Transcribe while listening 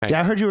Yeah,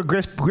 I heard you were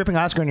gripping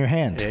Oscar in your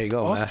hand. There you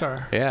go,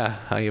 Oscar. Man.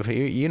 Yeah,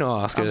 you know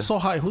Oscar. I'm so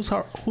high. Who's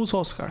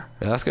Oscar?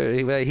 Oscar,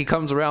 he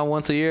comes around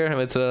once a year.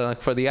 It's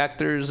for the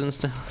actors and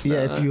stuff.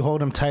 Yeah, if you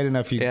hold him tight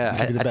enough, you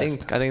can be the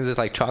best. I think there's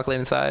like chocolate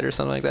inside or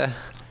something like that.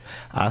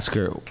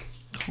 Oscar.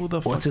 Who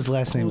the What's his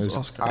last name? Who's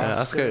Oscar?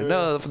 Oscar.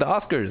 No, the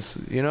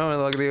Oscars. You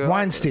know, like the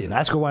Weinstein.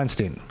 Oscar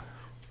Weinstein.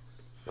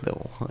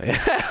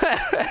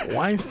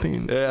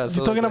 Weinstein. Yeah,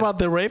 you talking about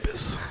the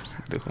rapist?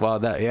 Well,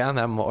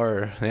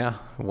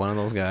 one of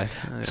those guys.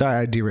 Sorry,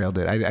 I derailed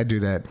it. I do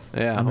that.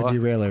 Yeah, I'm a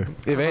derailer.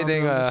 If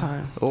anything,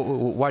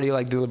 why do you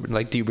like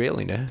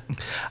derailing it?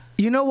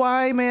 You know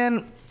why,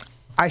 man?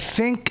 I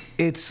think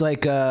it's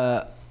like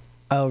a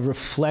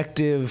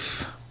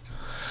reflective.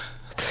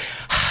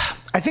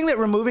 I think that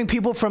removing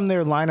people from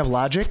their line of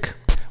logic,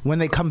 when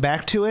they come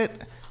back to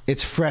it,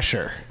 it's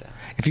fresher.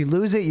 If you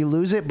lose it, you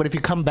lose it. But if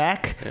you come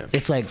back,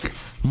 it's like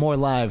more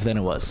live than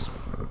it was.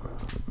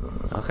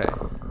 Okay.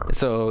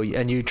 So,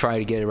 and you try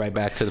to get it right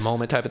back to the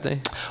moment type of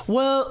thing?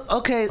 Well,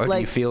 okay. Or do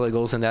you feel it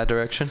goes in that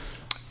direction?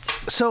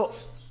 So,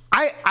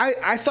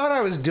 I thought I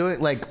was doing,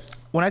 like,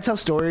 when I tell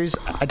stories,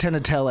 I tend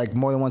to tell, like,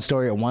 more than one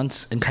story at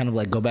once and kind of,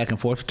 like, go back and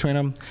forth between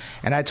them.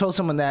 And I told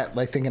someone that,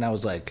 like, thinking I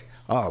was like,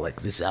 oh,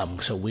 like, this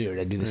album's so weird.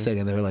 I do this thing.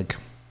 And they were like,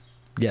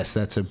 yes,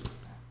 that's a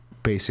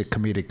basic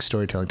comedic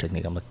storytelling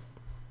technique. I'm like,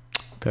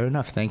 fair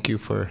enough. Thank you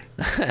for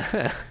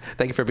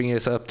bringing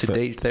us up to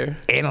date there.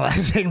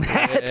 Analyzing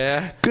that.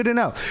 Yeah. Good to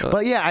know.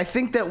 But yeah, I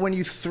think that when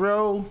you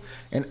throw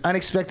an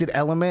unexpected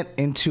element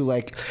into,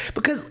 like,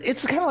 because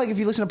it's kind of like if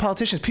you listen to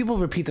politicians, people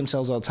repeat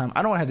themselves all the time.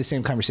 I don't want to have the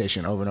same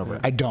conversation over and over.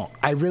 I don't.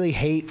 I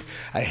hate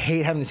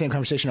having the same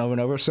conversation over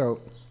and over.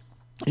 So,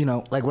 you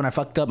know, like when I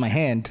fucked up my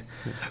hand,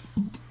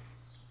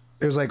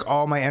 it was like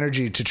all my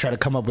energy to try to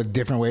come up with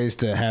different ways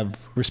to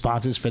have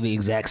responses for the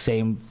exact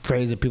same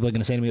phrase that people are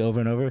going to say to me over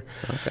and over.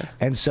 Okay.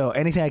 And so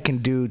anything I can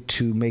do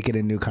to make it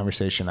a new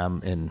conversation,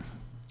 I'm in.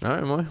 All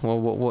right, boy.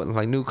 Well, what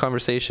like new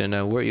conversation?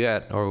 Where are you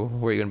at, or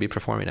where are you going to be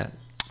performing at?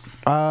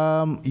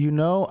 You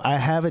know, I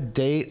have a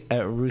date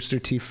at Rooster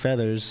Teeth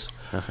Feathers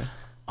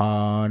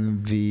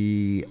on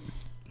the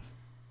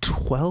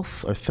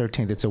 12th or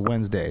 13th. It's a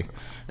Wednesday.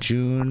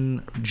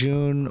 June,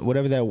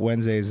 whatever that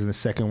Wednesday is, the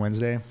second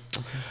Wednesday.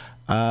 Okay.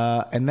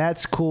 And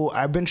that's cool.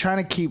 I've been trying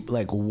to keep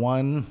like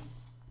one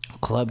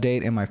club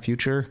date in my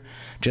future,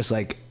 just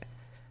like,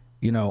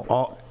 you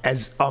know,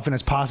 as often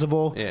as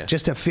possible,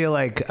 just to feel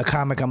like a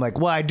comic. I'm like,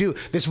 well, I do.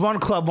 This one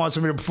club wants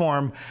me to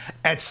perform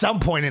at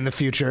some point in the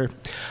future.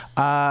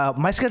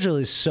 My schedule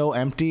is so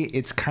empty.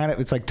 It's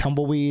like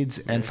tumbleweeds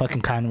and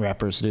fucking cotton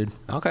wrappers, dude.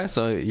 Okay,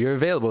 so you're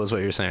available is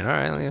what you're saying. All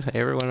right,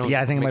 everyone.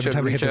 Yeah, I think it might be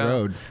time to hit the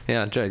road.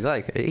 Yeah, Judge,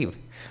 like, hey,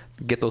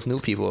 get those new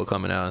people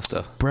coming out and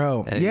stuff,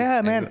 bro.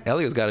 Man.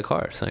 Elliot's got a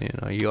car, so you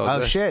know you all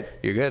good. Shit,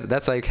 you're good.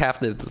 That's like half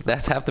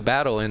the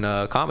battle in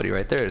comedy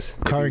right there. Is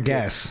car and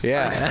gas.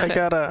 Yeah,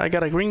 I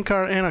got a green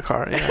car and a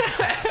car.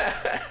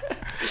 Yeah.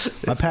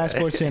 My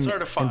passport's in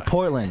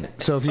Portland,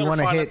 so if you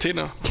want to hit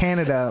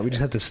Canada, we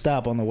just have to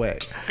stop on the way.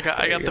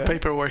 I got the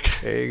paperwork.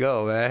 There you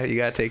go, man. You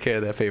gotta take care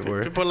of that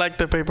paperwork. People like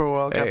the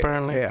paperwork,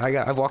 apparently.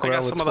 Yeah, I walk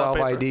around with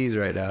 12 IDs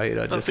right now. You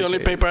know, that's the only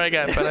paper I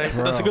got, but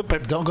that's a good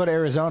paper. Don't go to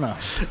Arizona.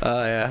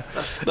 Yeah.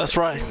 That's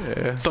right.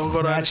 Yeah. Don't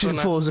go to Arizona. Matching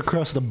fools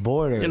across the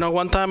border. You know,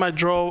 one time I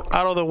drove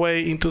out of the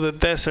way into the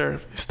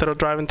desert instead of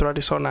driving to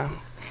Arizona.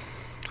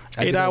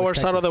 8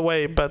 hours out of the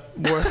way, but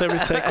worth every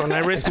second. I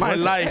risked my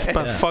life,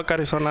 but fuck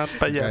Arizona.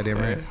 But yeah. Goddamn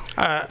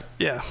right.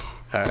 Yeah.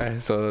 All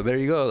right, so there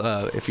you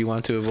go. If you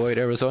want to avoid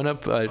Arizona,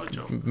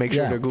 make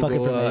sure to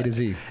Google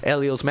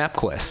Elio's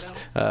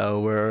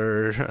MapQuest,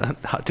 where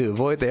to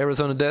avoid the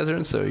Arizona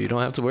desert, so you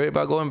don't have to worry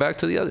about going back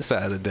to the other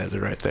side of the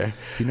desert right there.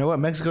 You know what?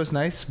 Mexico's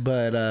nice,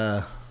 but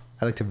I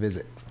like to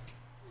visit.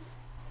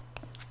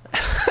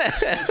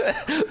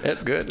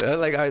 That's good.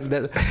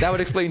 That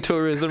would explain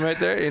tourism right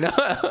there, you know.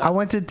 I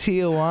went to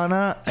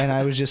Tijuana and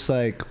I was just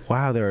like,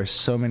 wow, there are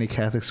so many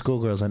Catholic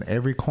schoolgirls on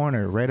every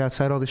corner right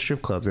outside all the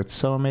strip clubs. It's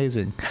so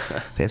amazing.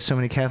 They have so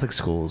many Catholic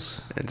schools.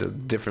 It's a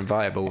different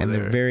vibe over there. And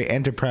they're very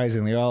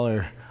enterprising. They all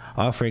are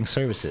offering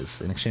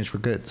services in exchange for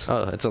goods.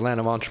 Oh, it's a land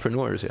of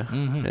entrepreneurs, yeah.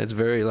 Mm-hmm. It's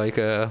very like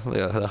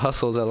the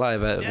hustle's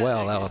alive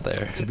out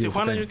there. In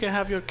Tijuana, you can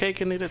have your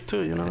cake and eat it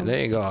too, you know. And there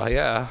you go,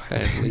 yeah.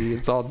 And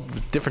it's all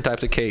different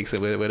types of cakes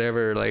with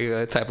whatever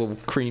type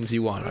of creams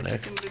you want on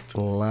it.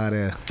 A lot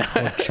of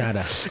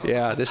horchata.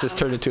 Yeah, this just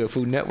turned into a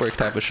Food Network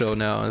type of show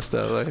now and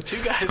stuff. Like,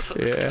 you guys.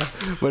 Yeah,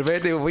 but if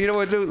anything, you know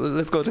what to do?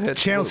 Let's go to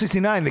Channel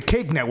 69, the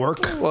Cake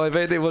Network. Well, if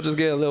anything, we'll just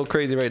get a little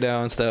crazy right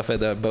now and stuff.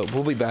 But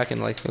we'll be back in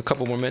like a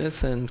couple more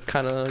minutes and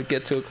kind of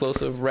get to a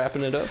close of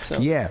wrapping it up. So.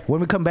 Yeah,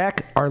 when we come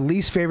back, our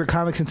least favorite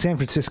comics in San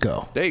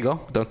Francisco. There you go.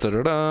 Dun, dun,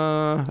 dun,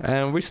 dun.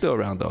 And we're still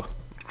around though.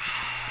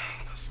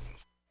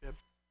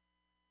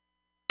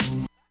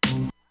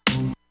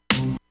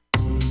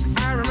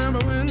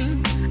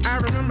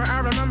 I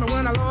remember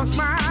when I lost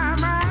my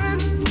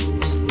mind.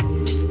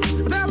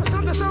 There was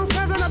something so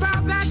pleasant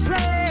about that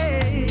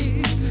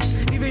place.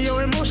 Even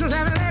your emotions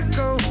have an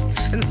echo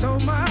in so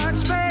much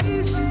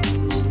space.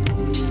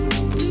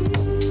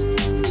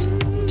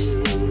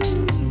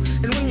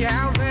 And when you're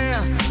out there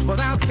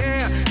without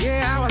care.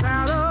 Yeah, I was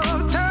out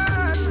of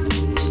touch.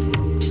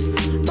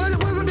 But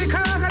it wasn't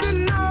because I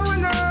didn't know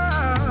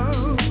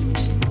enough.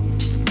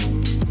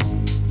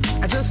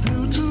 I just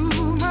knew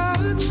too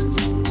much.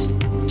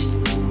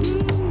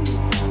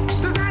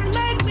 Does that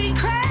make me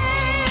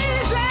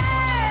crazy?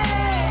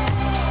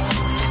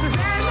 Does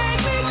that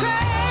make me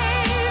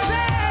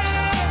crazy?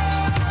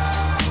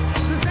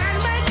 Does that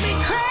make me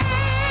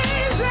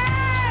crazy?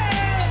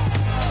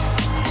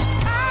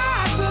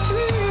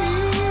 Possibly.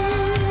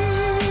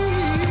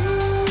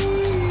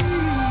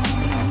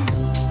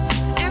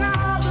 And I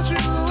hope that you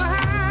are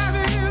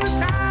having the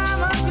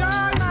time of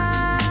your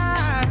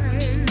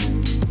life.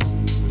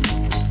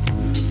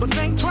 But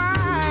think twice.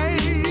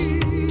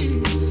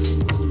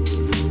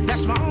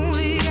 That's my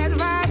only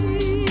advice.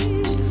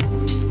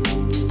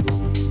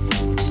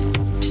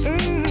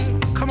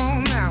 Come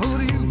on now, who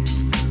do you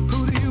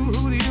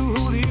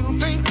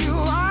think you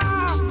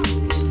are?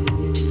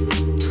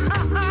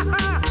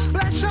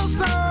 Bless your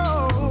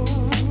soul.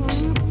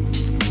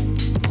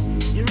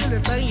 You really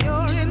think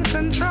you're in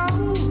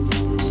control?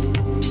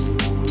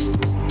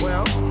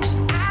 Well,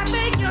 I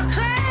think you're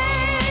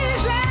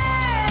crazy.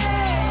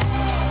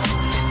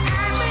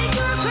 I think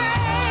you're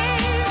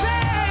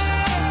crazy.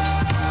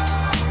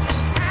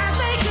 I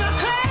think you're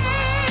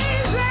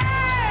crazy.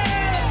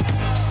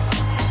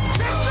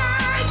 Just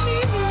like me.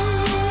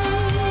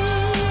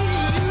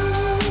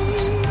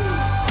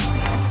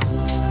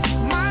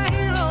 My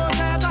heroes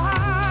had the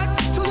heart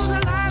to lose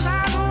the lives I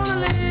wanna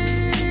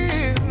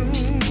live.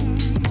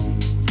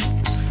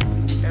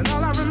 And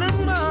all I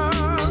remember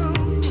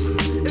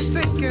is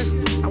thinking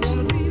I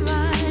wanna be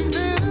like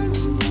them.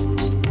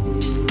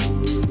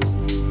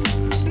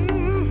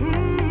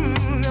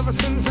 Ever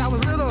since I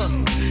was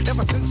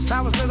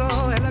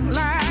little, it looked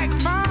like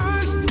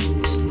fun.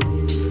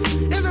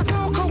 And there's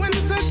no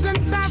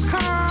coincidence I've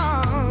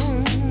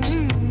come.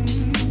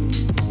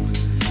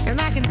 And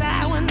I can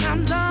die when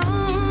I'm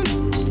done.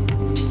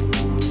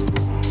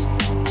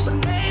 But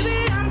maybe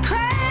I'm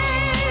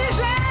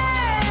crazy.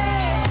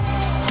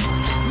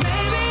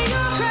 Maybe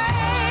you're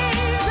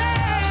crazy.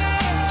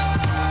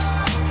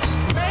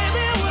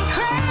 Maybe we're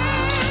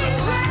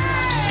crazy.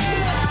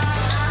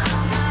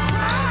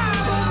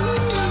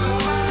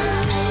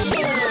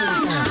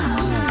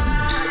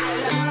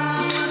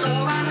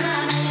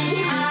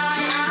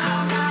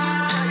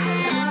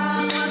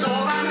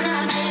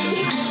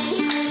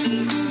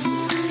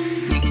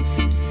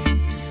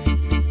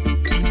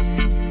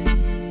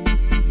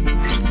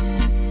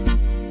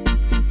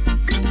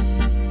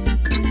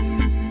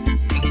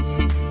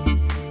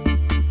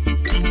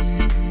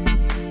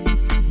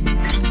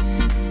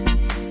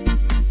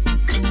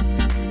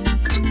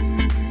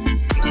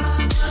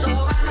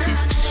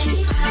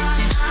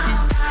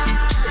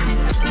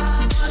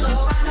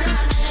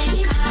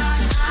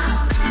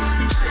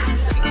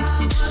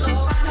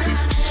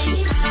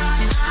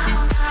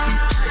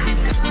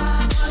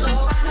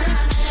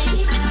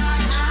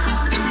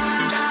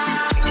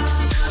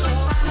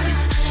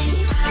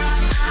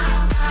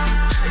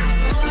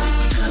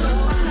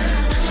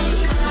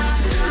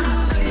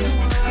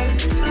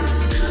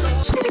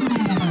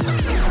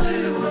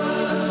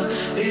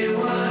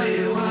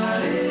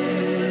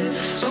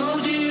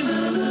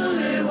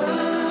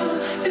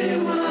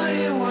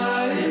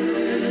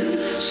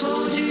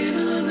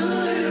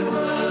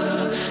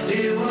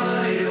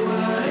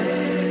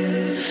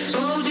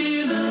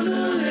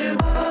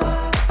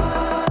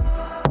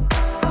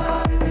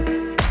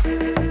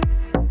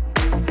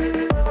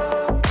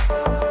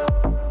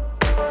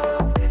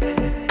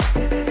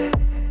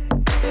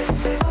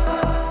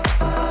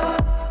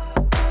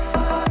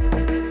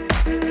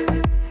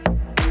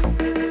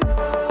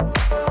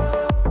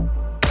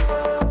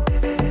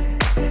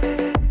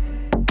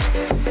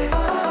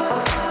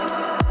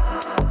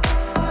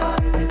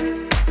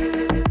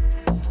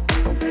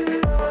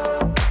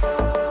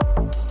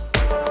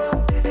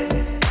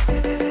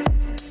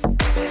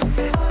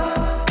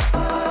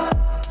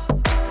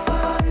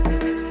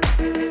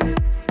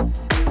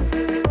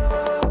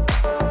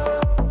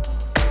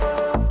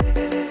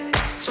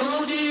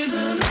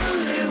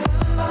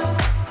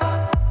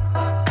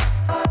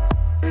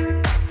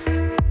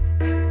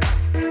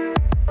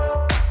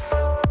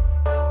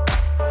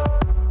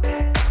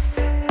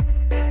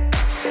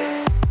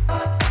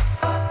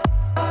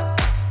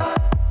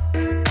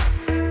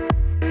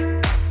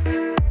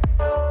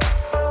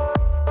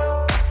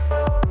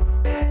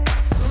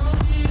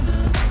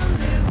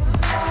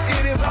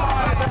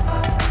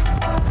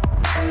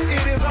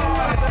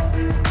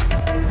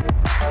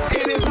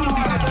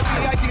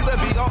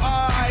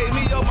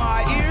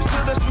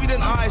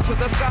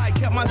 the sky,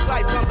 kept my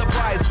sights on the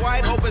prize.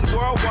 Wide open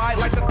worldwide,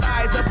 like the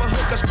thighs of a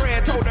hooker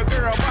spread. Told a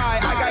girl bye.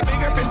 I got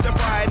bigger fish to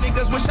fry.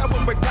 Niggas wish I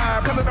wouldn't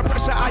retire. Cause of the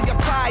pressure I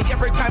apply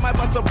every time I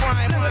bust a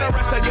rhyme. All of the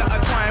rest of you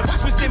are trying.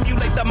 Watch me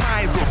stimulate the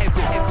minds.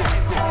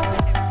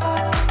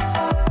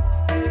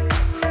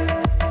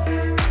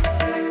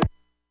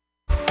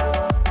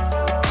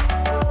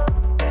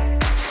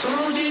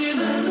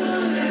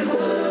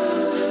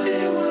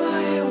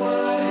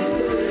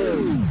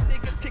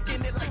 Niggas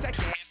kicking it like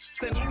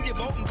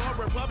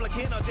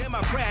Republican or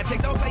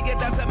Democratic. Don't say it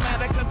doesn't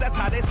matter, cause that's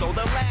how they stole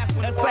the last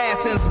one.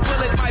 Assassin's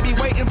bullet might be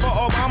waiting for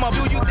Obama.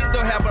 Do you think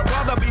they'll have a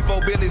brother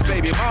before Billy's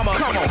baby mama?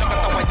 Come on, look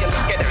at the way you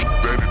look at it.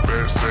 Betty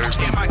Bad Sex.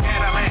 In my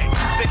Cadillac,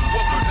 6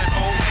 whoopers and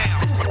 4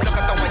 pounds. Look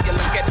at the way you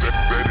look at it.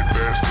 Betty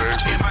Bad Sex.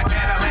 In my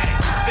Cadillac,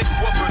 6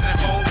 whoopers and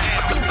 4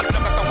 pounds.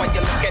 Look at the way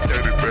you look at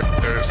it. Betty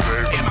Bad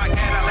Sex. In my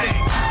Cadillac,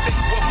 6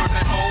 whoopers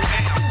and 4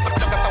 pounds.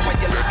 Look at the way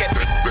you look at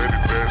it. Betty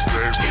Bad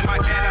Sex. In my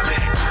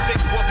Cadillac,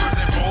 6 whoopers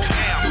and 4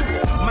 pounds.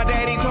 My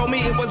daddy told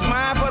me it was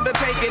mine for the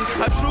taking.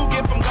 A true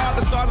gift from God,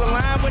 the stars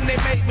align when they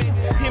made me.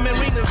 Him and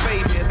Rena's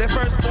baby, their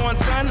firstborn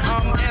son,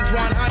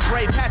 Antoine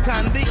Andre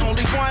Patton, the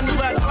only one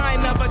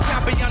bloodline of a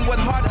champion with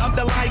heart of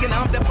the lion.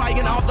 I'm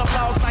defying all the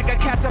laws like a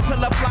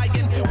caterpillar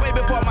flying. Way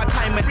before my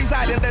time, and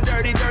reside in the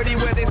dirty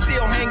where they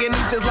still hanging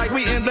just like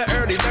we in the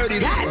early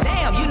 30s. God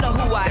damn, you know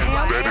who I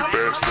am. Betty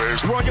Bad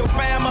Sex. Royal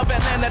fam of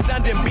Atlanta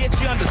Dungeon, bitch,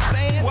 you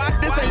understand? Why?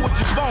 This ain't what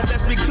you want,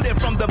 let's be clear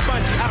from the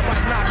bungee.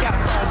 Outright knockout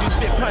songs, you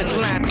spit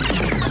punchline.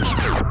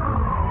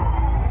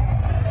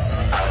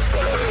 Hasta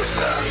la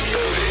vista,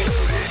 baby.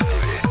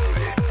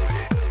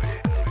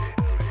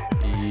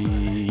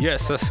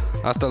 Yes,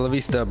 hasta la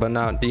vista, but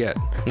not yet.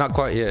 Not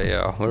quite yet,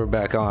 y'all. We're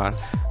back on.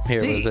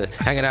 Here with it.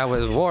 Hanging out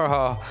with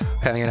Warhol,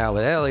 hanging out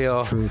with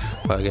Elio. Truth.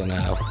 Fucking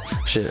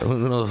shit. Who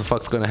knows what the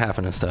fuck's gonna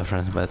happen and stuff,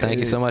 right? But thank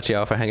you so much,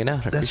 y'all, for hanging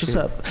out. That's what's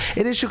up.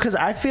 It is true, because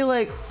I feel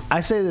like,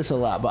 I say this a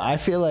lot, but I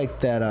feel like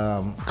that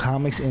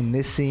comics in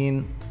this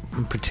scene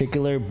in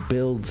particular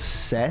build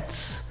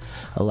sets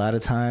a lot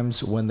of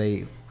times when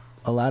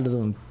a lot of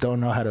them don't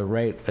know how to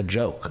write a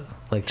joke,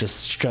 like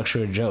just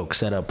structure a joke,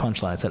 set up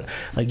punchlines.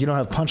 Like you don't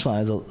have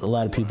punchlines, a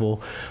lot of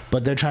people,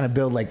 but they're trying to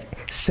build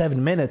like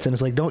 7 minutes, and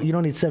it's like you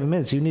don't need 7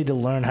 minutes. You need to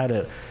learn how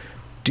to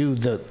do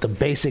the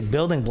basic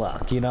building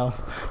block. You know,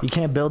 you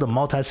can't build a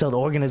multi-celled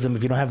organism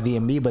if you don't have the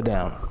amoeba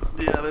down.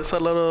 Yeah, there's a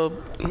lot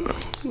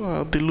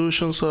of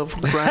delusions of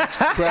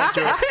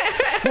grandeur.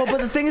 Well,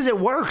 but the thing is, it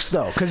works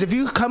though, because if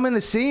you come in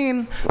the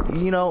scene,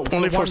 you know,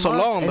 only for so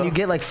long, and you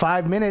get like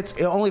 5 minutes,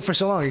 only for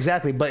so long,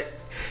 exactly. But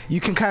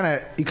you can kind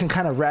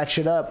of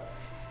ratchet up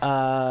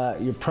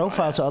your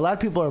profile. So a lot of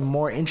people are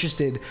more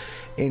interested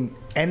in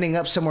ending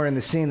up somewhere in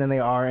the scene than they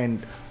are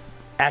in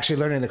actually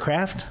learning the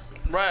craft.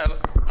 Right.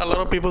 A lot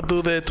of people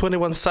do the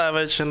 21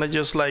 Savage and they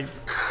just like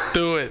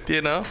do it,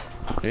 you know?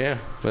 Yeah,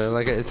 but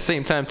like at the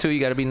same time too, you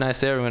got to be nice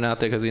to everyone out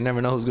there because you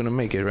never know who's gonna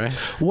make it, right?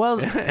 Well,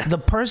 the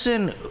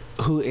person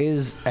who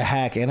is a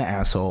hack and an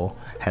asshole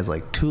has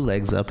like 2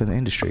 legs up in the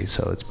industry,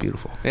 so it's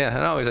beautiful. Yeah,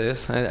 it always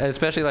is, and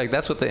especially like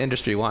that's what the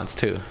industry wants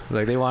too.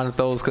 Like they want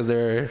those because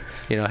they're,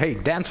 you know, hey,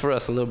 dance for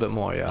us a little bit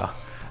more, y'all.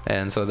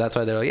 And so that's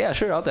why they're like, yeah,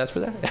 sure, I'll dance for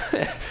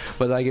that.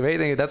 But like, if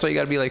anything, that's why you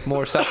got to be like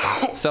more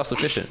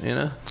self-sufficient, you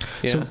know?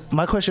 So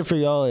my question for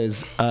y'all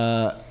is,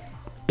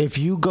 if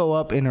you go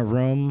up in a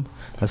room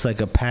that's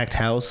like a packed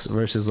house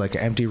versus like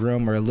an empty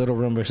room, or a little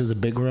room versus a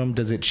big room,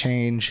 does it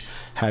change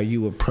how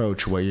you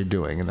approach what you're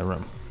doing in the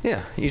room?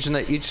 Yeah,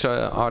 each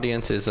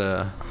audience is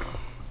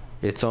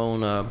its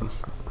own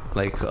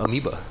like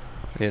amoeba,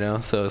 you know?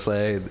 So it's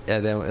like,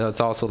 and then it's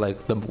also like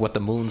what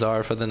the moons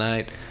are for the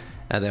night.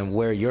 And then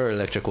where your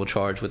electrical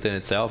charge within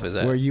itself is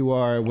at. Where you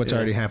are, what's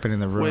already happened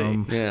in the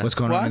room, what's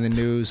going on in the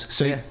news.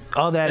 So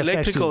all that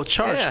electrical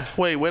charge. Yeah.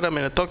 Wait a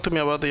minute. Talk to me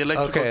about the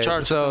electrical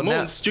charge. So the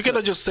moons. You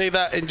cannot just say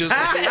that and just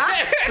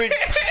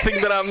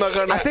think that I'm not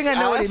gonna. I think I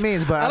know what he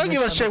means, but I don't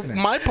give a shit.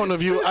 My point of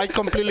view. I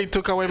completely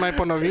took away my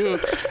point of view,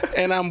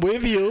 and I'm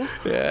with you.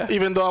 Yeah.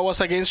 Even though I was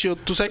against you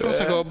 2 seconds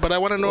ago, but I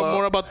want to know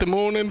more about the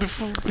moon and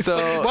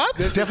so what?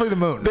 It's definitely the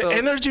moon. The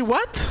energy.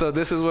 What? So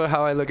this is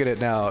how I look at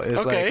it now. It's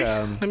okay.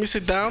 Like, let me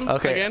sit down.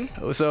 Okay.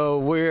 Again. So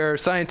we're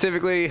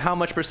scientifically how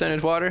much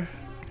percentage water?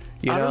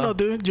 I don't know,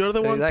 dude. You're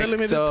the one telling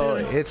me so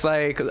the it's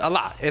like a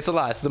lot. It's a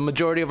lot. So the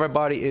majority of our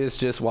body is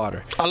just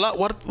water. A lot?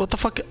 What the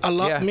fuck a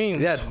lot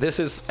means? Yeah, this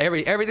is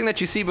everything that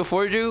you see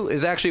before you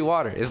is actually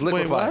water. It's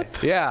liquefied. Wait,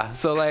 what? Yeah.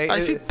 So like I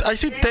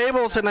see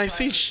tables and I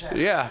see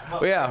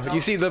yeah.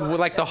 You see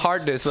the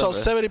hardness. So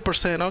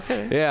 70%,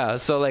 okay. Yeah.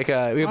 So like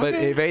but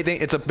if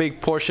anything, it's a big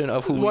portion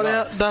of who we are. What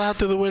that have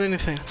to do with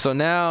anything? So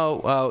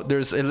now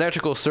there's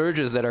electrical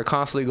surges that are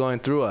constantly going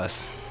through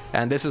us.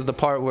 And this is the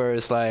part where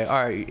it's like,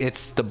 all right,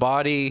 it's the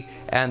body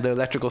and the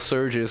electrical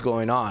surges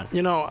going on.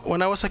 You know,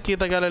 when I was a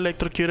kid, I got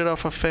electrocuted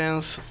off a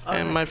fence,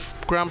 and my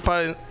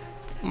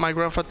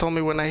grandpa told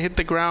me when I hit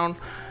the ground,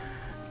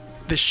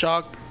 the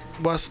shock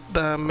was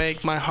to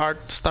make my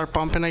heart start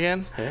pumping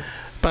again. Yeah.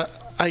 But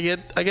I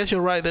guess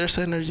you're right. There's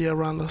energy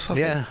around us.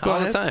 Okay. Yeah, all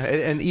the time.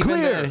 And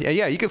even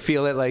you can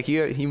feel it. Like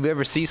you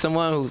ever see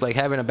someone who's like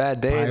having a bad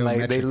day, and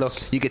like they look,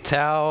 you could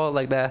tell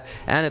like that.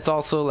 And it's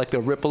also like the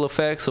ripple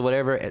effects or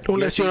whatever.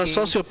 Unless you're a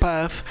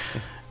sociopath,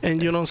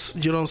 and you don't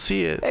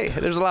see it. Hey,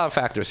 there's a lot of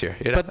factors here.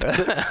 You know?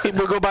 But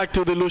we'll go back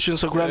to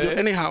delusions of grandeur.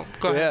 Anyhow,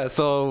 go ahead. Yeah.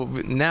 So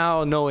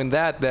now knowing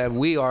that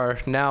we are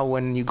now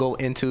when you go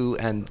into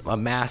a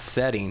mass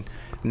setting.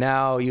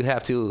 now you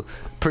have to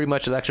pretty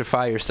much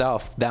electrify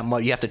yourself that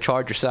much. You have to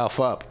charge yourself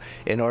up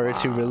in order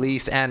to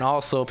release, and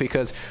also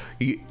because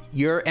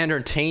you're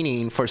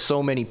entertaining for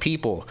so many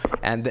people,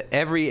 and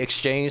every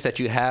exchange that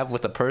you have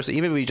with a person,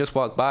 even if you just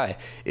walk by,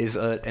 is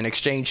an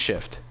exchange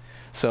shift.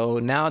 So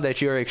now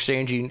that you're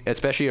exchanging,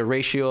 especially a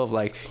ratio of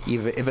like,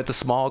 even if it's a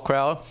small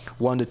crowd,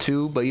 1 to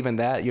 2, but even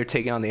that, you're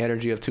taking on the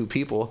energy of 2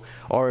 people.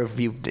 Or if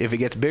it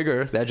gets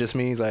bigger, that just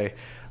means like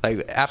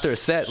after a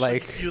set, so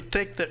like you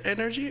take the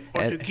energy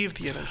or you give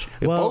the energy.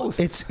 Well, both.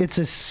 it's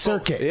a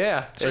circuit. Both.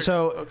 Yeah.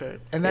 So okay.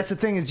 And that's the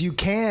thing is you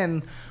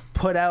can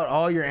put out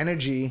all your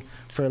energy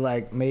for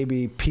like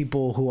maybe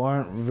people who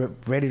aren't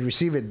ready to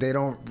receive it. They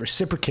don't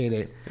reciprocate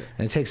it,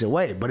 and it takes it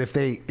away. But if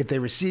they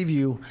receive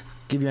you,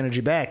 give you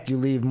energy back, you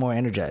leave more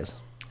energized.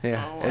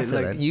 Yeah,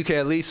 like you can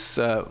at least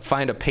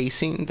find a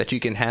pacing that you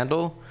can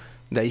handle,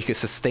 that you can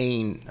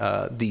sustain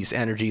these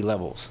energy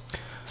levels.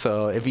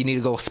 So if you need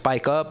to go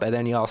spike up, and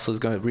then you also is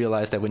going to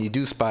realize that when you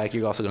do spike,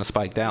 you're also going to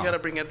spike down. You got to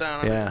bring it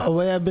down. Yeah. A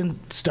way I've been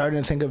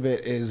starting to think of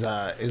it is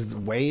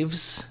the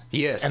waves.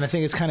 Yes. And I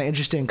think it's kind of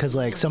interesting because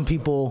like some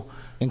people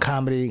in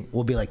comedy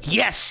will be like,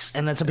 yes,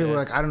 and then some people are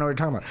like, I don't know what you're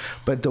talking about.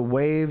 But the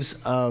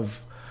waves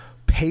of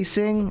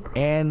pacing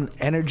and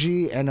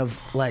energy and of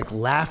like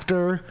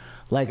laughter,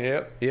 like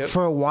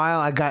for a while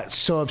I got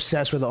so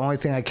obsessed with the only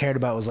thing I cared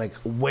about was like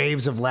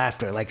waves of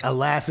laughter. Like a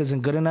laugh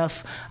isn't good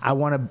enough. I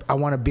want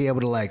to be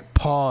able to like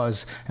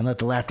pause and let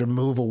the laughter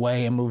move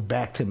away and move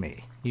back to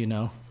me, you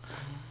know?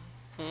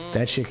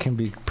 That shit can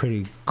be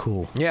pretty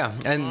cool. Yeah,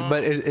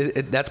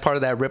 but that's part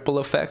of that ripple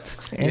effect.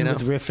 And you know?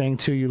 with riffing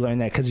too, you learn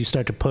that because you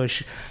start to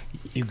push,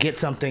 you get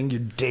something, you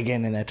dig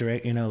in that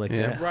direction, you know, like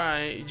that.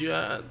 Right.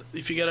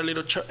 If you get a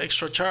little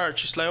extra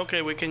charge, it's like,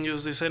 okay, we can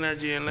use this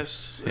energy and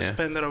let's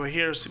spend it over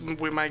here.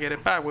 We might get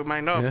it back, we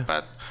might not,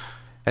 but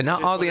and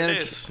not all the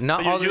energy.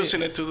 Not all you're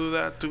using it to do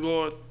that, to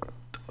go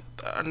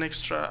an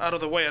extra out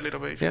of the way a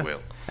little bit, if you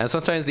will. And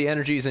sometimes the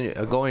energy is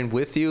going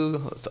with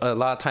you. A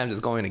lot of times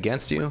it's going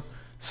against you.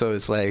 So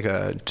it's like,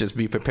 just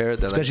be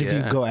prepared. That especially like,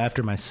 if you go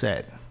after my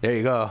set. There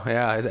you go.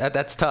 Yeah,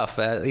 that's tough.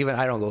 Even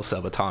I don't go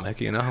subatomic,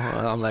 you know?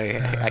 I'm like,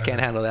 I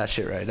can't handle that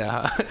shit right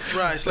now.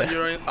 Right. It's like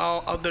you're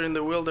out there in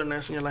the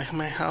wilderness and you're like,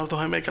 man, how do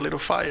I make a little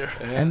fire?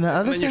 Yeah. And the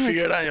other thing you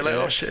figure it out, you're like,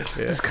 oh, shit.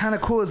 Yeah. It's kind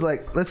of cool is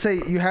like, let's say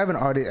you have an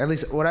audience. At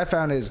least what I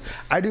found is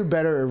I do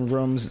better in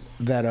rooms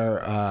that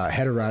are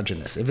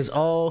heterogeneous. If it's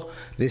all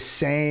the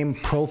same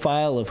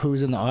profile of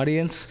who's in the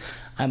audience,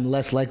 I'm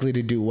less likely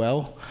to do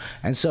well.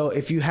 And so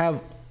if you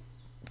have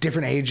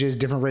different ages,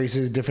 different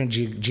races, different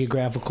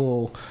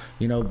geographical,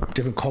 you know,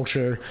 different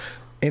culture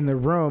in the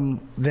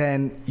room,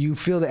 then you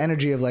feel the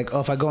energy of like, oh,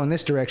 if I go in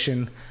this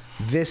direction,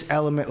 this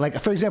element, like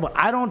for example,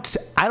 I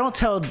don't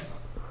tell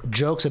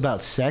jokes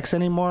about sex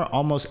anymore,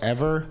 almost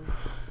ever,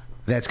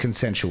 that's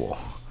consensual.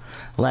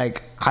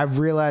 Like I've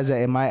realized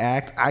that in my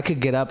act, I could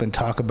get up and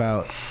talk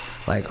about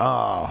like,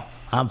 oh,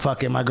 I'm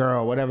fucking my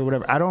girl,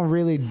 whatever. I don't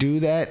really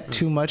do that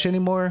too much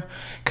anymore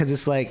because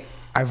it's like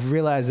I've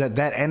realized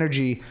that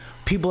energy,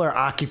 people are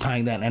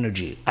occupying that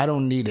energy. I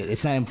don't need it.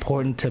 It's not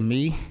important to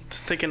me.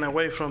 It's taken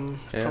away from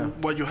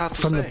what you have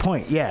to from say. The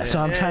point, So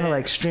I'm trying to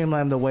like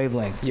streamline the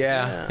wavelength.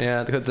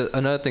 Yeah. Because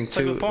another thing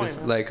too is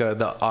like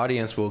the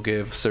audience will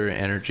give certain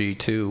energy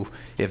too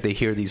if they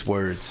hear these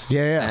words.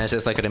 Yeah. And it's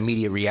just like an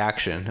immediate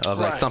reaction of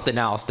like something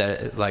else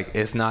that like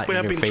is not. We in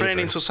have your been favor. trained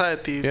in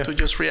society to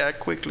just react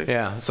quickly.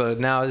 Yeah. So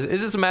now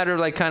it's just a matter of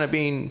like kind of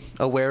being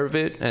aware of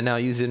it and now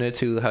using it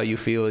to how you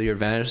feel your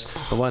advantage.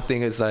 But one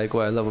thing is like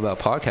what I love about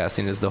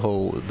podcasting is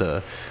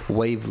the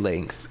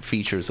wavelength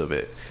features of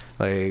it.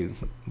 Like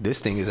this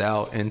thing is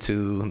out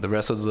into the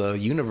rest of the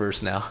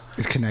universe now.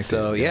 It's connected.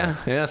 So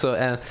yeah. So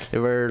and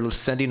we're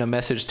sending a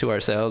message to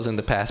ourselves in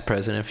the past,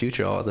 present, and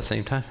future all at the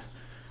same time.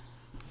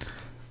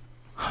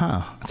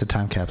 Huh? It's a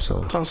time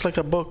capsule. Sounds like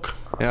a book.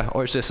 Yeah,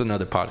 or it's just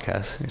another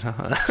podcast. You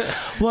know?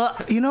 Well,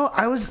 you know,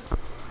 I was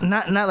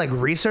not like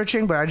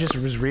researching, but I just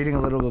was reading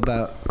a little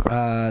about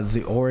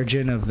the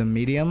origin of the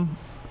medium,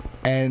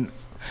 and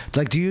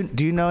like, do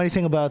you know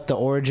anything about the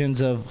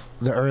origins of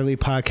the early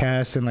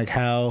podcasts and like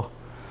how?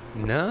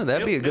 No,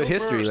 that'd be a good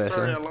history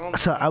lesson.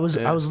 So I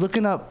was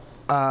looking up.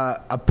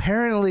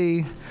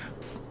 Apparently,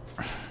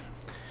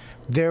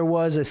 there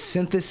was a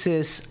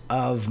synthesis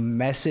of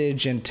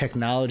message and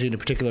technology in a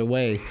particular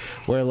way,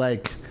 where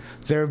like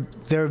there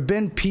have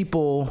been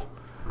people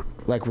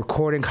like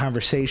recording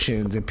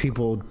conversations and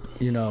people,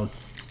 you know,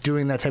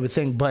 doing that type of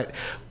thing, but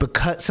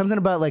because something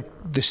about like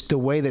the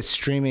way that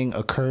streaming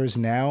occurs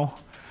now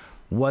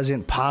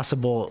wasn't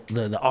possible,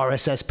 the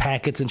RSS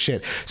packets and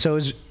shit. So it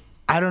was,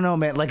 I don't know,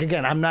 man. Like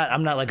again, I'm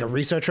not like a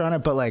researcher on it,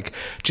 but like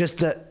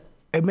just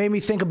it made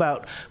me think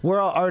about, we're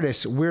all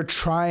artists. We're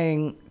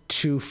trying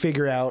to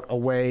figure out a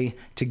way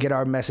to get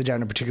our message out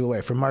in a particular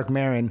way. For Mark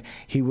Maron,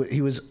 he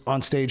was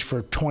on stage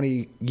for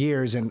 20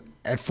 years, and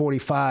at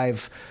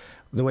 45,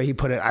 the way he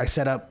put it, I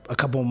set up a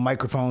couple of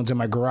microphones in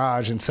my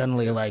garage, and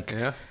suddenly like,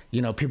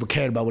 you know, people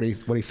cared about what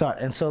he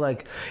thought. And so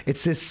like,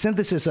 it's this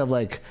synthesis of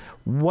like,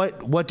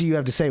 what do you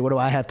have to say? What do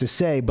I have to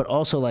say? But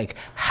also like,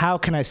 how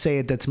can I say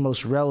it that's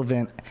most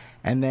relevant?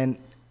 And then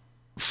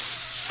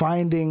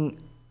finding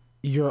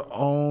your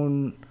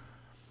own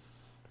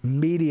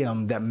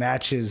medium that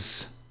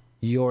matches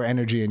your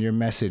energy and your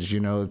message.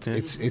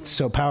 It's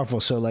so powerful.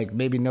 So like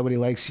maybe nobody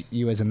likes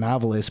you as a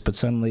novelist, but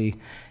suddenly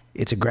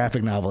it's a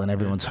graphic novel and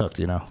everyone's hooked.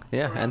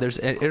 Yeah, and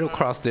it'll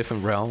cross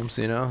different realms.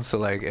 So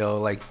like it'll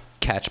like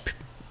catch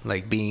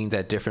like beings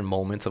at different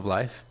moments of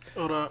life.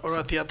 Or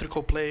a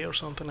theatrical play or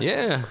something like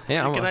that.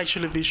 Yeah. You can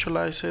actually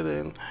visualize it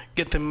and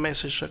get the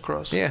message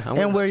across. Yeah.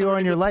 And where you are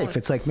in your life.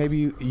 It's like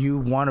maybe you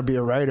want to be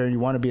a writer and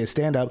you want to be a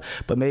stand-up,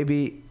 but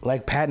maybe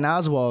like Patton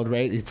Oswalt,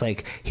 right? It's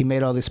like he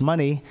made all this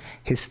money.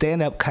 His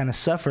stand-up kind of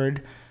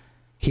suffered.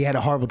 He had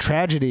a horrible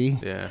tragedy.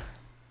 Yeah.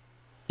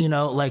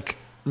 Like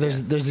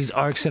there's these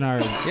arcs in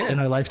our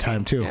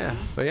lifetime too.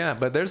 Yeah.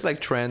 But there's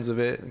like trends of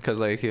it because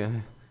like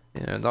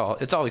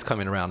it's always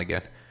coming around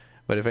again.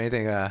 But if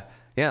anything,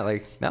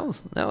 like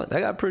that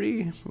got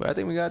pretty. I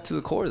think we got to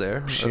the core there.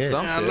 Of some shit.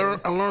 I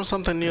learned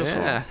something new.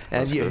 Yeah,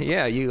 and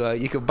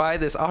you could buy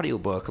this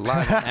audiobook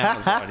live on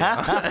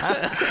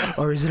Amazon.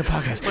 Or is it a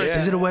podcast?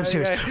 Is it a web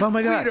series? Oh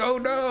my god! We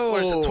don't know.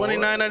 Or is it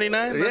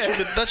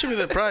 $29.99? That should be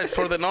the price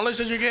for the knowledge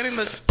that you're getting.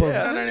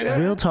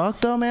 Real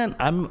talk though, man.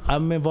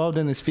 I'm involved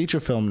in this feature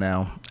film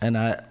now, and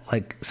I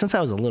since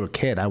I was a little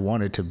kid, I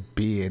wanted to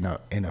be in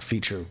a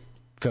feature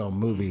film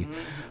movie.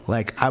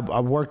 Like I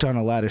worked on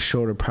a lot of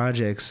shorter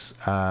projects,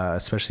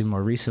 especially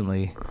more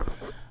recently,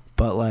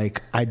 but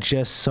like I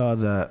just saw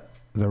the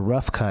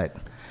rough cut,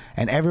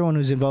 and everyone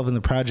who's involved in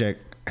the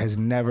project has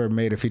never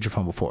made a feature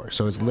film before.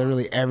 So it's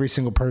literally every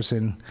single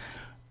person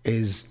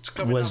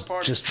was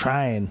just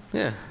trying.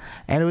 Yeah.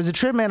 And it was a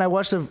trip, man. I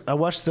watched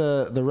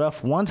the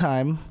rough one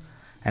time,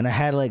 and I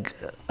had like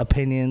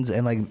opinions,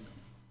 and like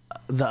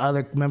the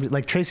other members,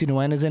 like Tracy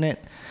Nguyen is in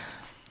it.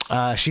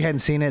 She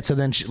hadn't seen it, so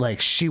then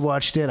she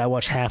watched it. I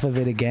watched half of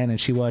it again,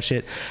 and she watched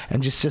it,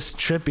 and just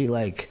trippy.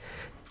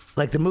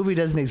 Like the movie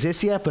doesn't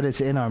exist yet, but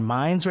it's in our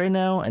minds right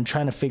now, and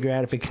trying to figure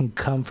out if it can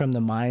come from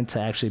the mind to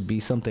actually be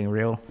something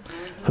real.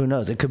 Who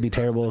knows? It could be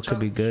terrible. It could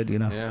be good.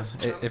 Yeah.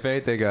 If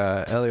anything,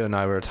 Elio and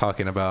I were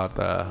talking about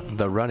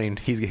the running.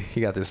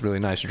 He got this really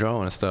nice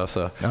drone and stuff.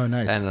 So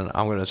nice. And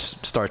I'm gonna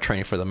start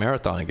training for the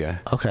marathon again.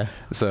 Okay.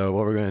 So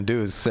what we're gonna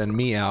do is send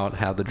me out,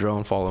 have the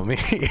drone follow me.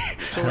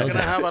 So we're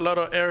gonna have a lot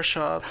of air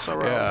shots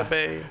around the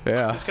bay.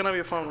 Yeah. So it's gonna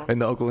be fun. In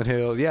the Oakland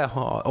Hills,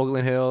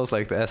 Oakland Hills,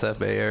 like the SF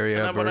Bay area.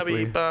 And I'm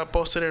Berkeley. gonna be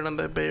posted on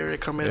the Bay Area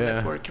Command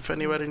Network if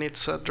anybody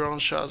needs a drone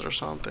shot or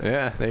something.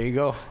 Yeah, there you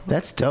go.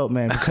 That's dope,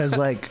 man. Because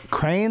like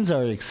cranes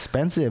are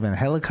expensive and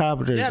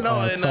helicopters are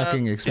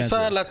fucking expensive. It's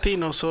a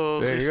Latino,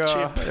 so there it's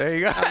cheap. There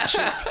you go.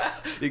 Cheap.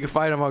 You can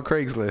find them on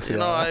Craigslist.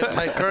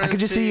 My currency. I could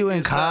just see you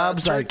in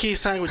Cobb's, turkey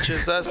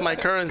sandwiches. That's my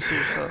currency.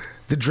 So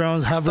the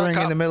drone's hovering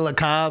in the middle of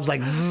Cobb's,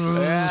 like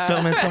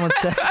filming someone's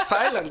set.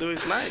 Silent, dude.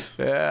 It's nice.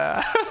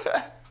 Yeah.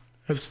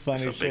 That's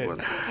funny it's a big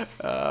one.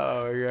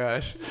 Oh my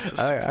gosh.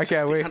 I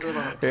can't wait.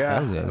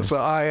 Yeah. So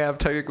I am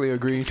technically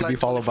agreeing to be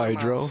followed by a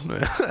drone.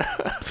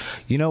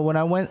 When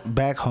I went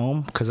back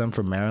home, because I'm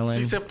from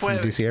Maryland, from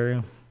the DC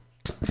area,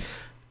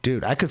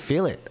 dude, I could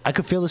feel it. I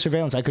could feel the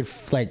surveillance. I could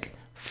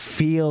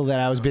feel that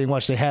I was being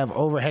watched. They have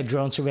overhead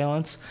drone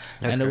surveillance.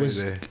 That's and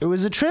crazy. It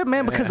was a trip,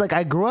 man, because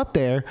I grew up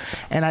there,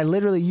 and I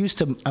literally used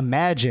to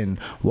imagine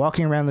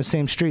walking around the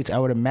same streets. I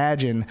would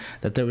imagine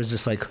that there was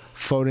this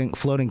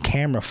floating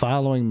camera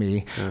following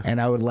me,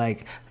 and I would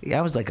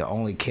I was an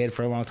only kid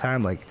for a long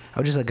time. I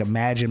would just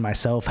imagine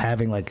myself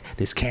having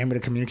this camera to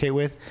communicate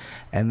with,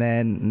 and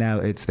then now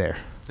it's there.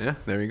 Yeah,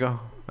 there you go.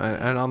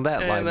 And on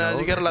that line,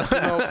 you got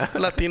a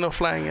Latino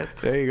flying it.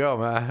 There you go,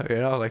 man.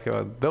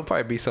 There'll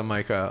probably be some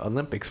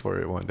Olympics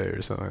for it one day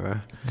or something like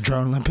that. The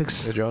Drone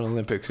Olympics. The Drone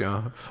Olympics,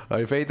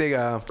 If anything,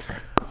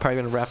 probably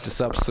gonna wrap this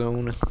up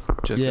soon.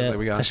 Just yeah,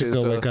 we got I should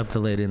go wake up the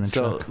lady in the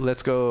truck. So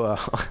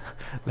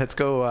let's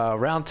go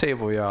round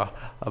table, y'all.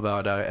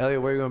 About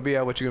Elliot, where you gonna be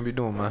at? What you gonna be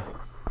doing, man?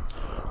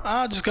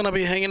 I'm just gonna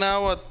be hanging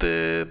out at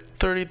the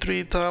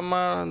 33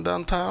 Tahama in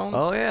downtown.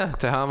 Oh yeah,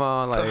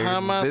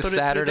 Tahama, this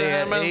Saturday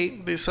at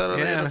 8. This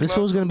Saturday. Yeah. This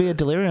fool's gonna be at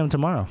Delirium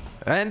tomorrow.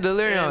 And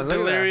Delirium.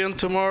 Delirium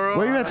tomorrow.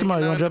 Where you at tomorrow?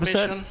 You want to drop a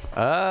set?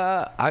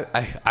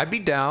 I'd be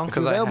down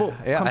because I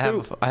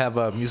have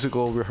a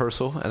musical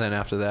rehearsal, and then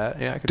after that,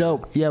 I could.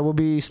 Dope. Yeah, we'll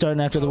be starting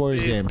after the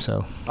Warriors game.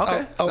 So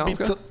okay, I'll be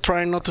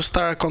trying not to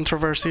start a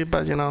controversy,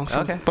 but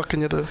what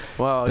can you do?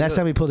 Well, last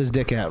time he pulled his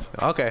dick out.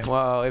 Okay,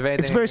 well, if anything,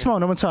 it's very small.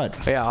 No one saw it.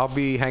 Yeah, I'll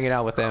be hanging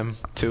out with them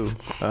too,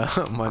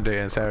 Monday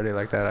and Saturday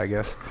like that, I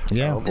guess.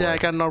 Yeah. I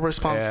got no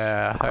response.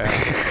 Yeah.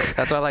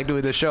 That's why I like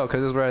doing this show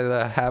because it's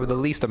where I have the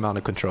least amount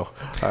of control.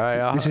 All right.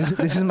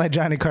 This is my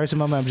Johnny Carson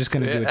moment. I'm just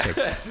gonna do a take.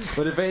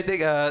 But if anything,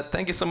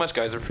 thank you so much,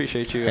 guys. I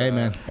appreciate you.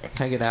 Man,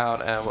 hanging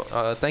out,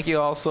 and thank you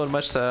all so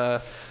much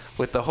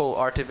with the whole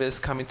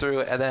Artivist coming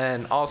through, and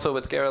then also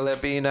with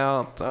Garrett being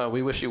out.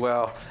 We wish you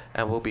well,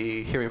 and we'll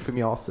be hearing from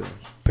you all soon.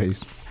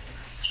 Peace.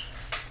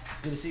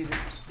 Good to see you.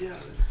 Yeah,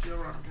 see you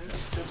around.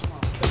 Till tomorrow.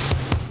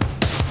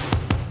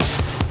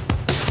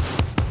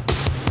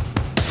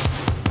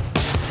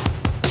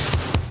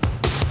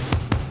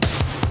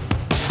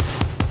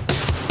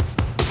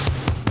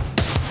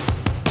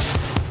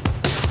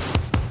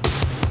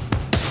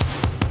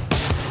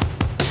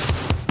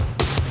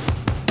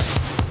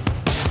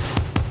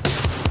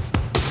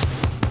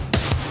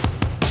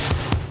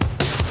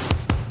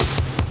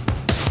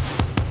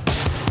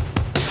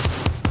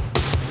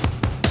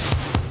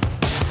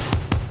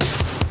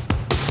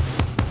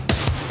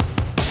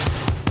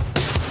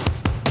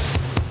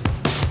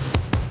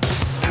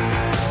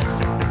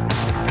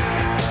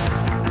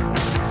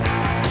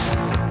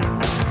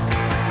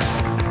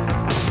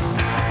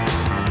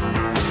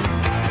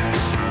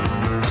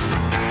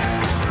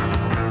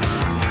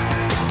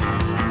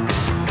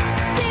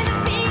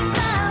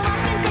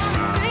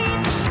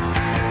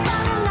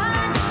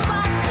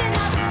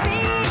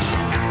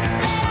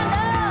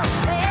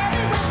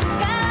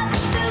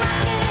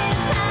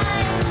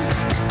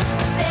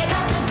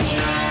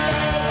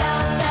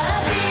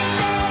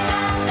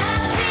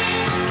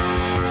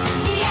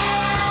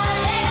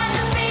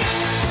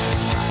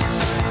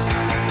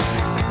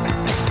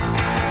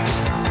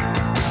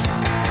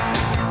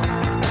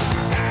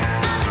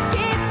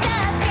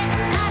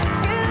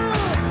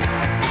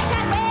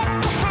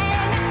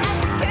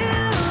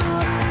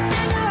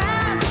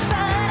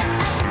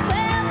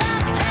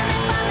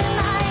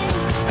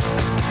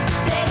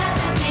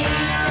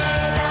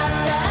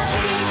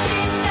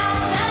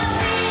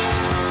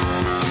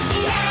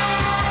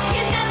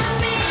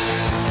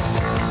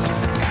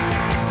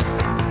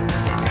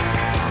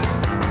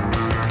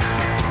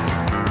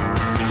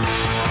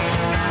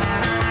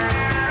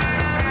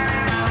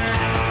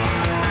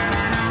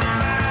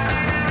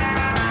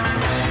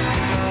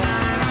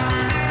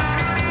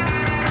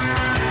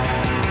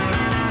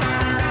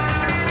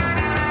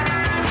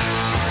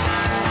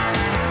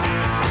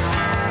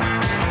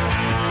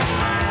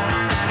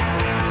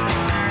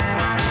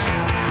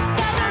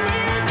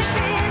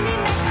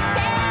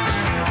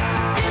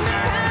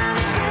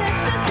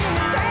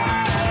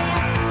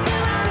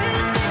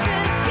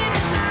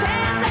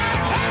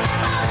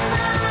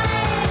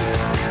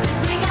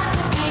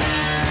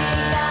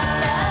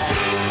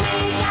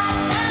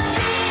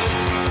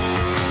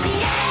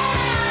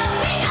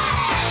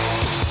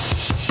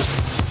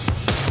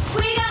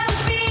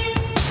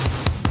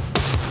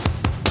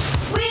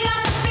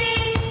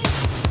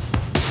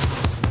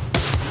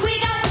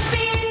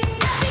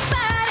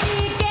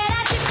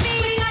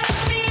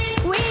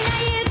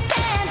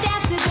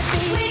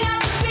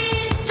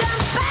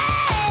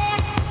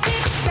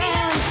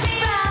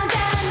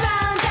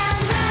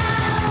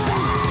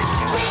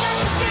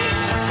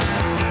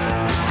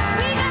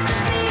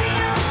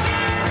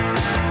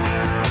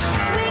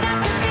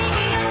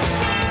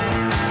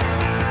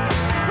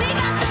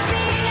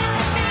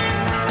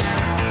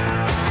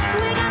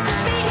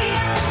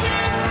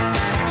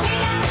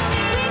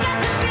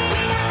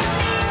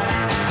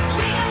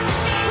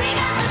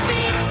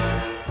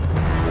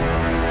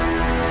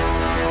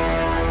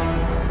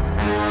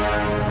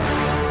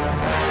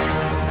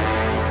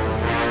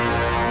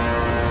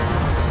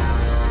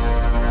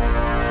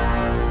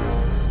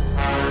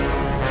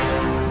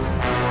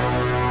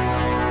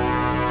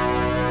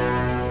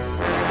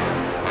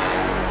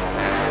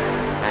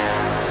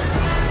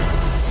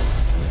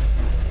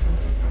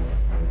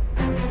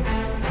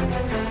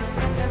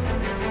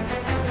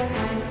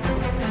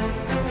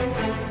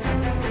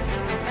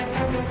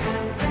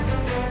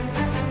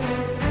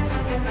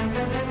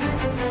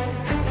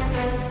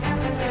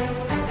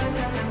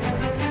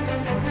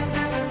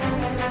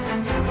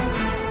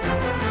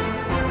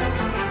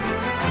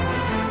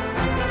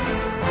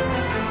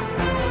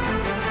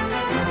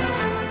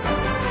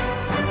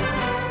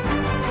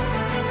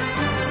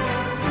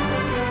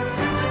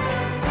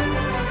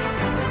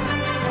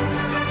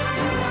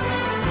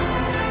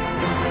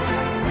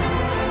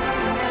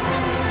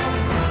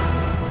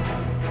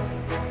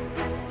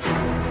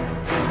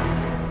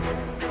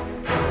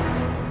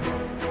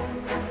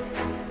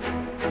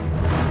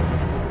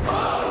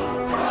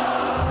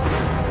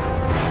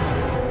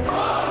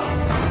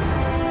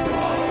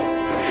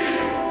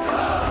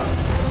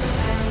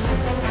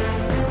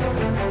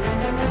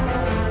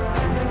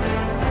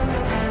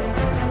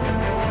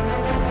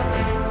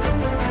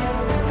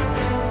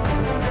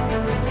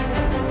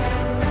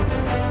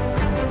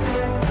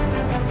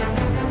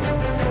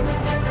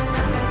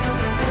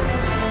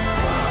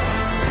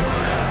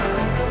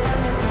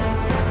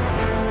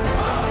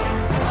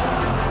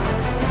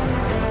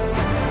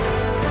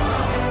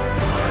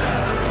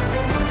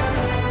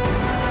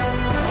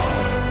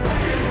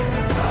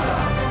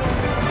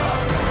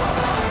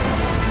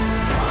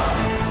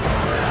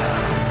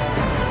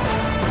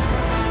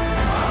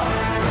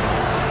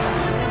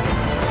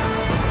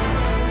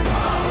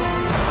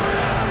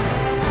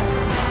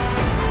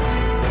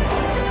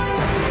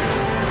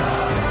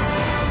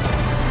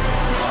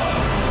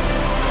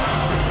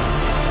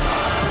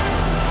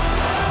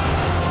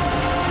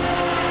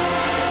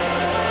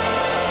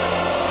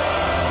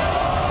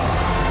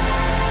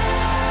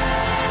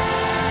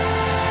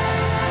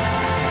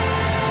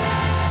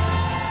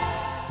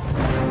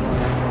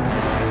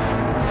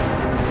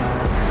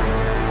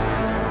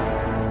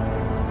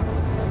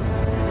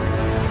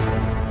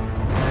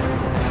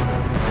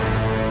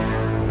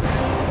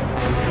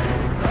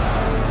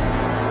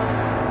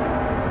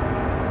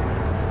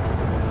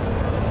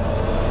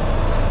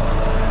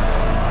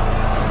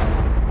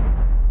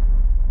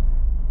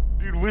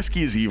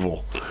 whiskey is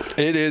evil.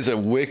 It is a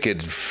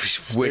wicked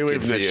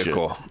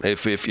vehicle.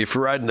 If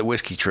you're riding the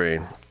whiskey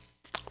train,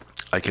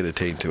 I can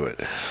attain to it.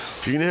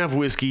 If you're going to have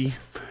whiskey,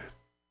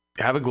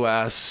 have a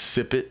glass,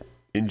 sip it,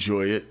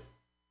 enjoy it.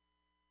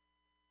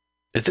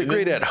 It's a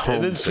great at-home thing.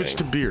 And then switch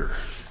to beer.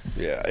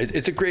 Yeah,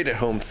 it's a great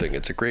at-home thing.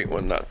 It's a great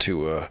one not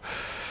to...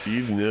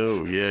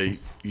 Yeah,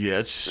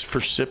 it's for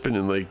sipping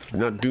and like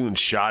not doing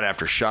shot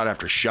after shot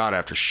after shot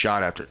after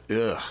shot after.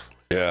 Ugh.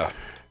 Yeah.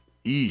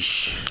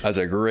 Eesh. That's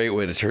a great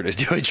way to turn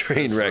it into a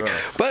train wreck.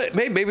 Right. But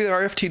maybe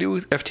our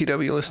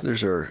FTW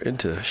listeners are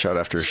into shot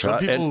after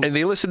shot. And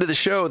they listen to the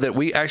show that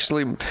we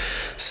actually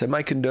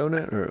semi-condone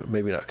it, or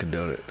maybe not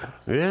condone it.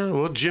 Yeah,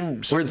 well,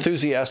 Jim... We're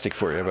enthusiastic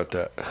for you about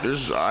that.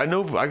 I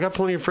got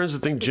plenty of friends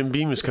that think Jim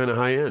Beam is kind of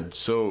high-end,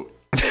 so...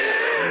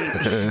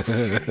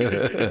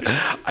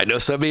 I know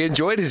somebody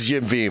enjoyed his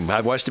Jim Beam.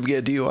 I watched him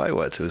get a DUI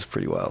once. It was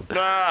pretty wild.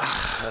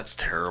 That's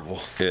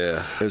terrible.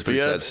 Yeah, it was a pretty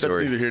sad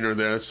story. That's neither here nor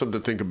there. That's something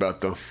to think about,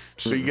 though.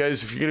 So you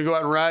guys, if you're going to go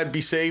out and ride, be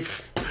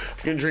safe.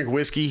 If you're going to drink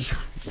whiskey,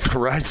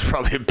 ride's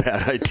probably a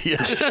bad idea.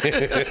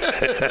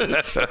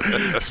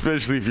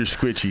 Especially if you're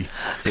squitchy.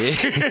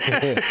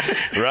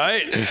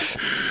 Right?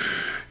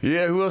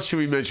 Yeah, who else should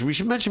we mention? We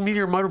should mention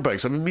Meteor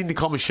Motorbikes. I've been meaning to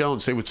call Michelle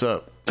and say what's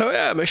up. Oh,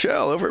 yeah,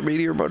 Michelle over at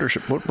Meteor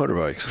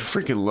Motorbikes.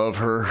 Freaking love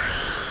her.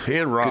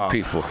 And Rob.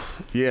 Good people.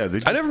 Yeah.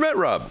 I never met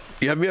Rob.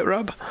 You haven't met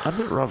Rob? I've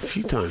met Rob a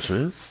few times,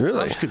 man. Really?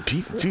 Rob's good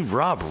people. Dude,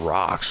 Rob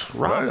rocks.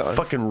 Rob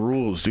fucking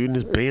rules, dude. And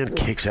his band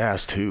kicks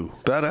ass, too.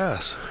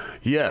 Badass.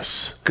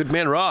 Yes. Good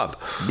man, Rob.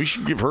 We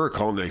should give her a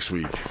call next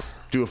week.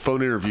 Do a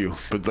phone interview,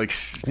 but like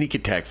sneak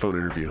attack phone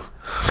interview.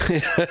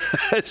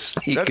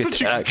 Sneak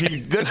attack.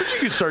 That's what you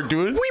can start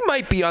doing. We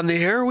might be on the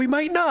air. We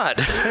might not.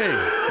 Hey,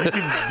 you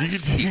can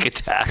sneak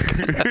attack.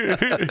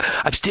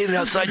 I'm standing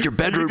outside your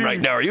bedroom right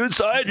now. Are you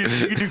inside? You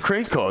can do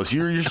crank calls.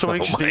 You're so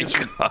anxious to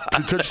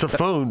touch the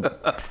phone.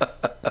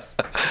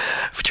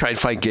 Try and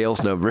find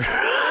Gail's number.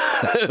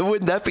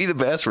 Wouldn't that be the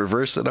best?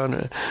 Reverse it on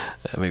it?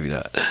 Maybe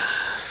not.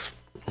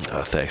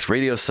 Oh, thanks.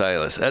 Radio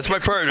silence. That's my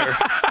partner.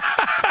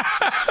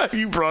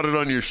 You brought it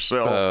on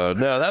yourself.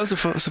 No, that was a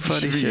funny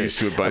shit. shit. Used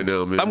to it by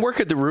now, man. I'm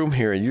working the room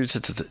here, and you're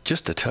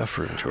just a tough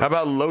room, George. How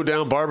about Low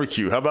Down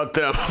Barbecue? How about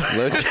them?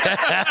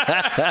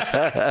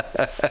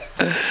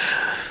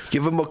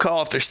 Give them a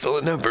call if they're still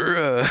a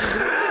number.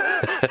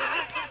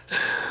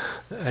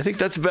 I think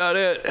that's about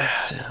it.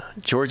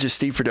 George's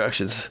Steve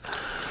Productions.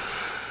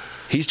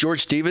 He's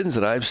George Stevens,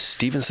 and I'm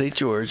Stephen St.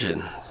 George,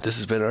 and this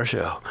has been our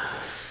show.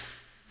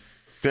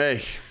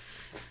 Hey,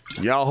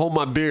 y'all hold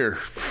my beer.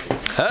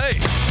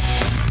 Hey.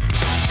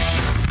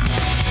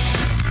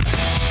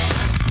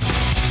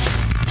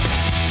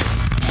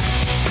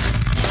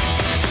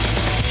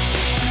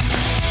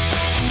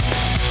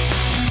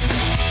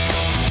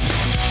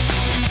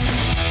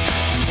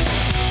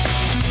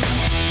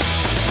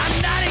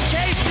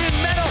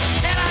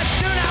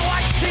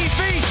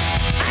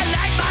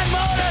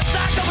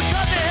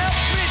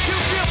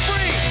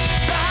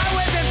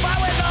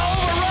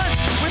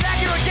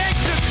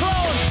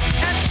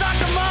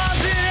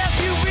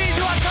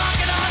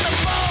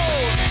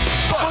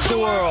 Fuck the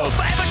world.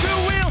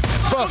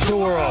 Fuck the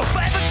world.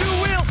 Fuck the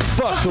world.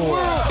 Fuck the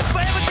world.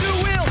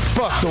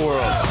 Fuck the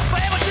world.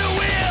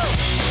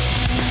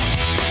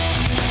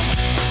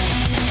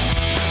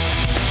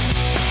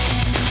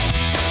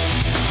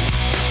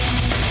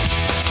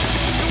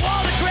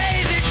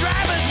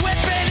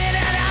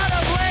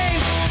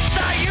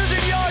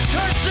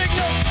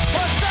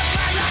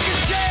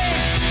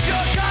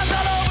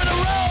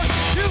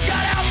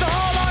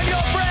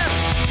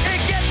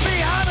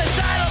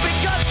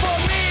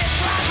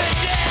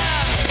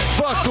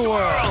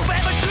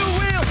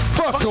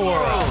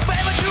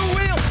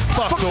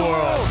 Fuck the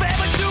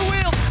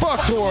world.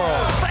 Fuck the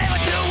world.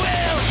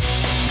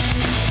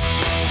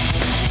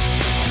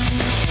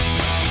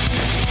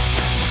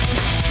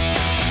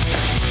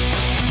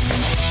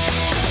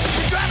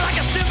 You drive like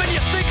a sim and you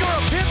think you're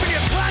a pimp and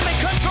you're climbing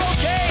control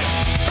cage.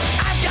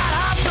 I've got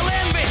hostile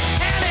envy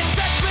and it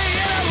sets me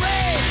in a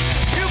rage.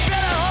 You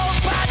better hope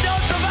I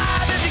don't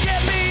survive if you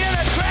get me in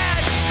a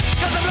crash.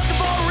 Cause I'm looking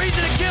for a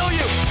reason to kill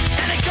you.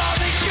 And they call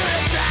me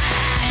scooter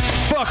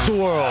trash. Fuck the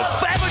world.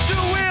 Forever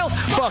two wheels.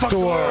 Fuck the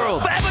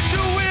world. Forever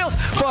two wheels.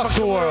 Fuck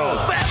the world.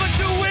 Forever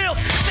two wheels.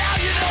 Now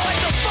you know what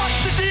the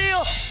fuck's the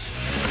deal.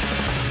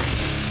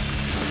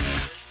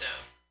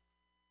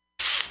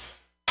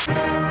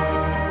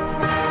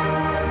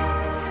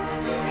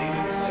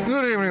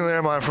 Good evening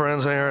there, my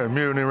friends here at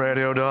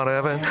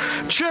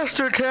MutinyRadio.fm.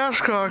 Chester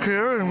Cashcock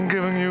here, and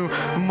giving you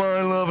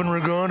my love and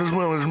regard as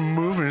well as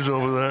movies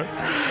over there.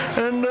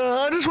 And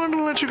I just wanted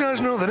to let let you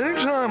guys know that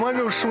anytime I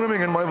go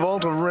swimming in my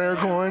vault of rare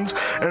coins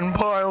and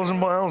piles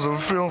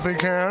of filthy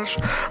cash,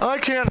 I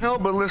can't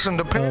help but listen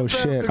to Oh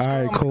shit! All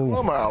right, cool.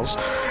 Clubhouse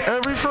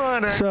every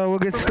Friday. So we'll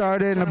get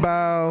started in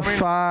about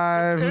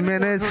 5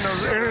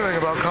 minutes. Who knows anything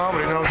about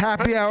comedy knows.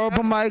 Happy Hour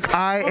Open Mic.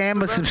 I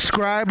am a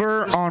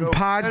subscriber on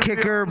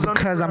Podkicker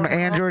because I'm an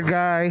Android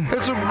guy.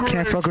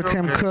 Can't fuck with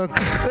Tim Cook.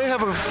 They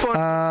have a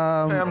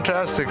fun,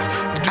 fantastic.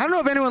 I don't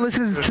know if anyone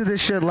listens to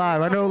this shit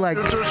live. I know like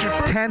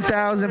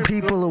 10,000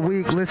 people a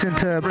week listen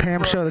to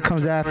Pam's show that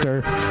comes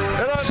after.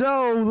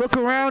 So look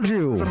around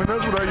you. I mean,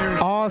 that's what I use.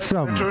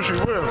 Awesome.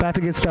 About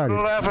to get started.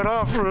 Laugh it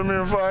off for a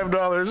mere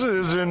 $5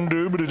 is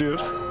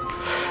indubitative.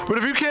 But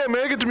if you can't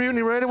make it to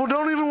Mutiny Radio, well,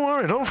 don't even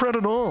worry. Don't fret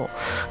at all.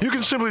 You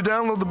can simply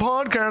download the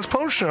podcast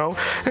post-show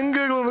and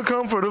giggle in the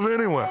comfort of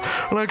anywhere,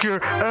 like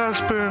your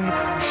Aspen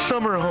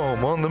summer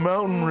home on the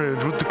mountain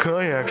ridge with the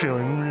kayak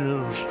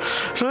feeling.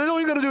 So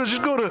all you got to do is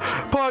just go to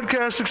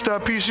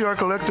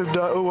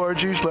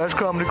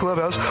podcastics.pcrcollective.org/comedy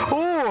clubhouse,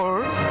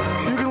 or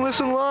you can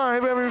listen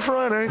live every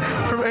Friday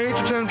from 8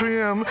 to 10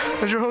 p.m.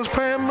 as your host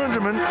Pam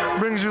Benjamin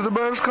brings you the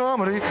best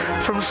comedy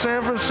from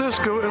San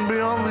Francisco and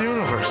beyond the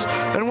universe.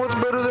 And what's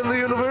better than the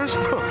universe?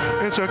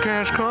 It's a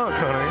cash cock,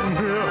 honey.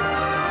 Yeah.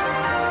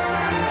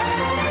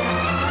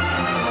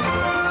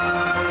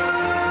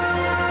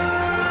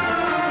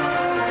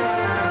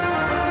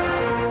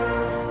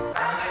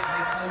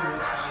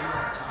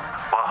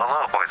 Well,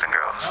 hello, boys and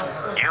girls.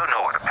 You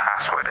know what a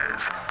password is.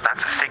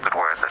 That's a secret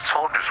word that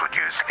soldiers would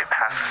use to get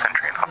past the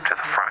sentry and up to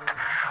the front.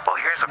 Well,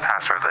 here's a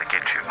password that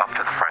gets you up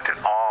to the front in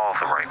all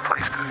the right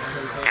places.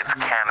 It's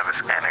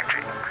cannabis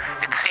energy.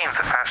 It seems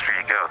the faster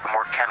you go, the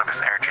more cannabis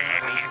energy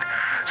you need.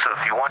 So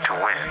if you want to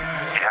win,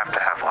 you have to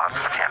have lots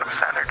of cannabis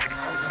energy.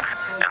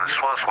 And the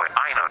slowest way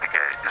I know to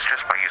get it is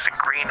just by using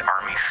Green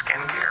Army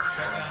Skincare.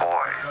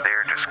 Boy,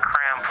 they're just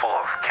crammed full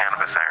of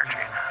cannabis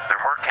energy. There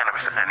are more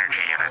cannabis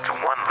energy units in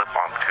one lip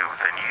balm tube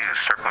than you use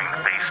circling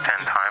the base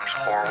 10 times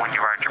or when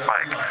you ride your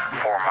bike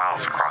 4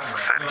 miles across the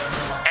city.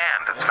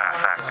 And it's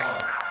fast acting.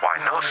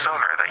 Why, no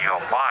sooner than you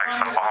apply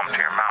some balm to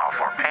your mouth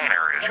or pain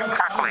areas, you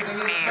practically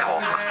feel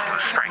the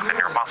strength in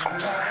your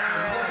muscles.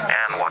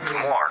 And what's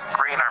more,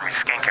 Green Army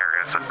Skincare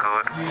is a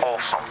good,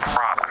 wholesome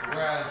product.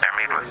 They're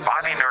made with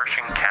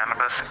body-nourishing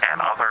cannabis and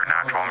other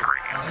natural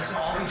ingredients.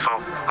 So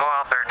go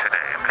out there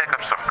today and pick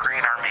up some Green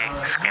Army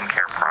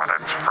Skincare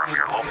products from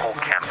your local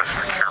cannabis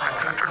procurement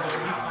center.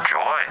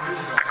 Join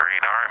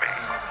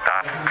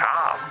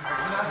thegreenarmy.com.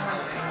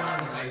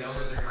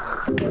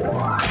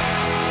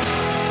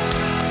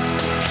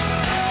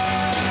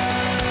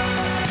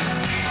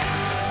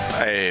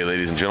 Hey,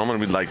 ladies and gentlemen,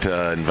 we'd like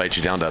to invite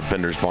you down to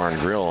Bender's Bar and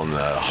Grill in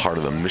the heart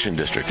of the Mission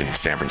District in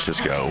San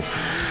Francisco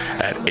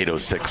at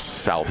 806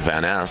 South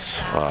Van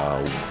Ness.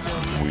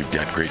 We've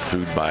got great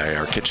food by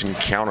our kitchen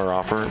counter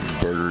offer: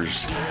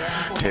 burgers,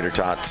 tater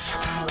tots,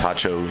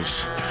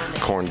 tachos,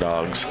 corn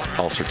dogs,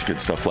 all sorts of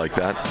good stuff like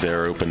that.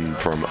 They're open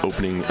from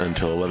opening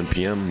until 11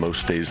 p.m.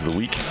 most days of the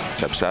week,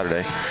 except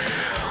Saturday.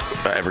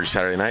 Every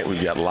Saturday night,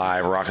 we've got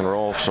live rock and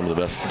roll from some of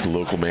the best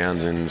local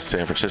bands in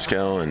San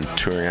Francisco and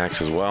touring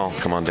acts as well.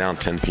 Come on down,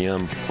 10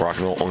 p.m. Rock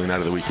and roll, only night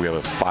of the week. We have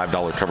a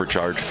 $5 cover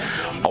charge,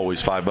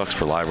 always $5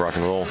 for live rock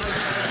and roll.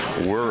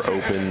 We're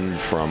open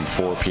from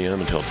 4 p.m.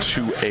 until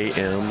 2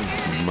 a.m.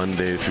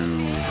 Monday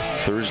through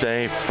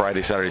Thursday,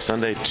 Friday, Saturday,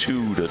 Sunday,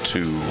 2 to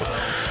 2.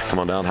 Come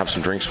on down, have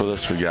some drinks with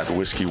us. We've got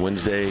Whiskey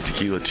Wednesday,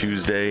 Tequila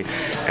Tuesday,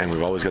 and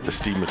we've always got the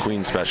Steve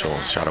McQueen special.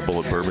 Shot of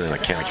Bullet Bourbon and a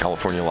can of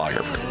California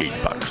Lager for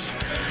 $8.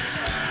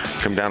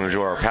 Come down and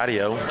enjoy our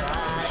patio.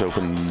 It's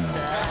open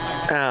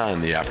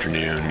in the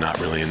afternoon, not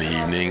really in the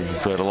evening,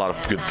 but a lot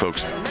of good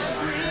folks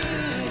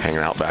hanging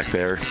out back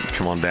there.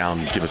 Come on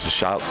down, give us a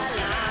shout.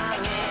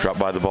 Drop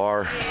by the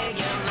bar,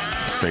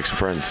 make some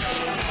friends.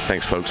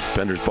 Thanks, folks.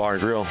 Bender's Bar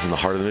and Grill in the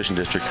heart of the Mission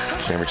District,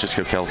 San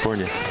Francisco,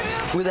 California.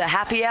 With a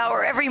happy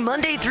hour every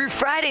Monday through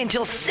Friday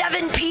until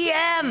 7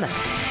 p.m.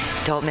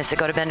 Don't miss it.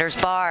 Go to Bender's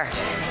Bar.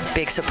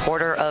 Big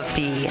supporter of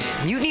the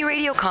Mutiny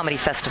Radio Comedy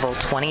Festival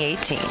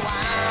 2018.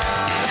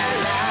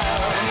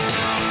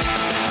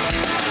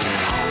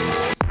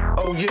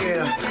 Oh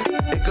yeah,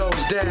 it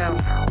goes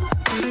down.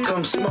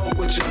 Come smoke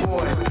with your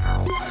boy.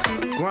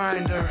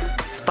 Grinder.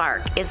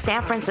 Spark is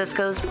San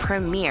Francisco's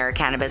premier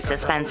cannabis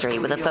dispensary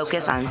with a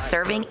focus on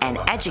serving and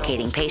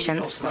educating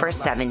patients for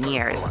 7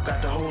 years.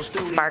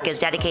 Spark is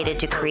dedicated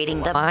to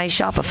creating the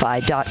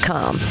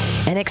myshopify.com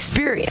and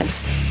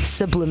experience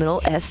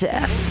Subliminal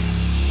SF.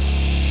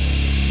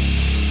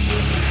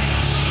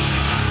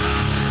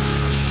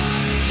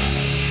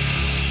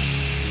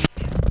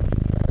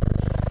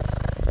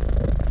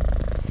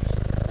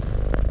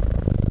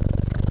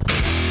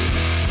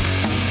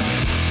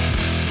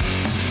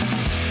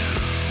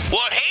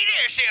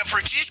 San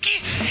Francisco.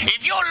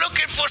 If you're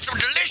looking for some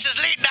delicious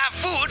late-night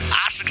food,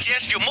 I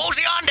suggest you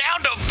mosey on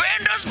down to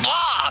Bender's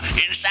Bar.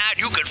 Inside,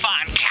 you can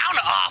find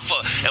counter offer,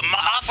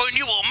 offering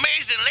you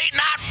amazing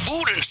late-night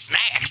food and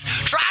snacks.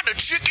 Try the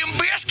chicken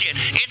biscuit.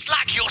 It's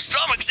like your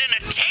stomach's in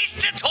a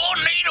tasty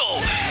tornado.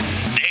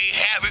 They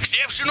have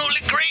exceptionally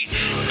great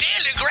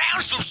daily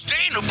ground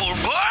sustainable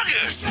burgers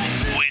burgers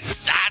with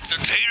sides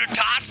of tater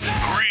tots,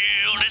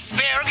 grilled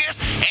asparagus,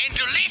 and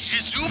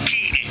delicious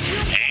zucchini,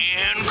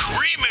 and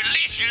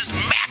creamy-licious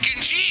mac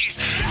and cheese.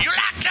 You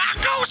like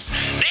tacos?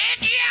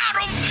 They got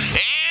them.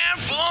 And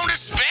from the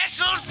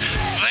specials,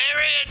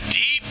 very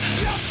deep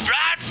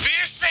fried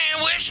fish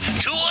sandwich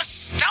to a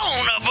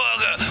stoner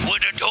burger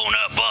with a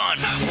donut bun.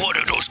 What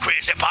are those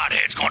crazy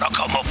potheads gonna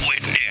come up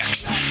with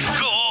next?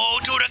 Go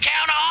to the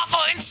counter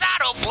offer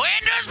inside of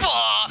Blender's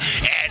Bar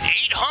at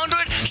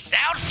 800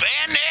 South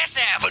Van Ness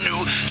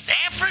Avenue,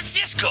 San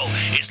Francisco.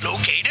 It's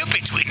located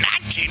between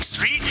 19th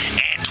Street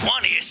and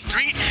 20th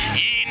Street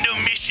in the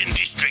Mission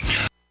District.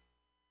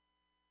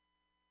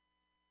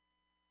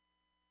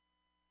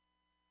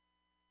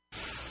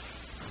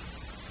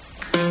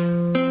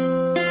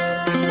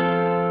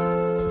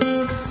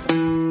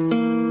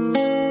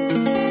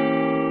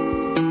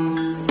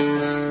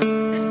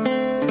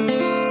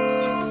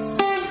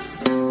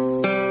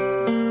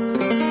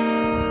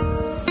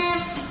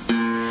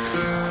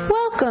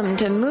 Welcome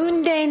to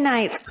Moon Day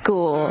Night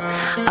School,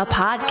 a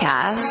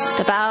podcast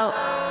about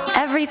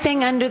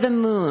everything under the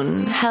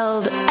moon,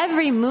 held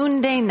every Moon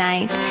Day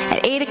night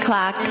at 8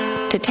 o'clock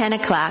to 10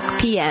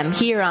 o'clock p.m.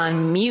 here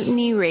on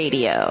Mutiny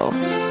Radio.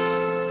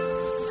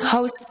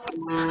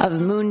 Hosts of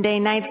Moon Day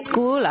Night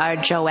School are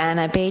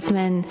Joanna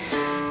Bateman,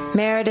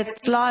 Meredith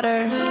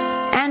Slaughter,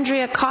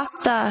 Andrea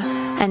Costa,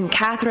 and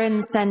Catherine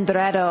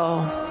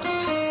Sandretto.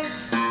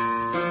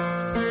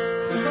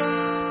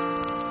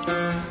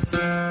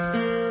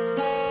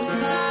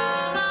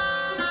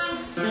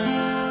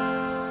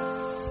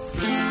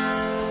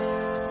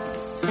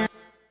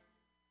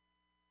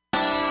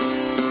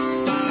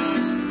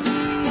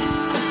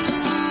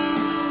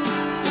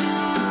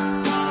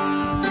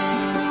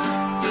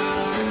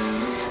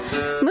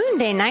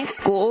 Night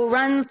School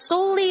runs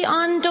solely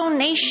on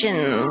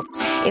donations.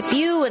 If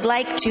you would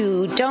like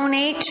to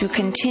donate to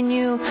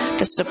continue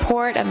the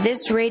support of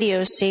this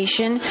radio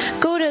station,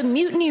 go to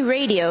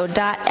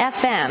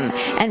MutinyRadio.fm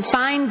and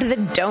find the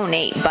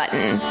donate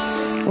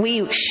button.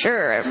 We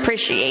sure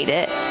appreciate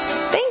it.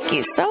 Thank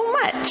you so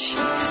much.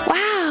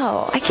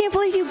 Wow, I can't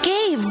believe you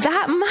gave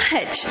that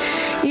much.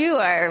 You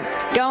are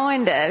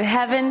going to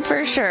heaven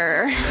for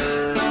sure.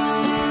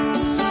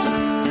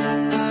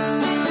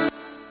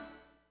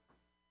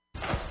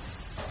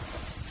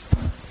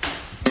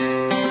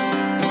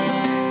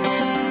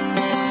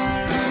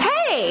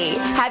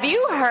 Have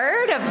you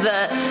heard of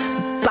the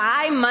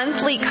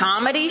bi-monthly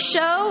comedy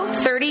show,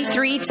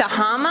 33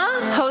 Tahama,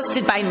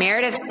 hosted by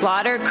Meredith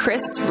Slaughter,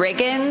 Chris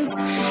Riggins,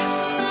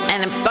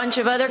 and a bunch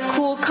of other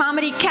cool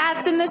comedy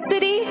cats in the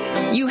city?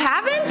 You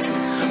haven't?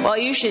 Well,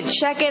 you should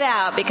check it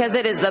out because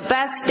it is the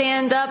best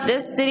stand-up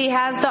this city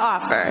has to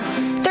offer.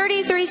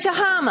 33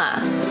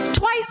 Tahama,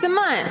 twice a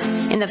month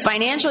in the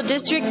financial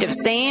district of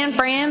San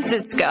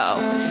Francisco.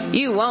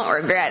 You won't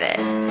regret it.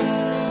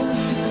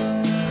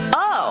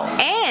 Oh,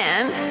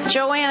 and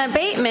Joanna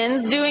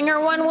Bateman's doing her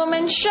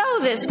one-woman show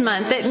this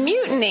month at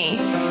Mutiny.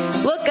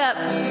 Look up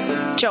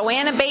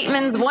Joanna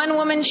Bateman's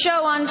one-woman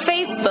show on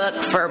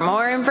Facebook for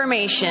more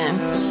information.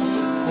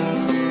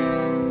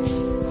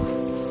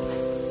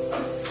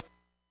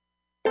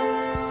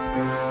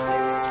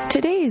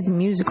 Today's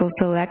musical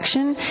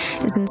selection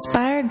is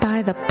inspired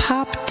by the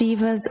pop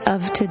divas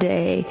of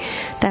today.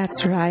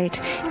 That's right,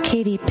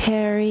 Katy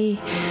Perry,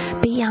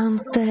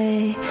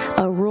 Beyonce,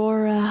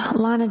 Aurora,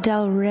 Lana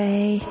Del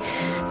Rey,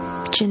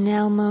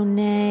 Janelle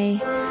Monáe,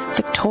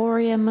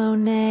 Victoria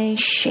Monet,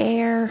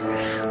 Cher.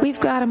 We've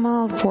got them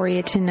all for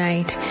you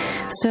tonight.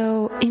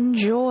 So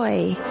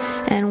enjoy,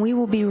 and we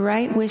will be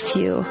right with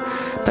you.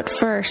 But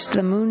first,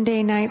 the Moon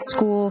Day Night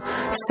School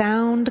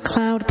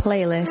SoundCloud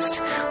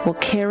playlist will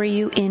carry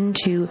you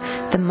into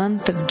the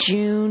month of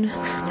June,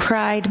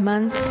 Pride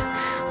Month,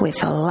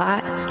 with a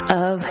lot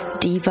of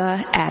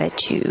diva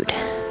attitude.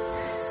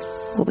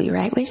 We'll be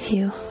right with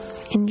you.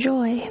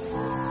 Enjoy.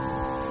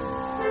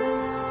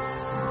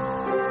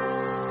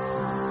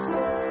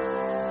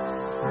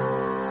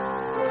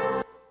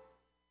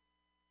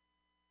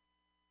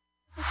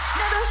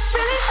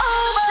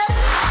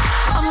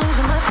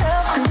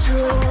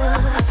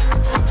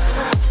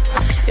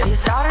 You're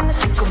starting to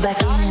trickle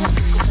back in, but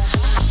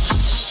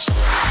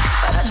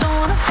I don't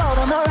wanna fall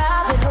down the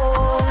rabbit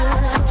hole.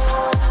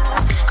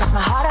 Cross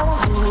my heart, I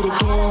won't do it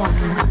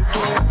again.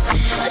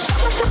 I tell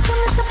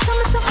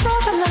myself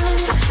over line,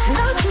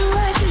 not do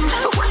right thing,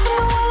 but once in a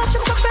while I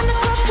trip up and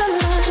across the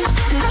line.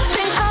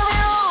 Nothing of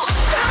you,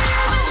 don't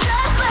ever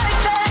just like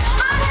that.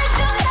 My head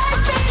still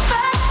takes me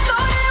back.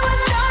 Thought it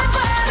was done,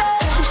 but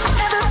it's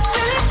never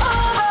really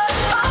over.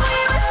 Oh, we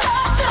were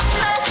such a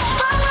mess,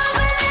 but was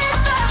it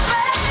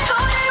perfect?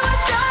 Thought it was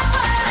done,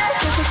 but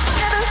it's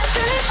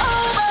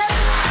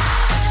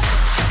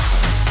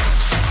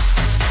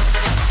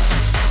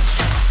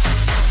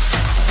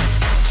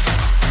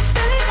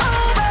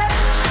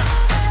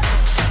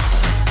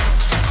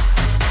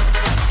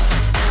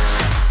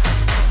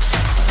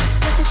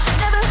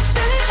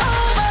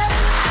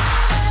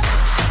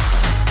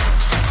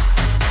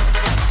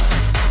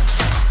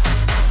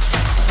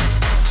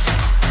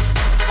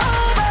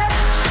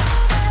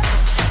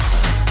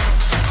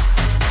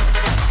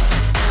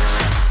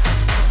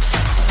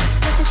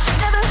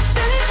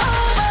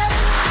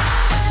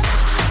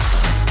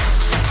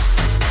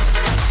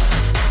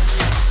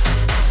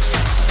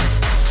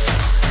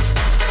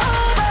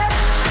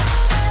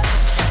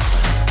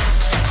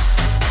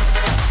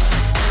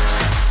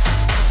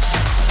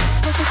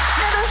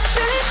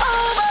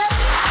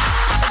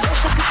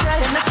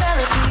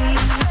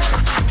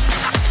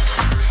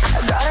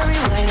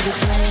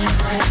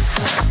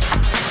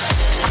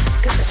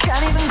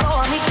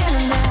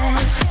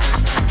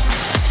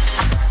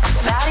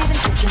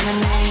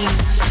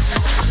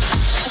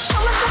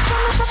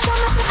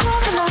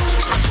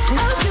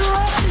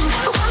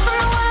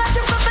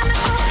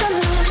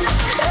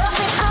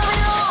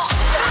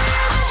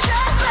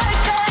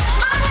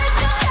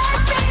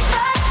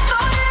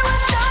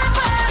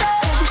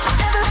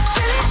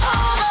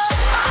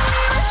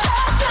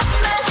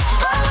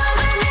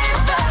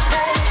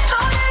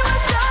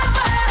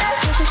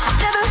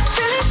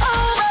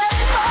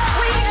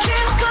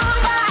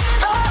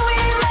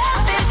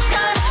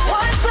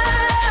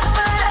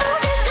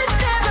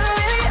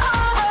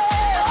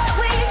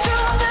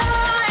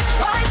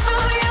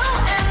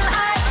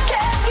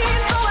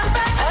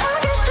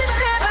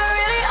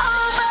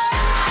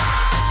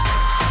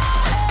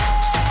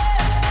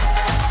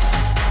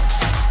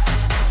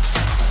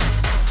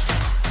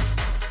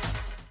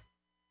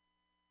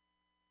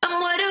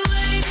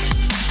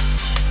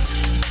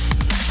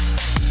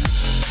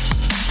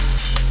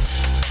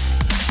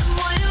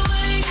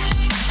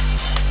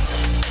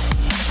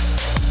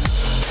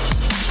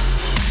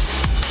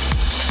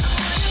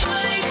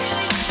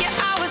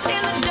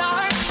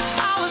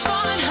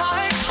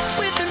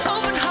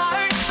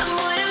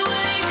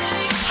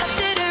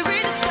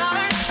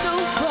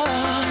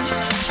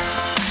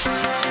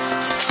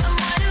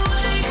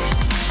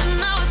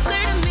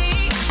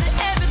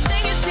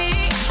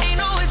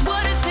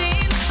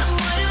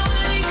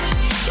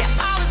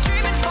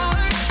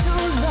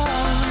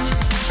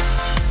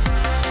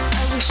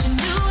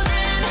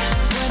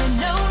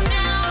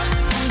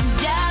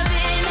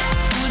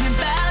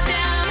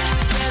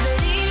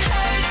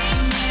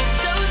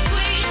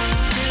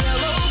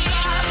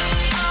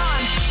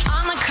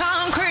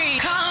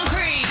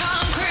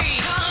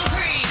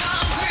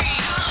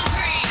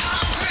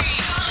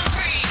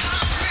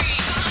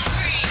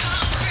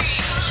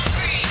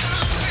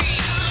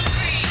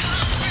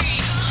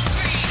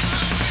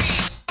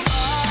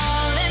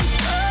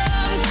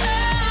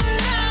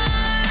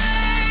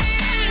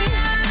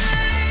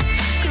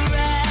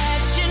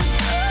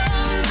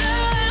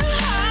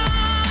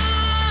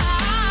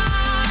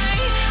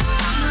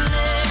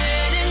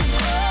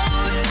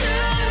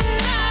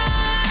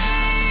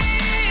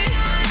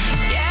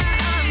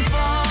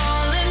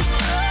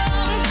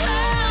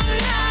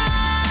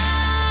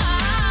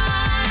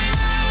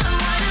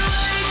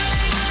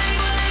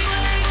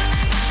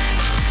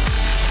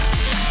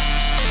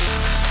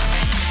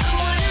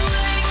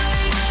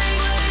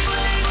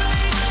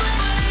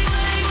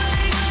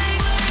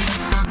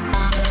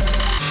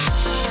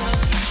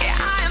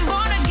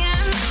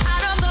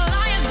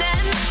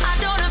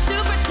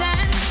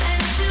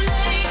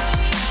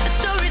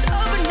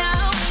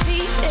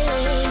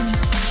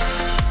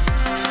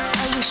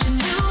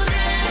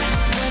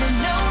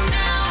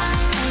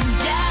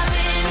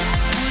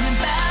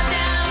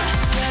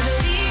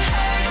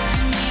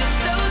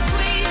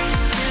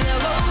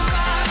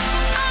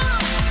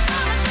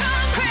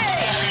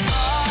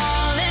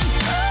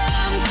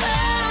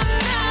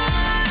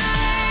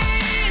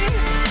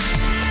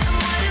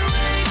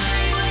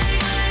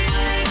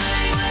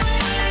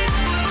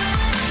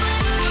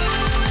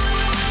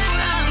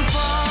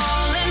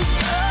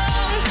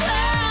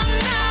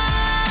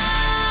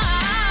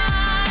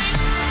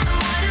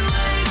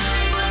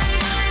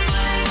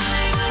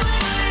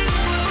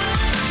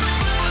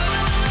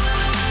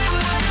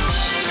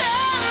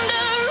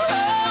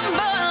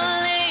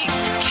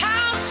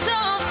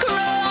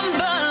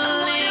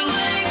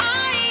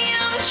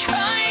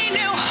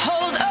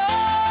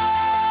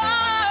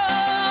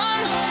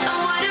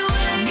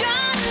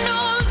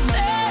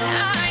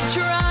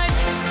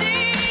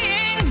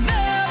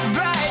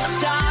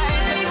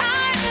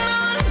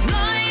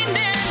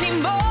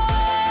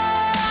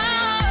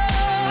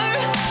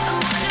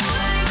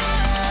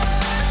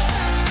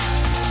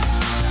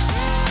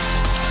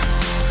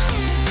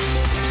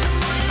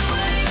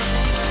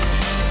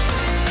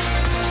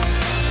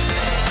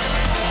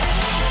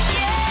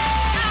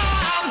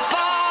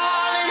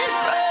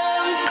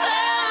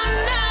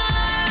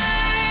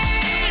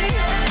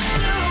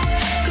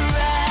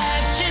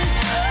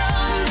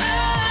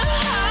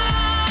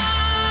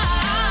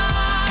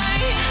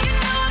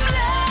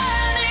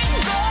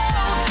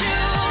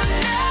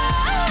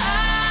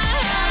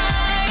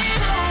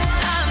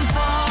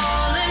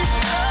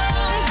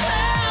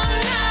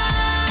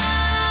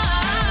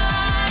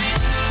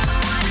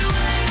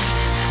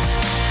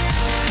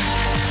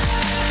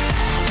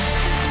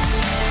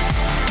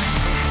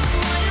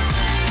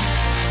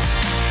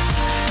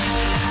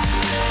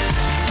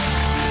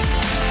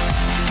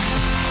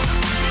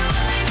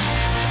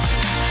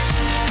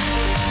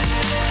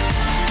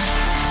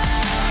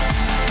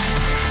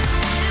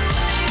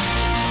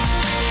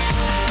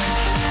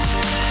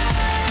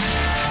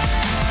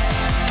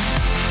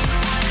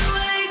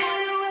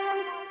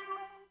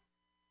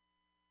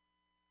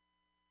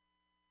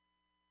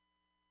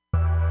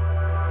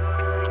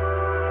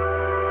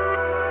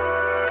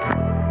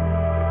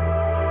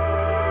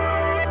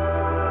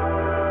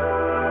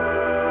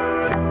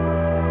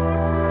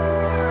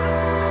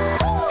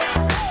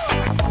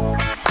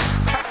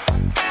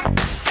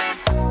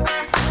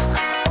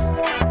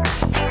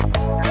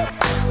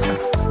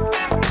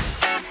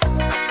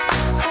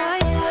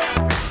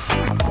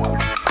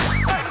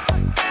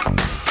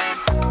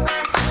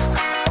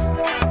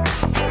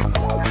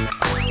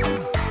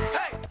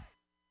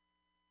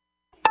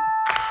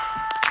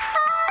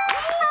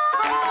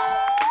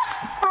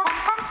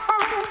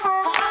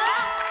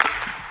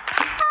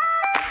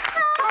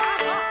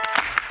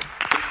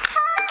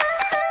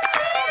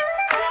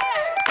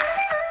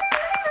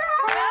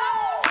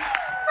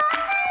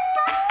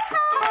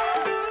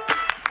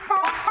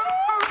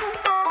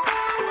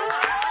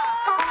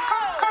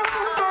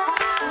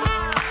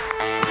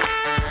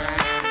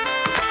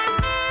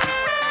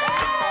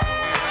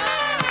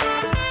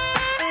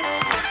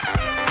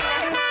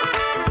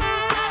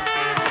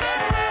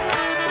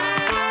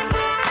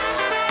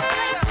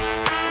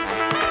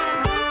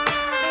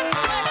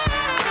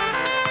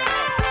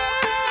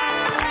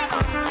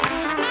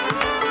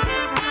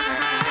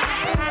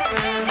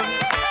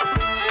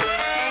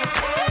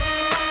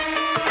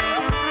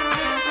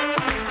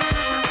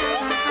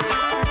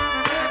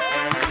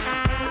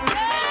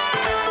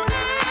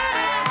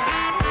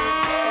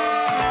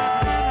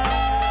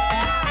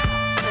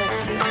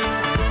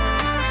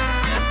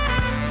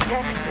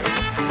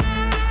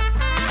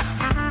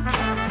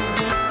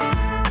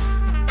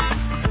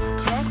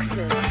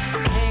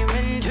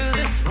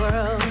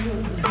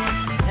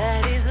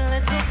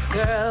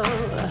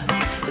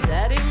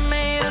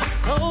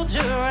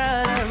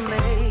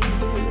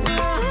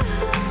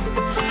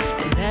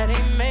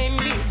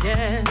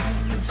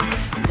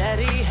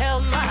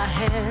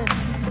hand.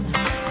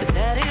 But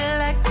Daddy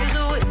liked his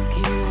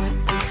whiskey with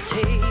his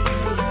tea.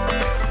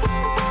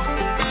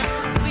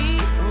 We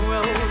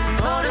rode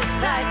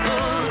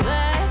motorcycles,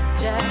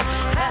 blackjack,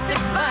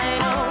 classic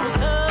vinyl,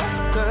 tough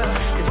girl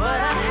is what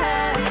I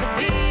had to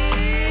be.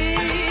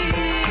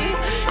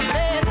 He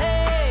said,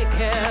 take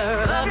care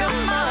of your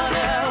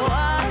mother,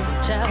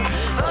 watch out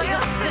for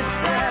your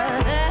sister.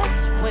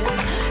 That's when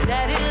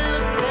Daddy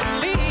looked at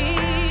me.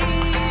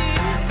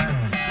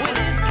 With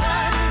his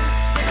gun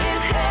and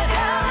his head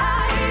held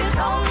high, he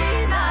told me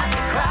not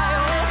to cry.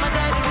 Oh, my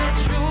daddy said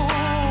true.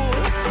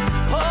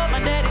 Oh, my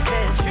daddy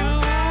said true.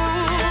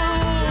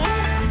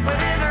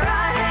 With his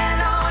right hand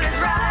on his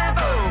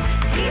rifle,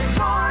 he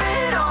swore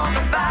it on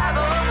the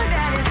Bible. My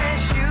daddy said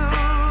shoot.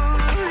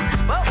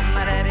 Oh,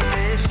 my daddy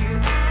said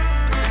shoot.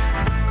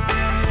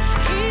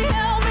 He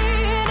held me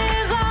in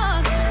his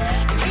arms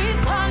and he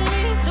taught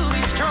me to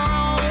be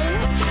strong.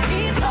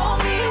 He told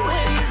me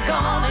when he's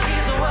gone,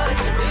 here's what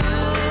you do.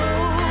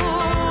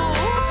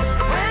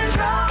 When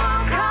trouble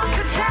comes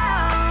to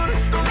town,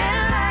 men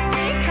like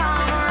me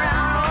come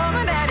around. Oh,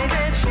 my daddy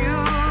said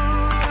shoot.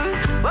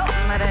 Oh,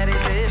 my daddy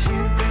said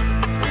shoot.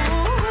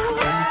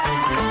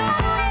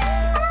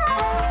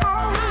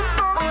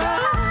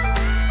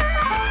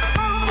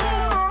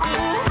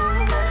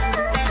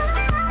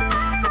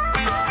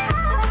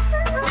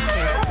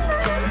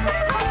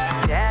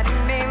 Daddy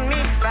made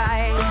me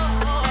fight.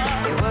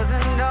 It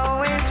wasn't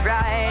always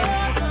right,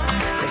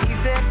 but he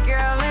said,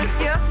 girl,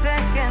 it's your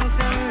Second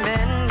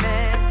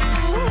Amendment.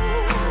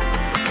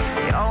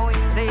 He always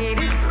played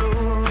it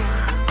cool,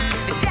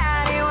 but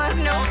Daddy was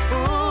no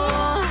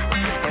fool.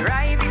 And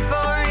right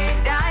before he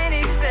died,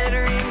 he said,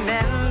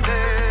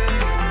 remember.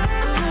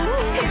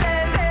 He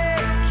said,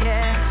 take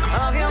care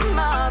of your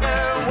mother,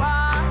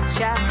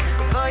 watch out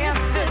for your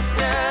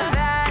sister.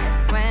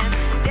 That's when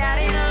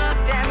Daddy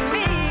looked at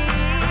me.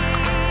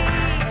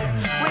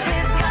 With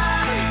his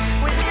gun,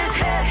 with his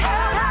head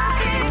held high,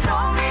 he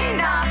told me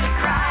not to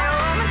cry.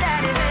 Oh, my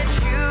daddy said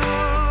shoot.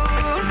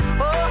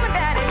 Oh, my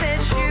daddy said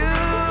shoot.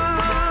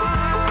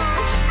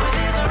 With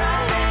his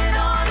right hand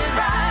on his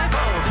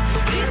rifle,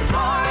 he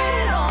swore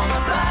it on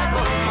the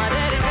Bible. My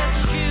daddy said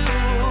shoot.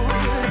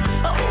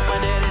 Oh, my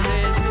daddy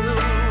said shoot.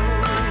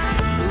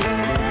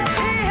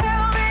 He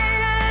held me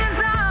in his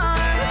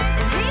arms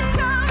and he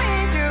told me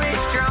to be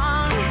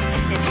strong.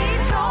 And he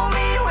told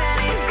me when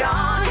he's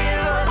gone,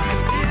 here's what to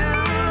do.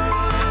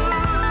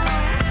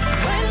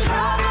 When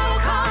trouble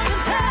comes to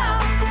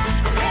town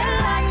and men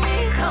like me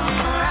come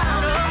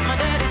around. Oh, my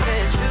daddy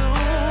said shoot.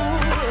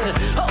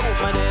 Oh,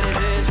 my daddy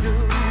said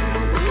shoot.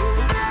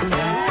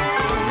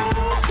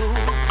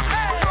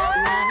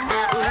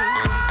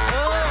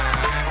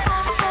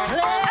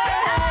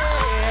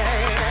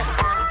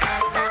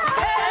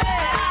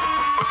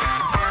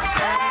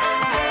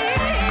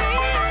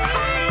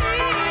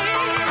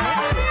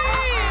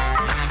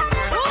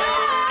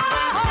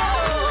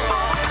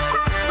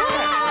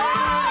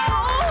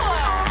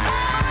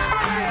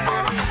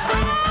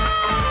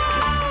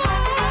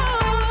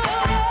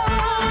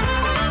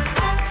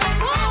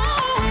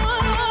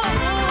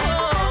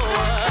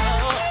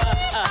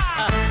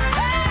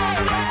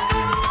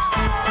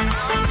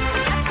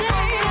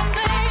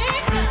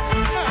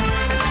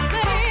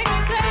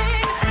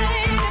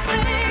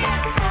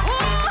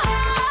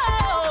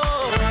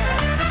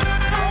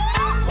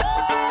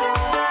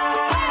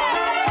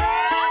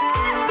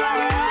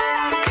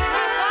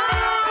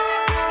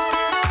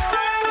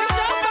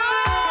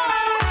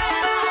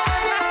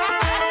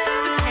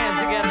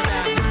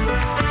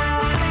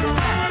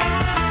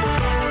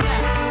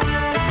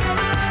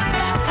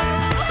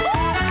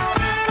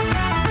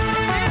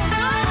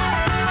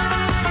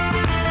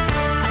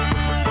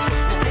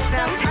 They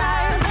sound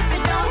tired, but they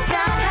don't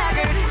sound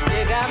haggard.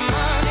 They got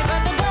money,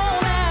 but they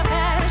don't have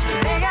cash.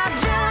 They got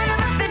joy,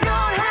 but they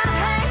don't have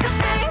Hank. A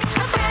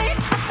thing.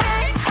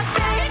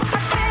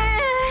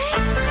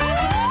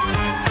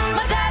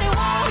 My daddy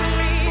warned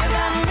me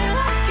about men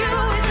like you.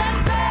 He said,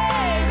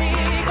 baby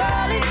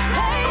girl, he's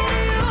playing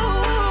you.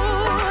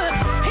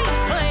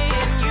 He's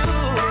playing you.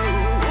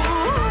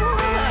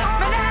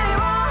 My daddy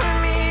warned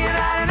me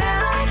about a man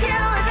like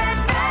you. He said,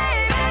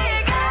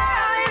 baby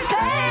girl, he's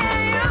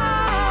playing you.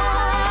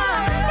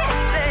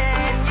 He's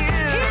playing you.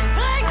 He's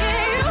playing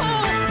you.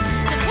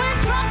 'Cause when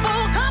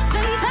trouble comes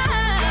in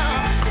town,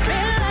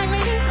 men like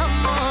me come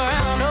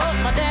around. Oh,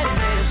 my daddy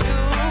said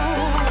shoot.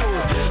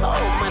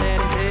 Oh, my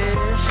daddy said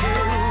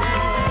shoot.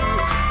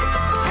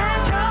 When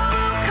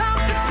trouble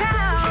comes to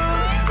town,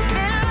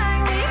 men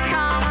like me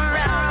come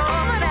around.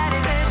 Oh, my daddy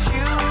said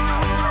shoot.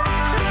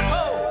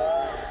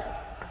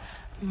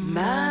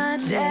 My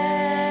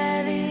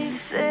daddy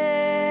said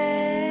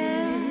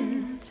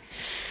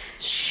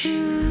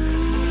shoot.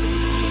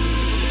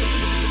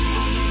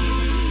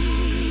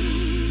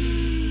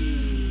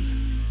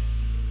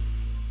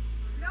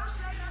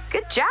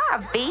 Good job,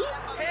 B.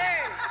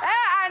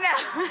 I know.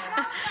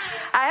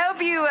 I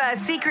hope you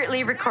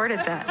secretly recorded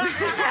that.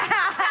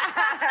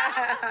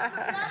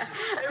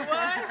 It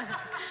was?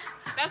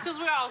 That's because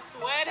we're all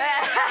sweaty.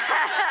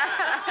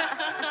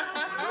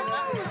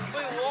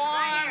 We warm.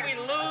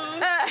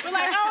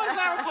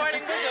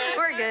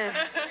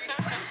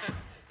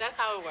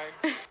 how it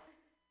works.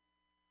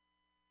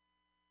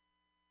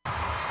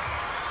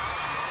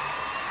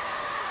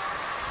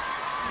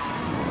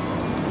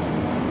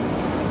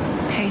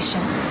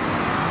 Patience,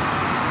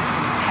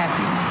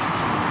 happiness,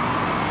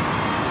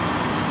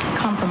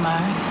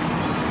 compromise,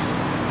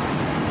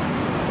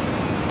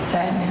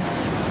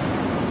 sadness,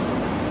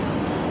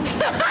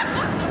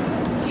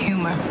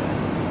 humor,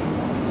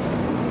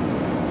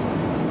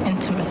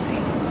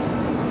 intimacy,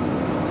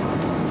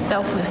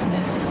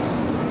 selflessness,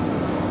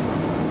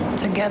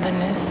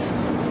 togetherness,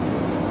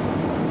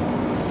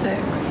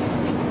 sex,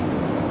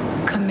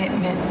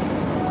 commitment.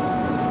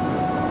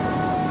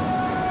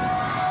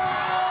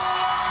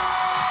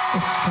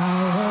 If I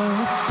were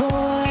a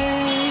boy,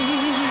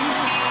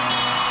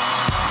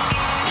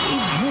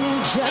 even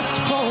just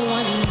for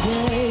one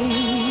day,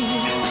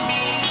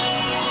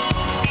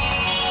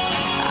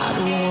 I'd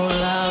roll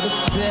out of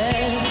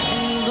bed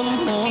in the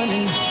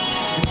morning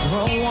and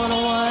throw on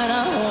what I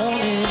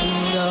wanted and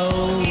go.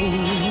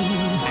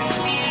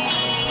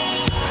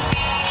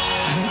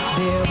 Right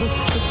there with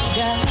the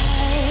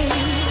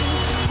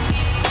guys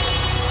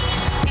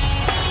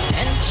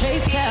and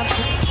chase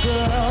after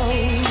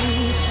girls.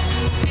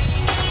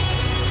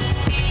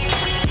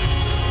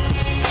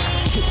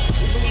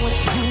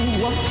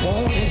 Who I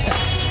wanted,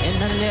 and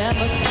I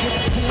never get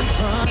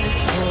confronted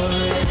for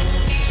it,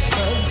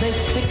 'cause they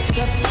stick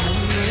up to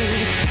me.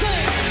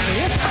 Sing,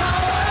 if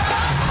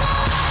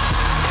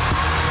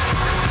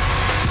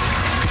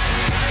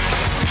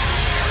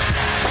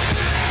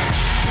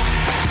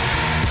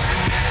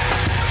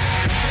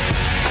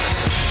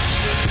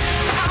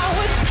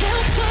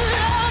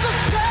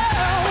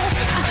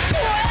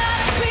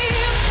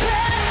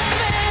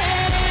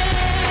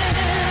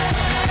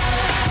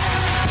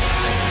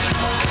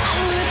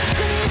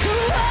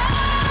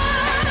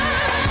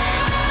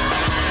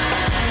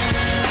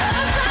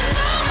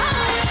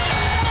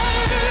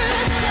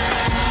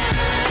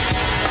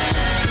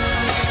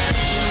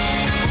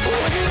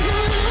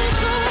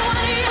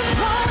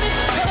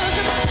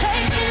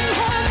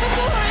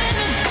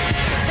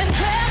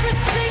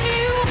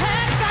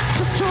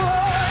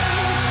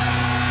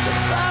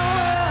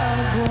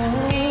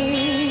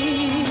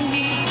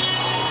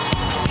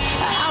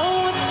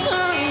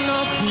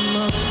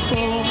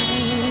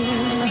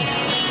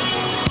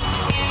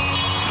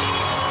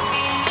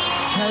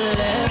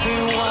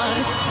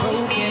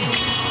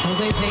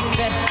I think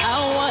that I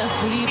was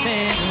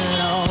sleeping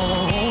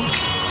alone.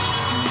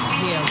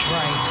 Yeah,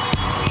 right.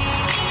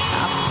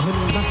 I put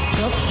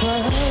myself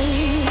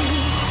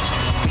first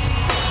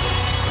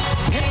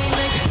and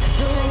make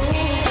the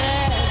rules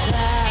as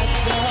I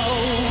go.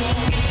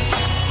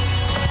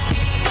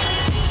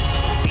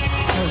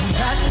 'Cause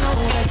I know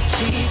that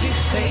she'd be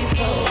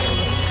faithful,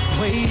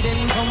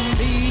 waiting for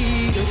me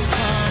to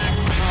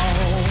come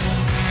home.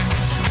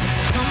 To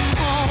come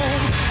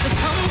home, to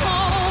come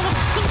home,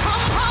 to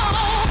come home.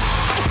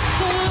 It's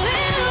a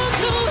little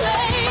too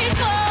late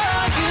for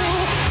you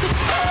to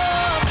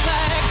come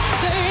back.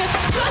 Say it's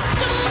just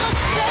a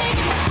mistake.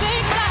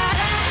 Think that I'd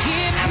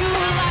give you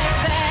like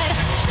that.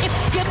 If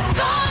you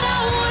thought I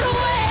would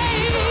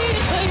wait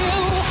for you,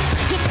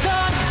 you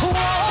thought,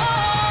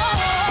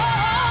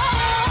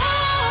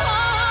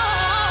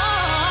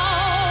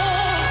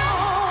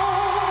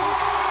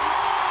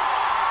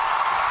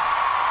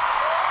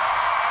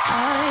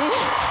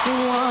 I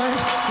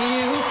want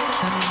you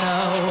to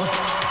know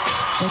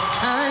that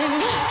I'm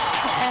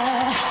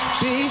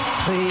happy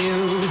for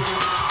you,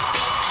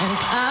 and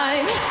I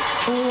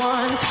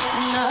want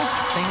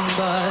nothing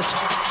but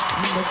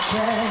the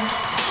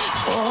best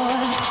for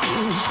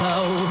you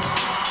both.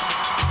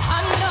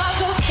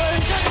 Another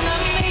version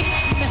of me,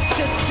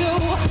 Mr.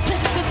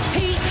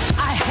 Duplicity.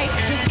 I hate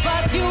to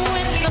bug you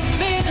in the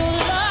middle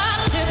of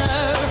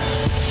dinner.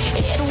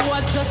 It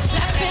was a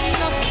slap in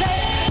the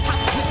face. How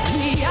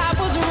quickly I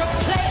was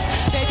replaced.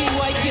 Baby,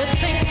 what you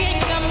thinking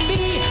of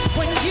me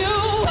when you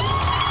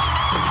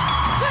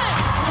sing?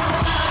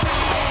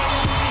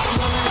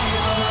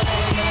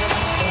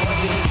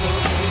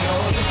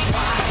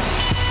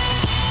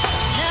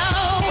 No.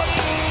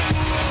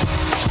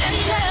 And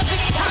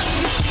every time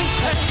you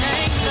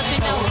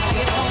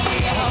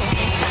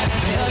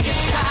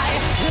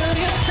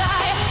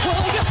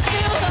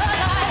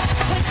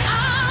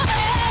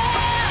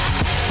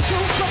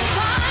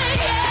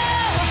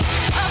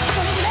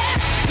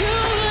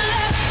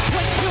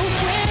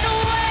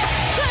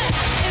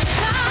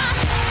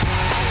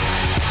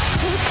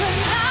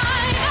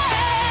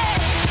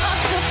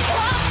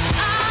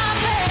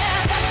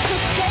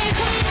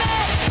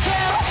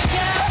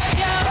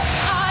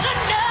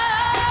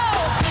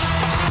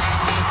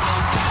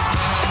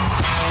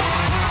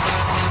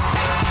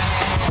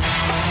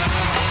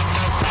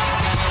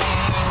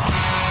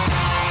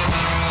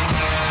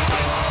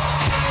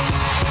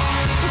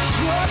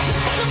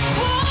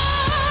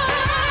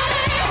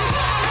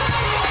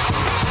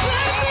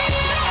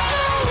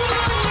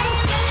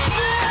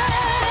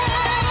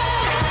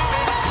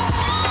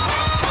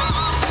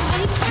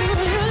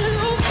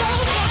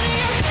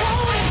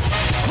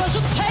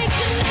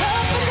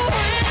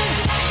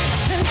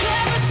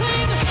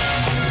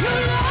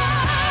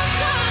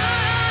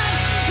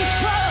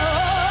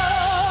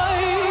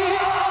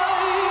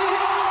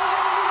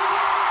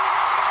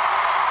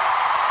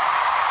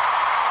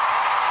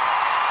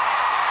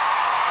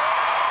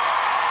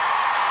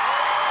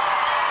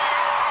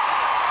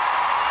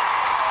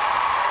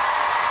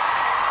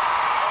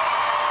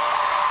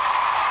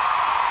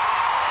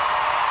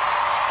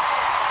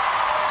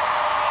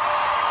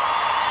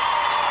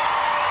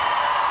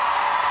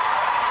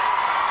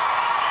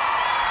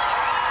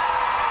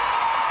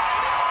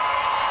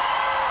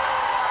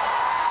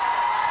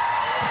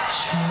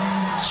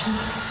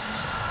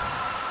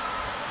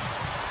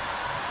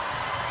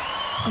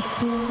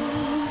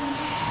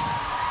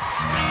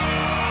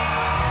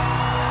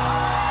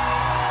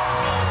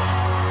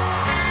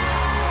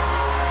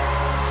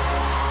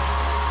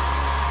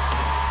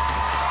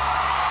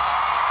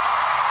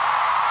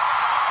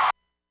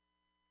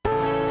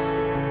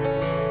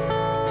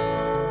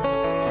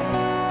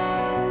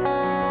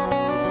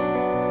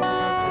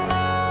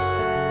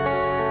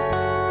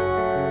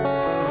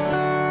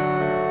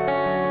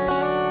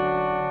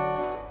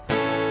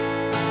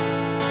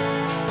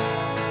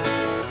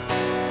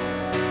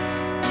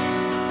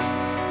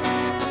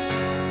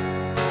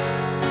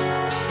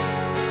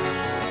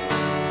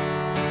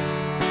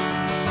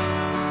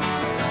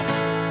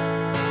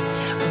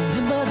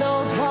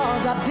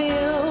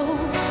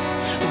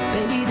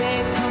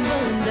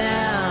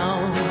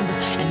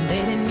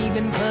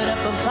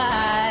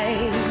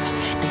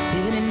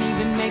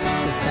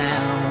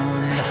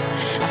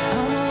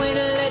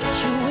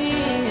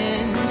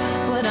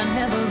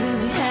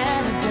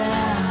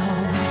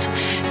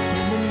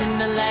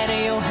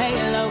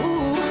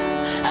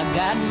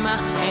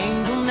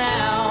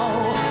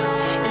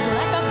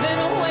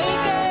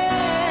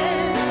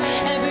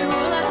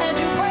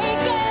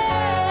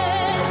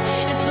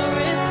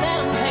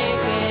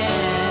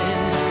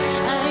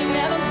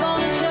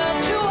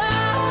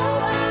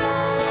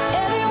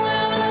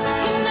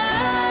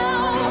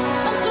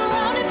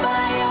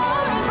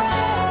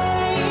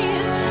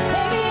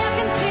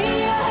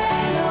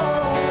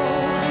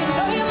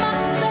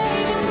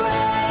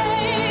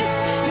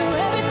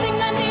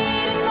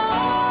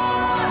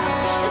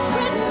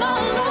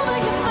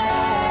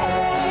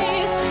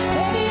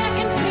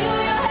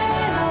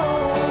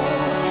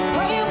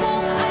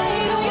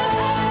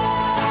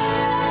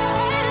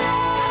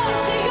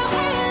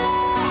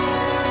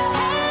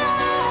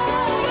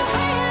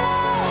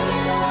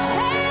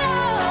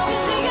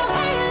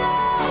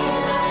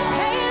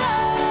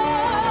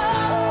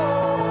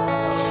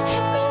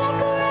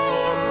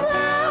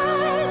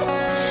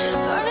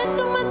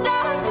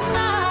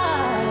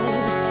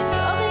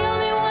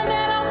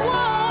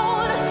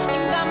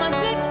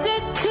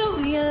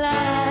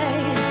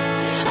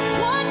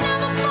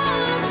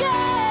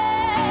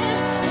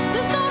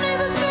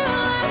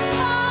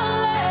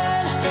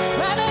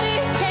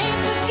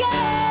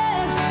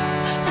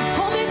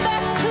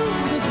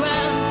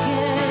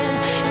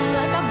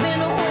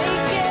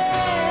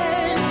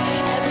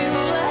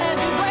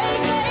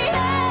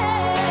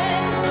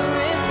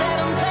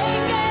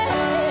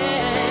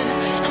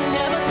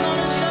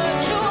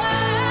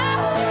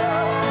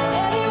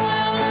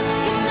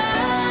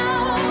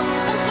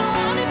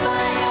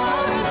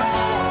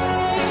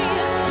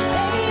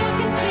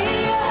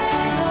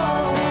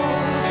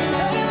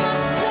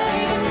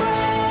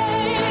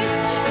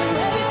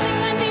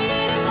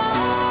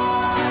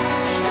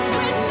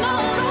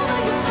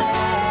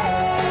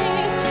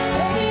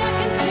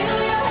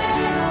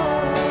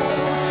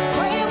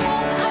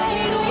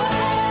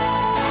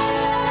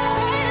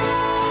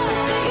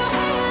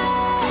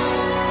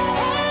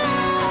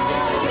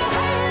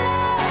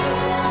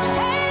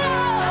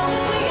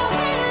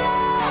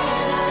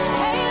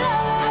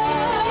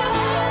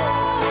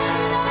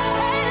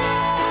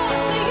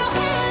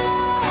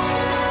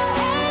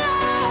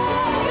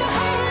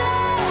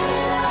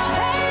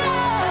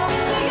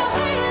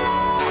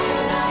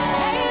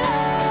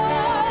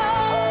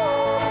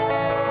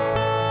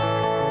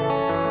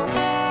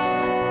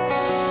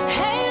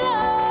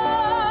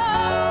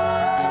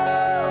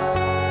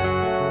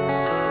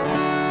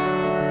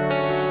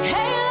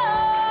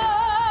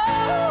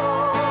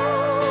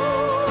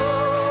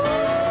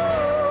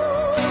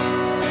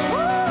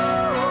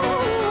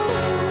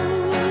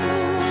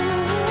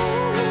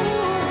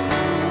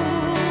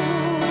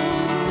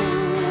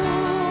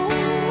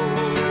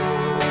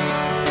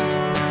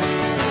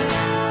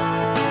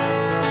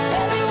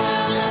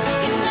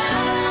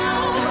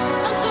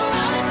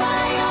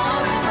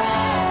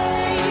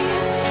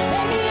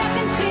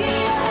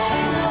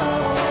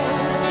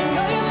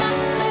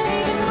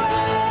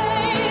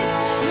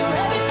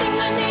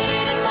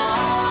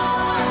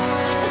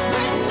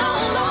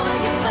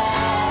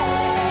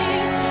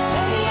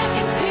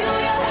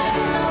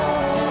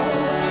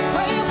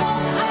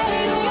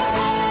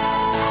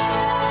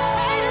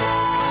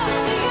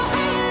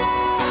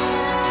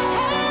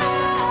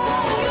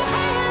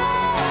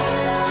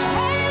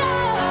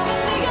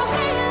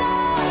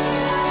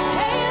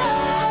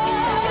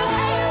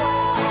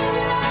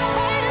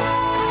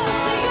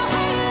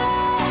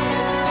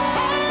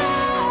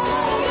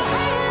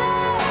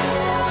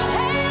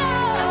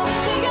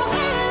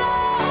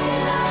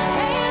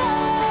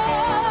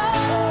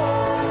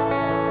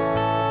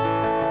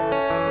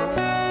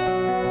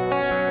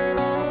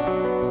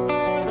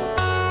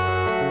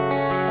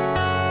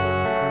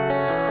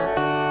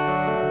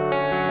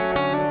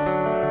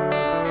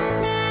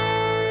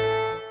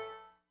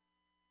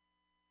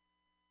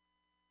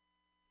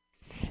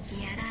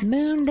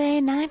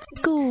Moonday Night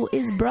School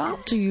is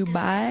brought to you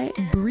by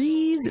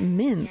Breeze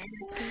Mints.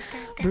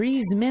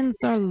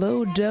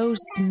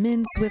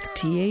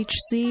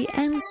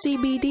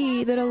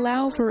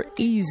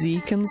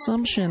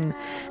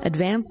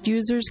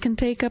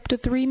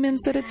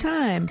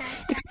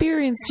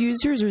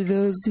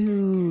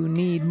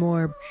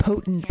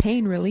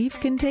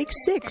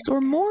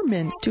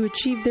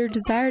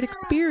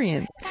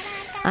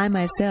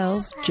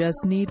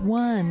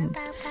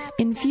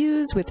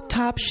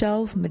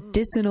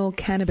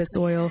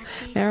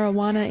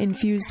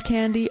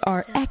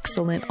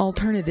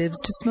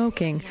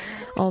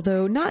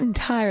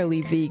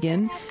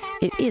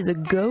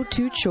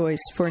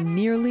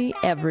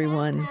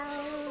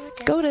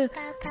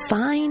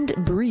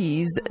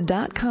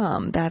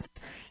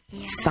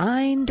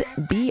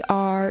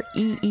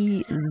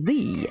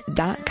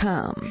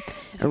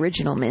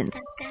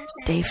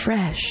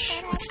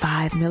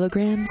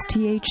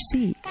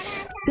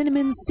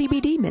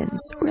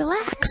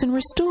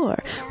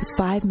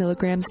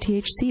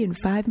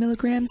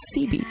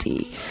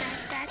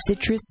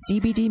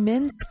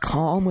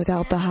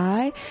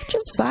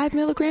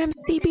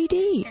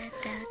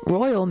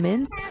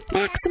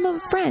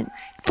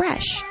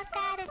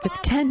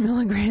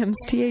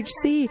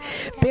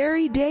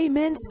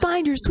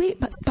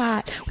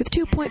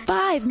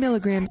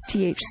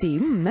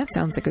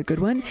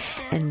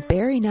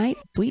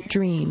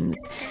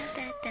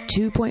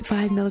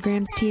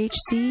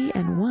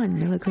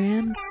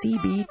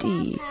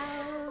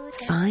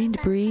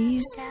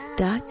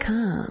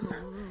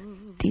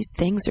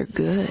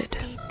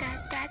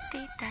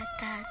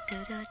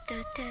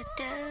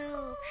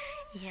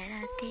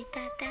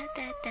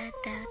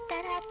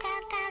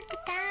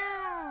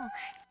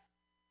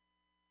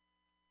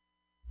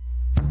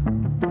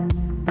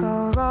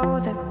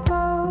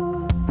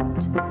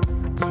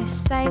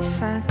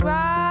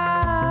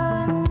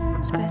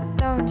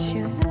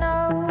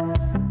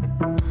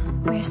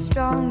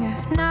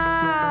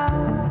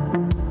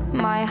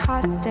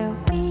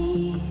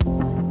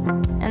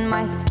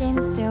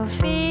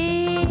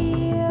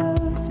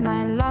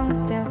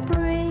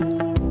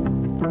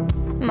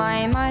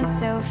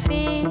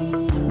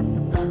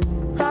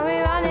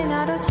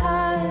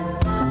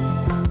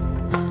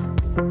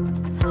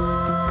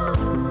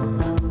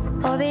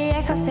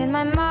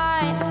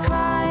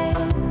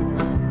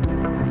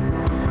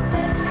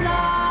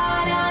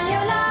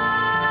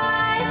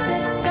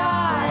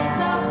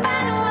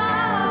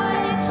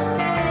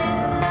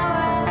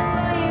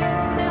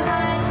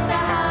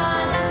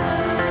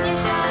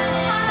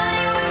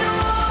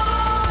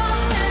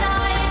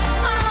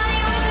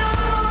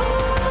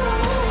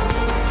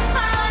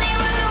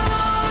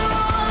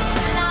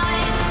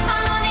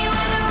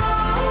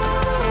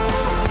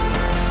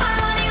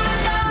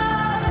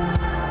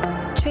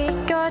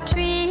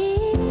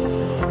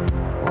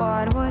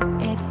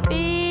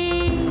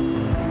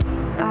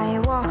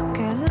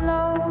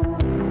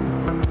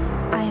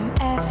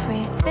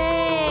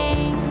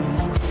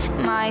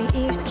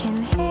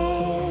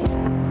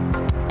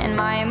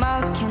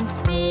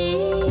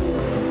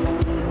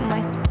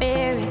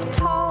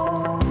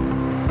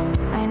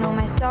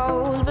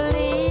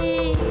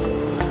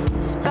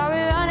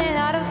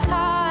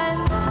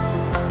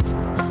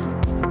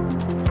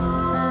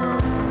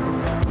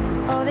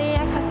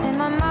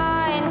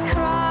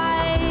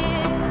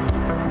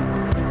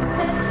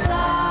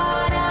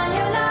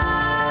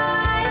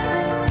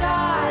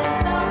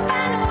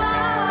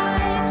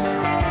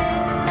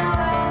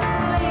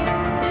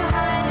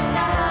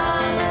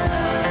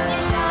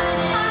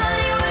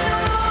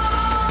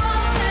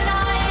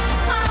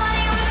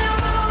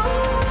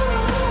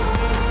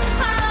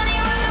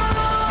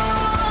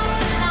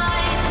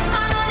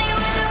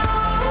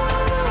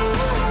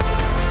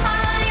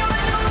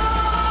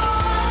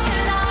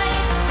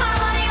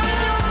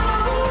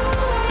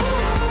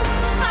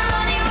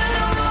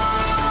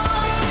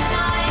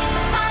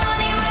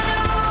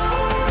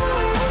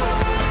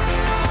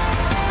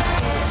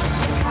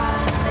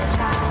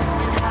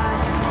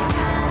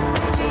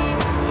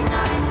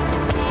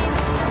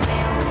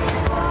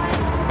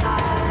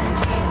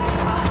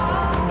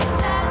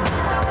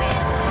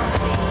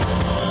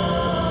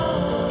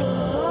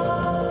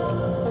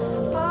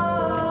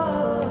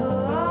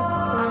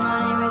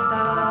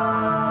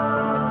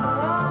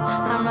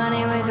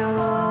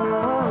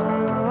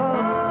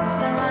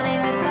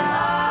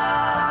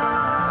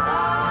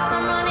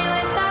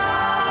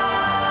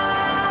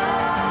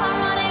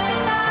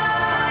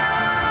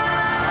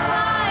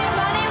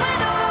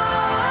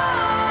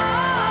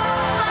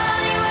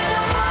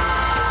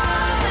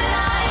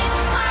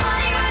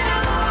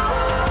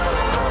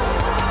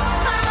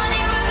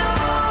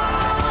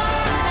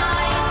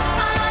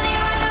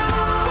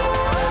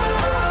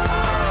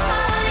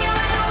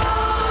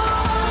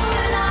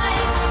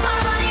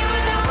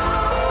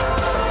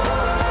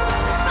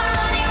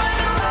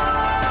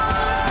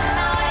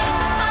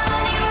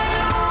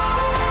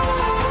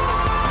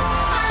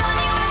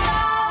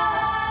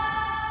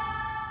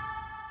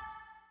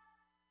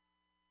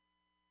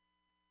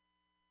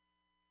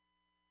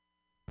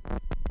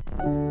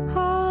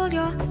 Hold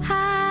your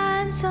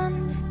hands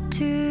on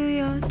to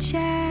your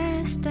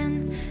chest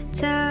and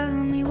tell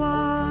me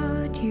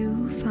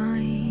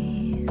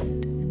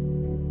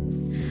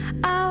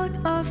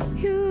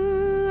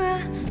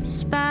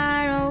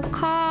shadow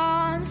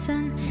comes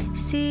and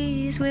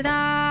sees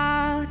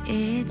without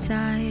its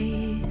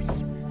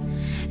eyes.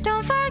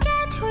 Don't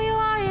forget who you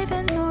are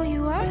even though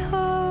you are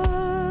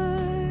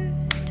hurt.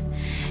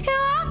 You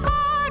are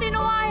caught in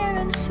wire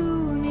and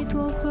soon it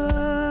will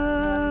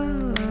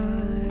burst.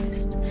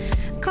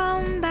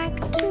 Come back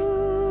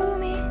to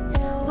me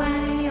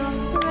when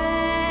you're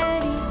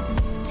ready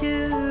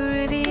to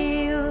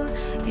reveal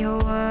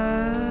your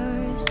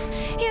worst.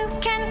 You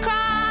can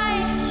cry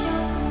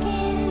your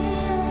skin,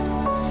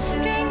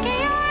 drink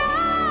in your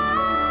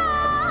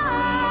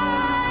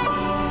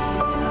eyes.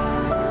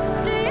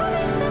 Do you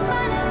miss the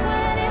sun is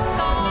when it's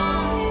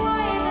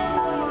gone?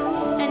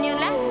 And you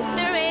let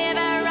the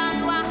river run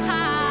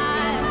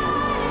wild.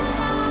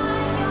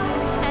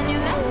 And you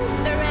let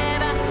the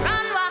river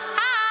run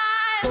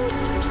wild.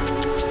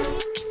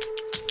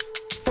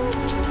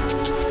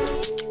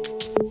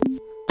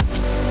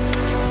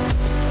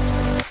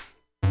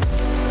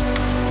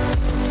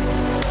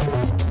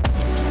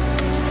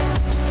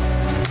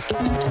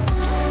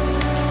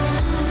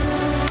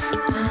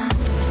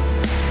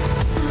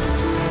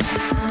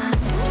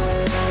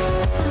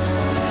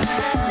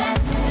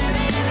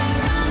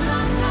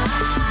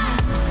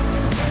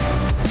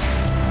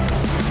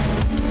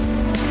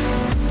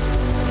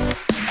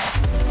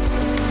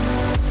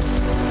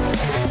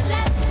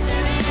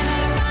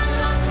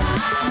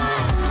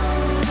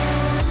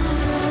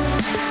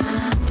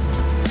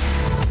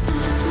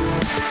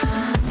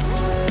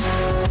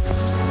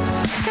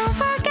 Don't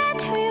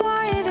forget who you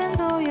are even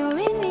though you're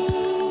in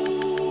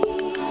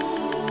need.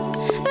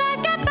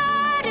 Like a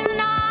bird in the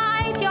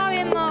night, your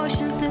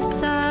emotions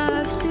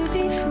deserves to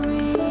be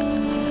free.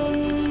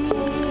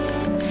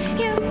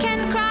 You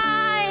can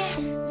cry,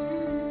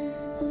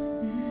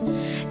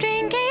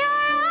 drink in your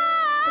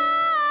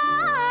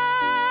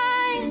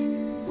eyes.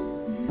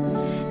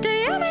 Do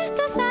you miss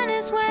the sun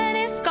is when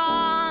it's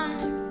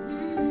gone?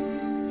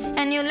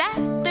 And you let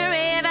the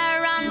river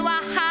run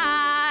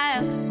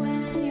wild.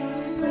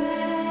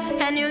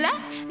 And you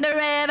let the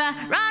river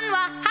run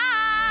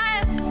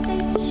wild.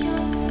 Stitch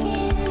your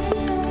skin,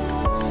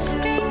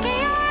 drink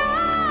in your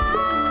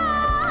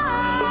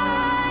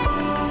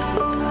eyes.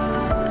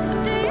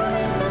 Do you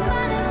miss the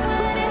sun is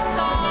when it's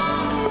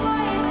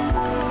gone?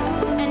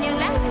 And you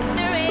let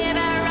the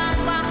river run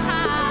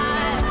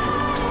wild.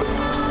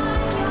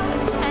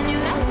 And you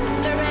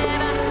let the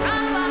river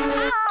run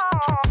wild.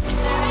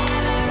 The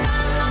river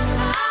run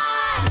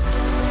wild.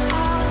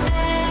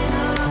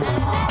 And let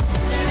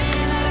the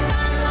river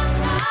run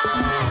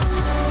wild.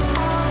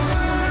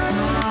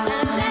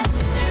 And let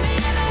the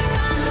river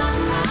run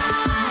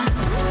wild.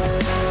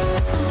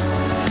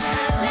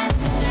 And let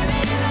the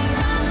river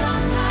run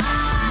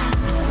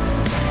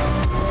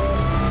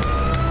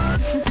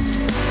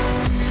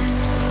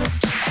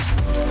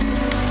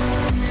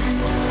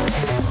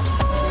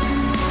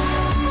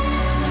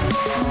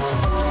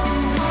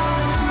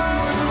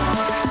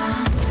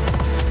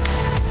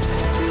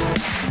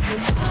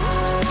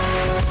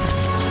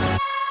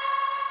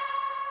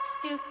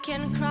You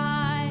can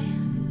cry,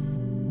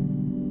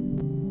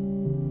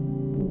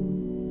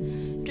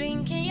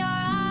 drink in your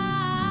eyes.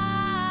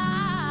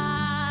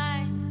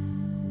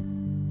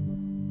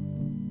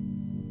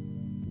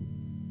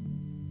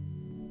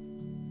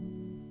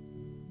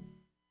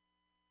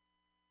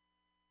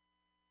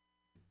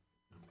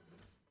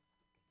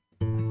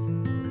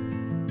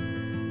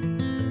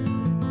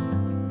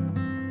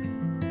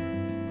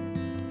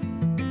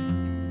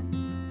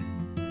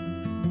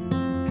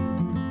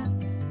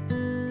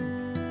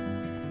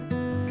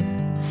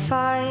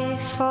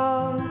 Five,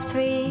 four,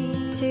 three,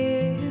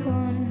 two,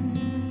 one.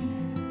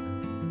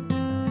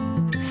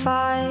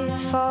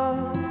 5,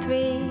 4,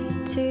 3,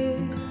 2,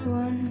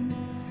 1.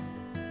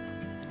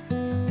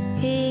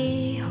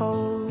 He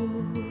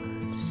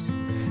holds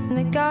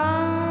the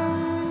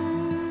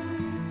gun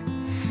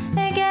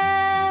against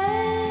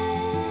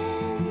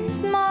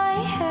my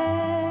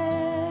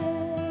head.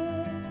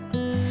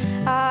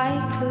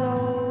 I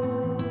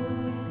close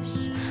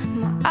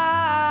my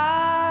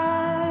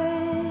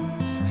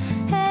eyes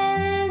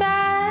and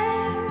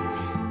bang,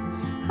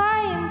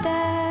 I am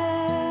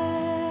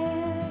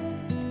dead.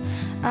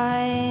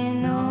 I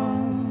know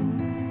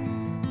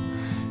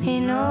he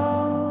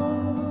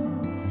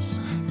knows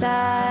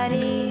that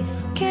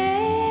he's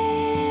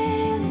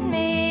killing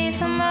me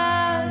for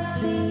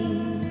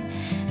mercy,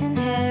 and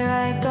here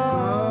I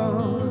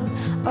go.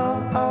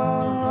 Oh, oh,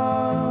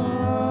 oh,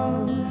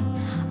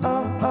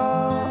 oh,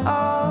 oh, oh,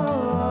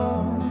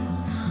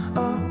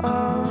 oh,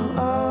 oh,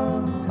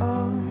 oh,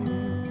 oh,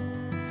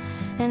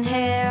 and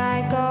here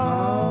I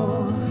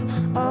go.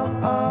 Oh,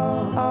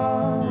 oh,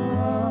 oh,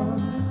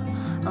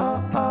 oh,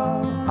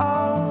 oh, oh,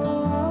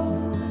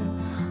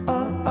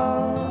 oh,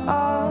 oh,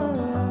 oh,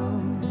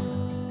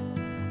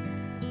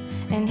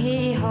 and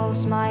he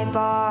holds my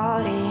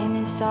body in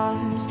his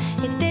arms.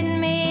 He didn't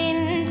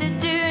mean to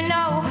do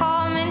no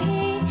harm, and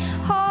he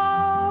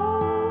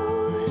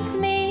holds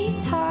me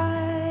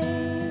tight.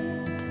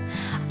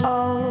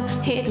 Oh,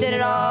 he did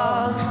it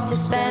all to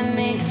spare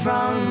me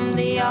from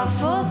the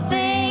awful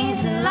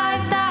things in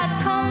life that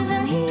comes,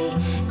 and he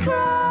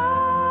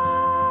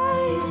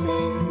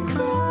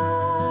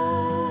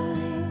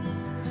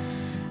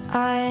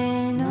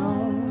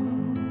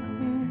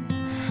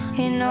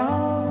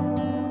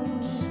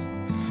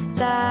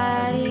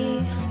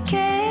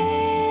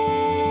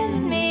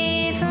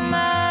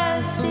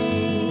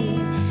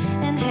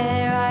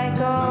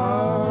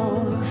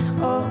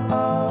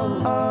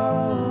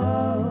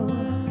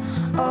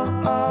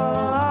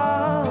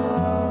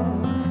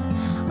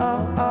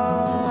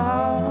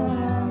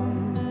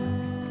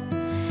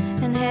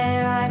and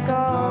here I go.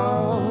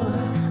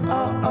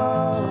 Oh,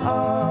 oh,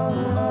 oh,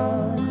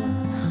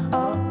 oh,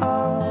 oh,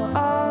 oh,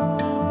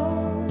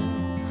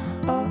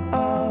 oh,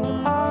 oh,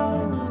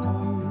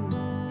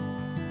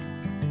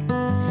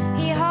 oh.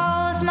 He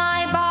holds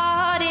my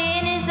body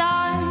in his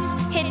arms.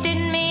 He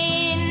didn't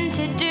mean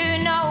to do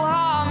no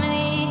harm, and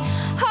he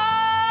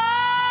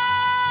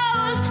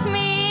holds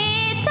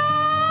me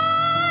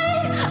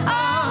tight.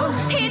 Oh,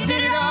 he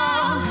did it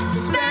all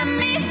to spare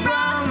me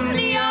from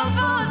the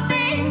awful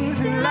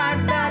things in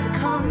life that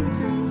comes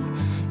and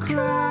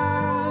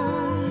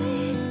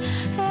cries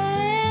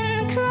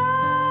and cries.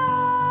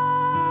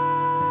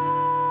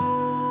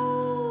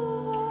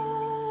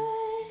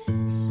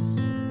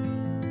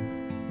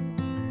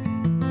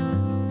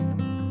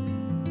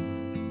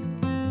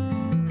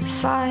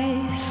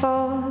 5,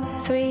 4,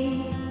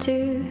 3,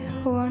 2,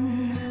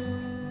 1.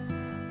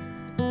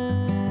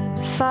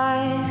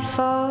 5,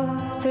 4,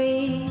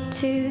 3,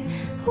 2,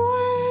 1.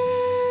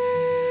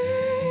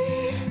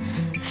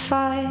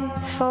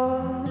 5,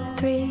 4,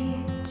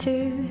 3,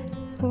 2,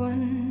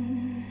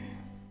 1.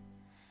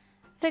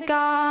 The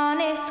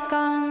gun is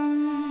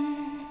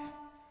gone,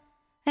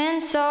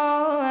 and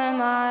so am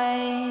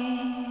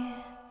I,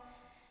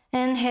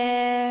 and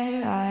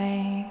here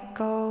I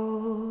go.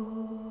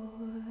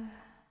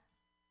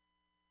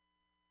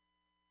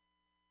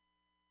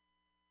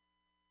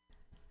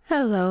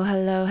 Hello,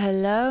 hello,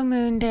 hello,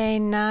 Moonday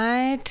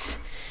Night.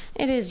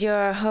 It is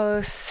your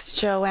hosts,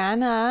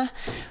 Joanna,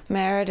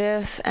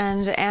 Meredith,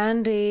 and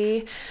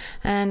Andy,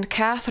 and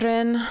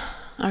Catherine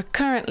are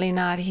currently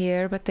not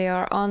here, but they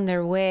are on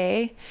their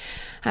way.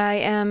 I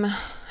am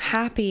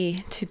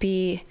happy to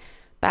be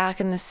back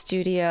in the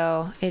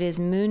studio. It is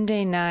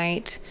Moonday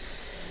Night,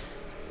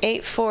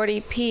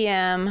 8:40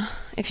 p.m.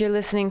 If you're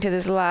listening to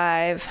this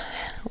live,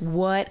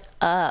 what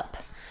up?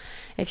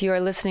 If you are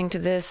listening to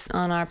this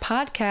on our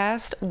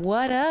podcast,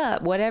 what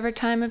up? Whatever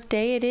time of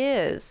day it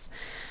is.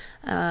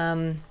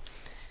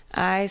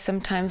 I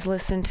sometimes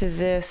listen to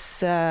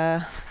this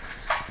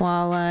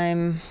while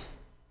I'm,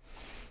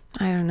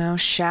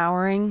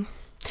 showering.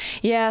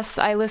 Yes,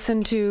 I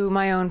listen to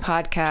my own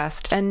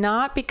podcast, and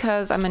not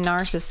because I'm a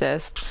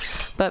narcissist,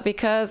 but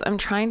because I'm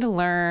trying to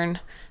learn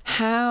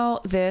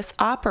how this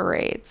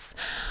operates.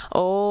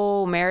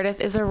 Oh, Meredith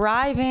is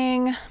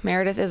arriving.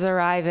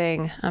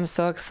 I'm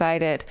so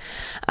excited.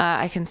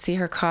 I can see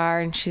her car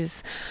and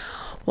she's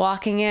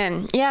walking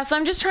in. Yeah, so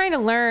I'm just trying to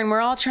learn.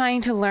 We're all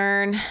trying to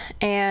learn.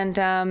 And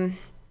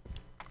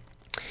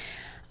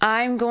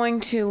I'm going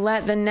to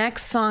let the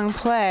next song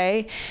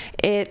play.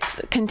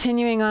 It's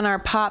continuing on our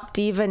Pop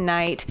Diva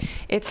night.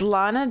 It's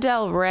Lana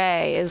Del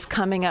Rey is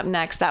coming up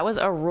next. That was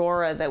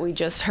Aurora that we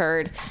just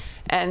heard.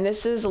 And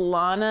this is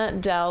Lana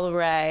Del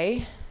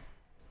Rey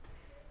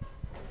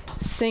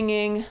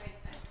singing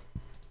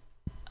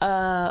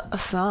a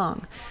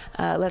song.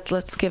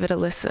 Let's give it a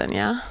listen,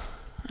 yeah?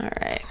 All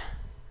right.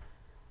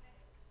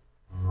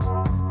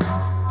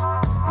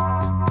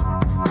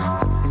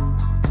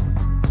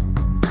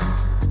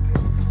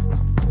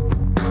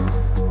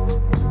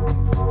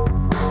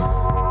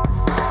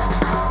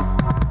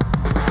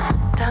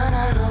 Down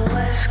on the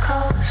West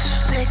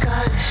Coast, they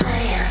got a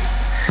saying,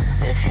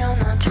 if you're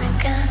not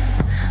drinking,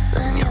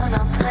 then you're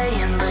not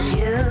playing. But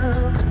you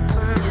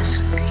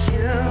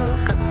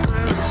got the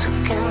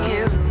music, and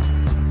you,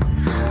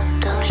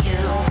 don't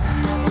you?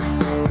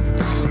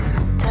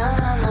 Down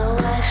on the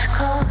West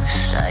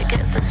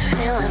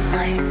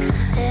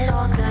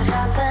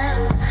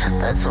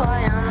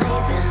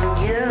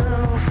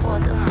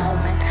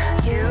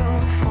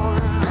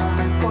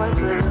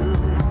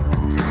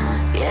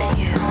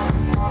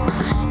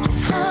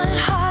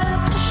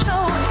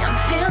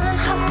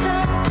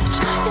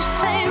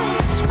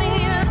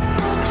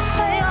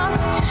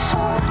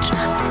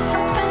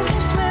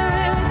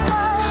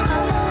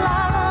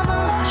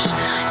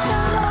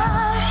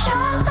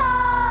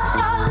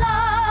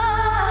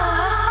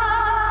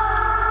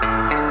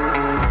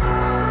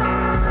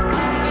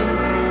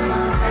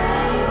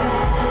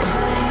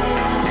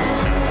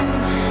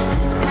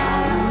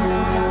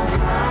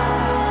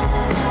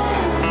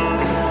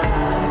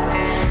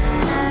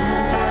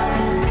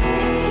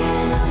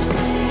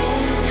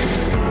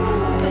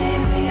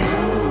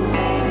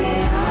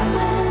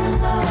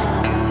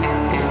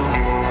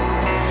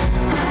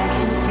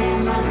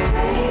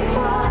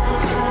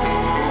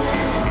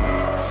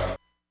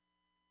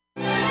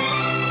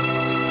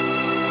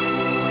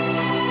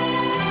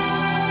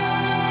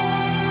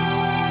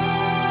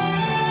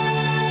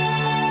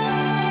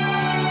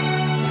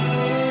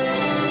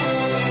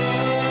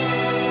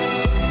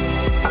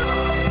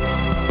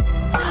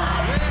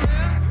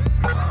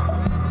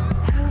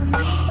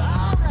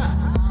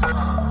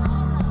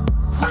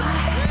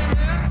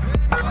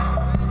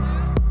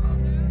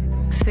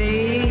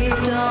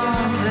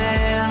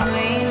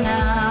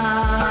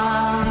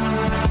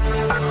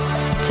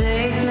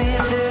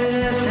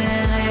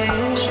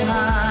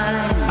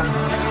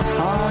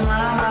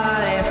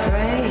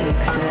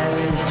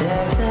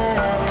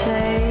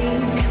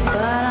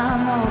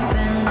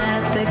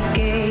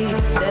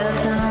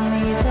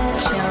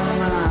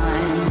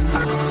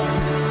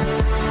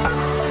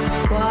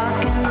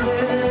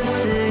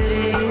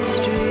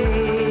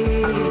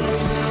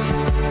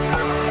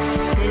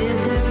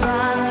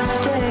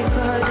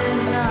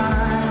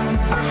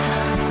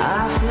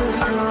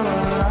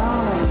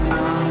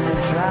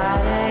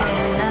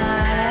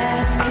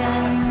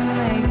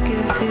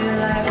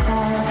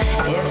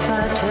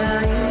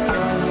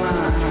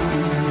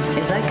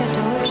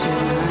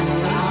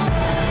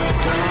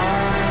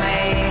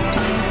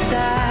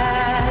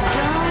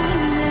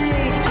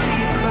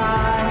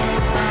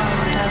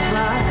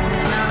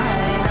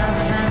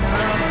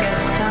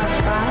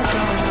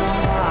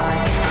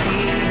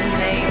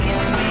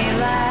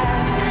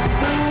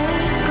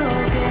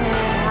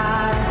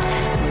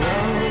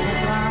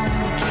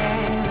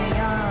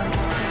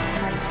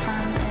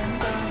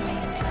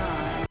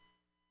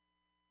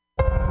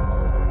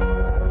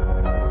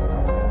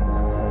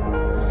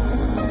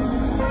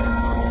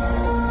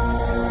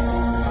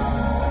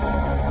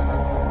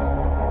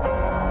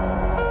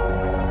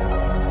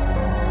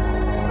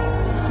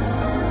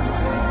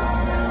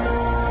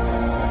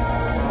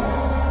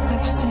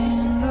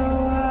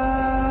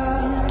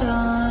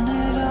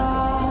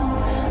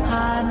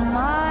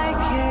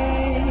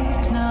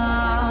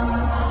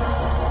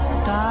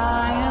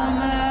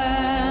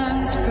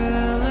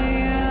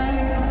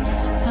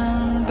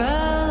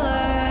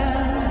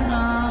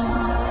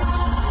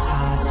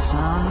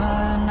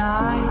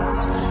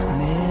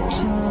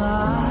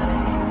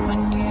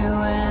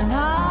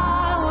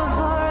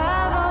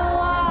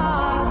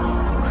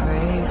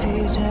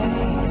Crazy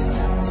days,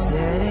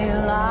 city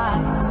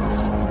lights,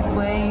 the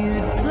way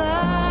you'd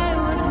play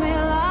with me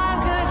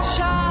like a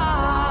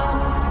child.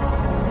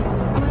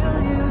 Will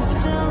you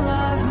still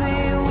love me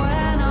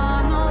when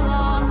I'm no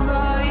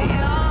longer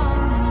young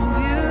and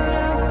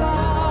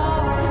beautiful?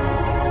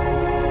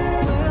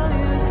 Will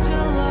you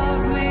still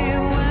love me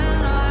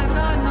when I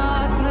got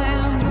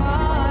nothing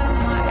but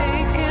my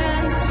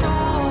aching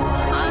soul?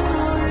 I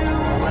know you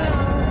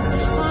will,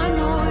 I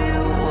know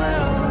you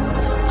will,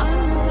 I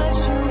know that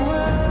you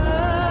will.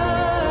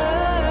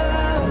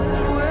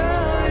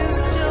 Will you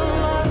still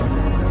love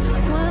me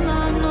when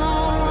I'm no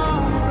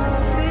longer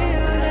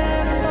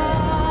beautiful?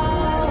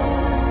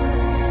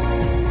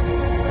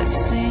 I've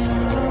seen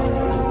the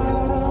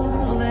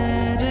world,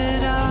 lit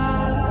it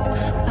up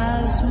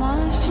as my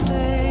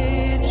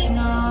stage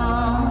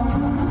now,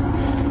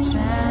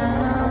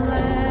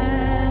 channeling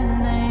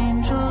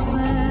angels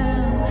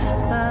in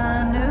the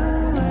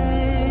new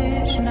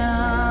age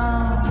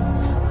now.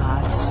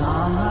 Hot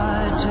summer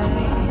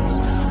days,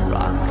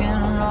 rock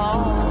and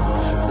roll,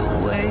 the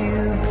way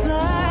you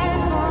play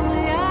for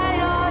me at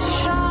your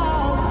show,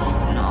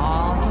 and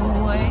all the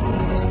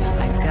ways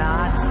I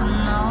got to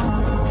know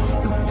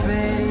your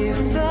pretty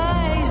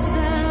face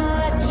and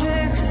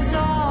electric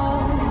soul.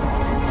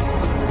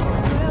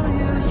 Will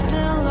you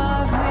still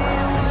love me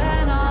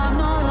when I'm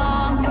no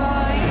longer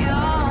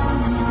young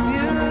and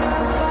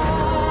beautiful?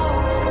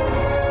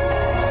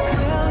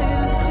 Will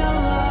you still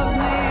love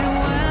me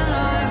when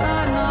I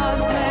got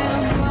nothing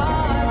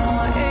but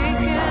my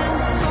aching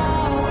soul?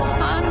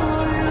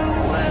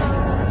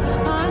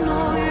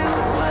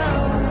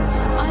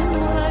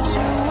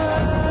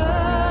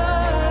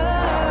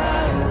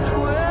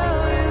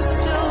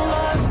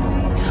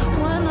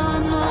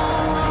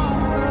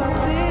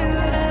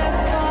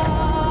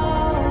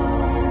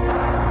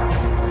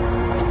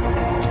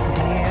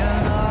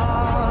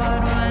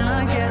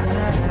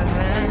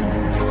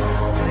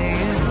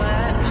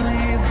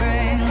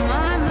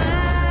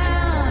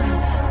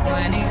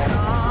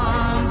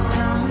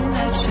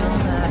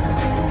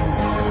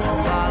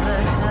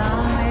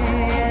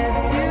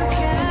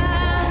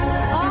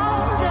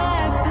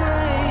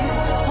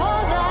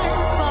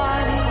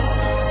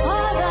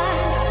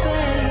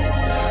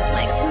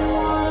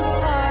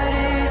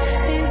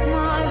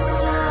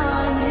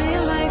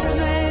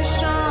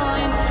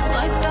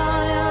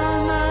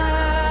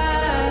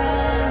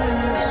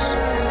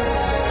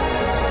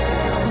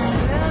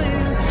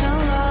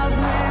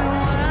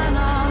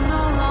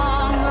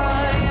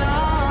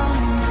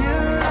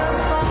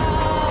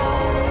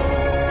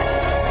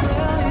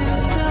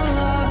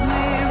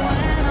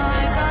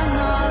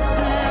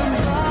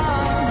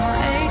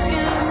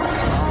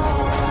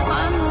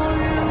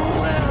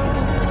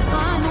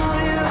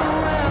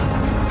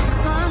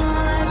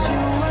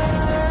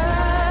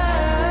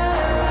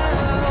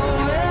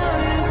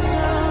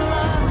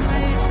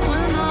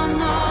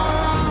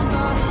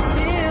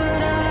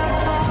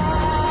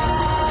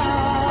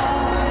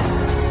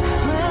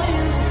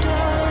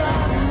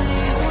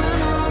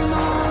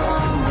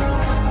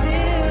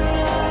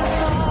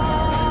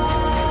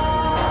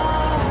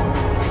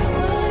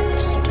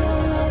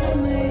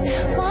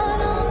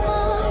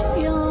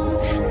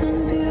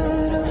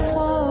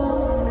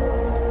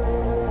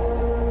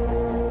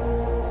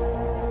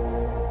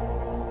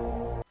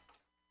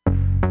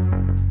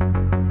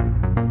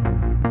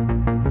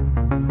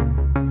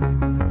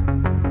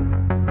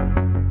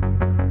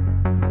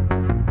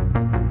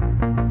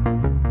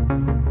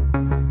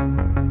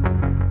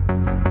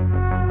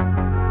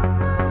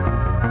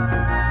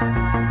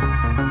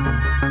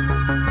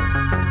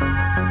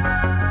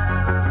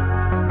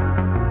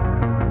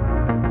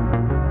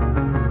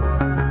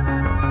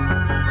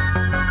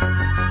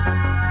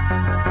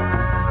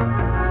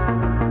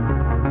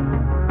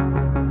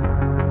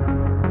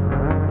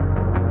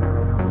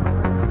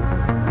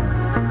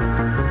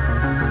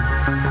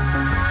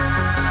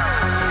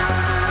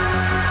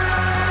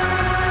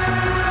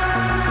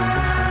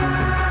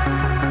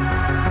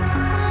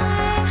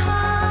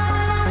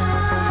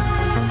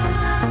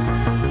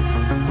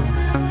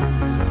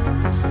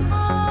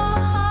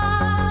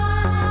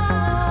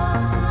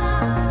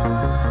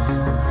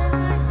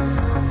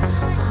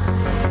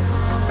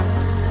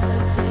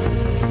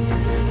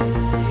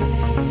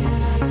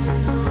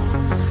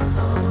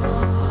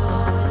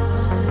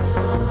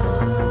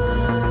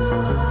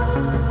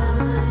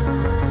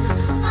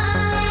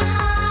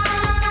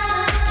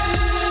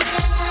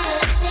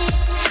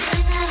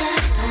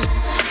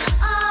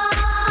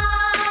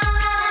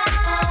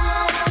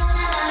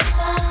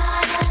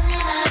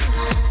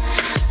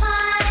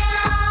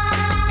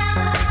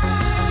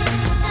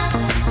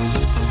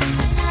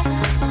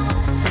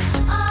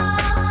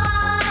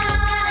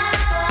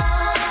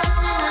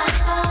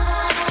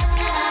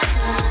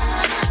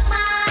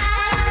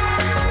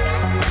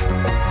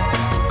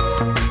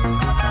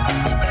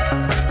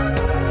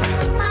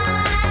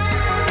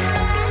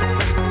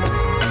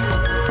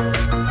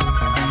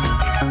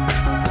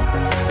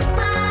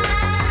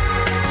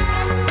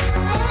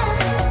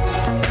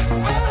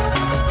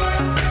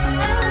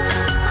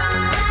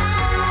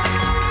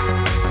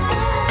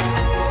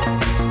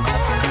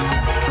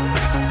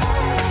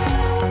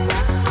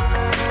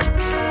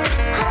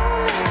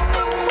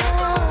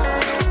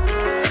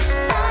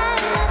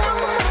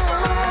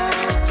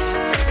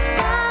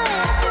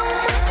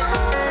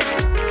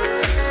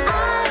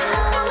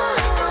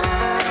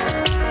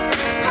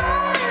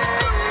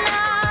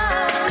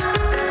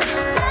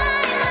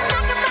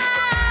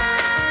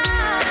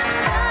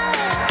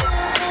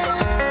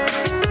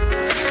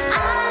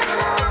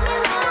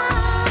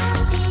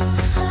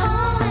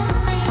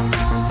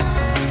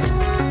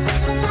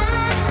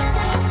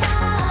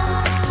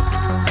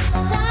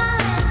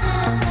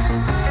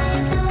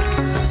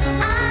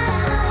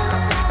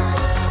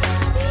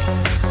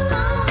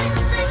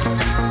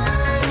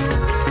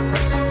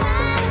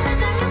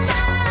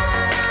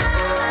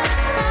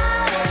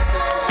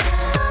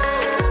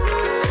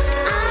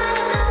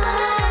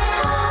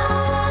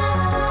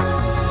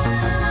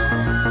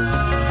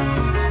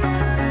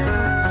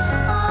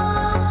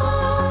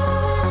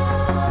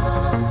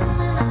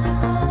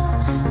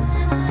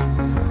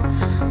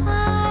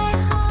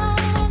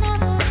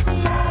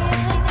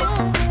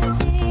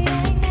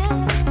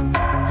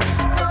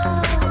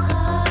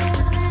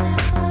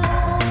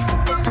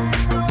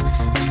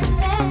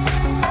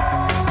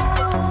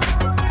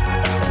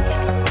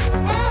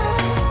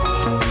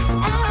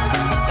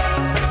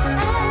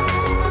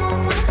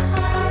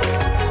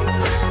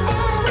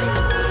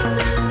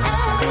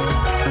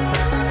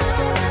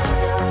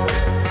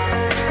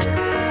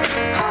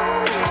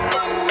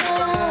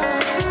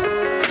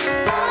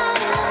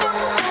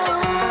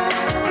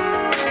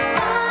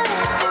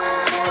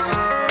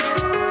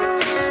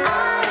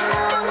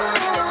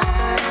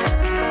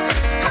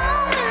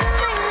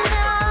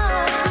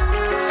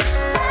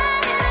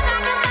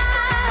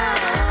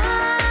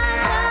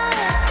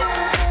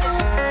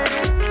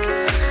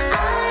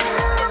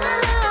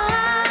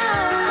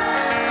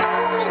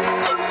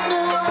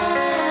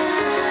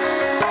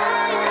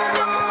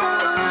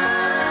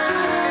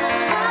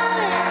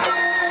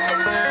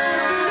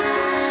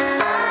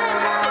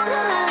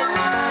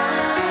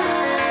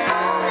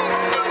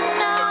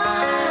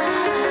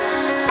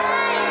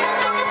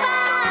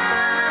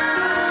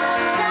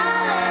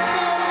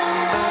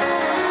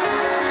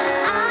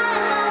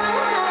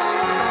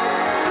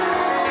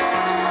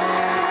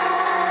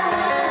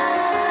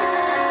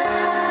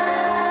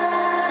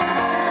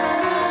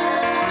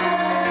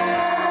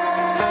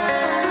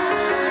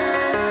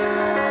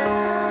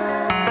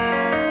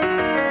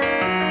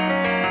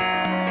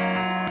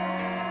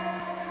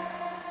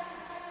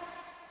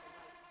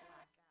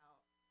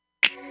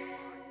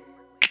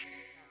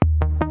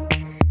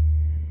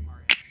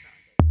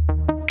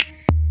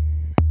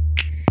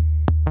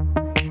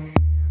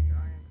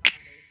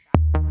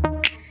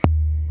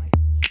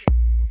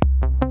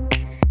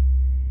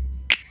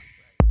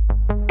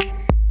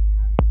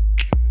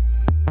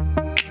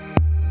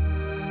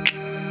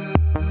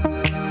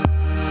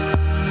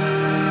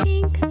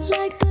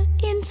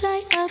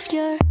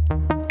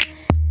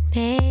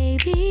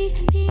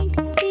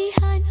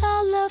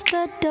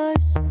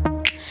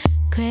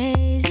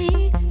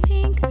 Crazy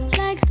pink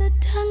like the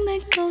tongue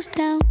that goes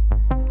down.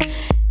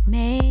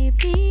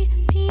 Maybe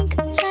pink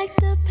like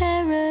the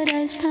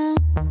paradise found.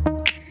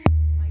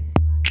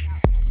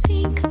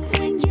 Pink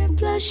when you're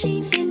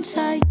blushing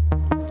inside.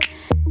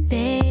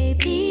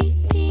 Baby,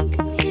 pink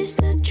is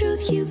the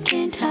truth you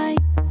can't hide.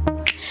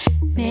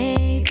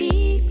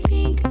 Maybe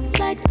pink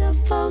like the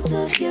folds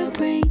of your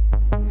brain.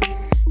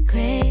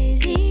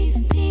 Crazy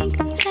pink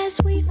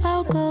as we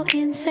all go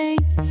insane.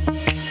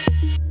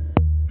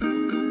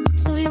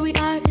 So here we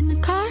are in the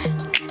car,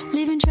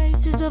 leaving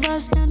traces of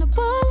us down the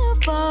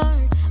boulevard.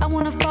 I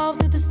wanna fall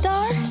through the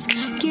stars.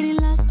 Getting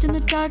lost in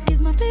the dark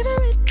is my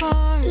favorite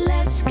part.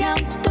 Let's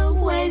count the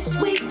ways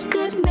we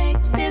could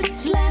make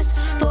this last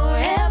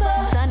forever.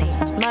 Sunny,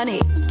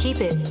 money,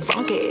 keep it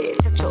funky.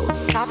 Sexual,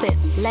 top it,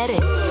 let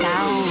it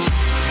down.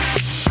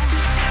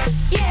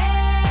 Yeah.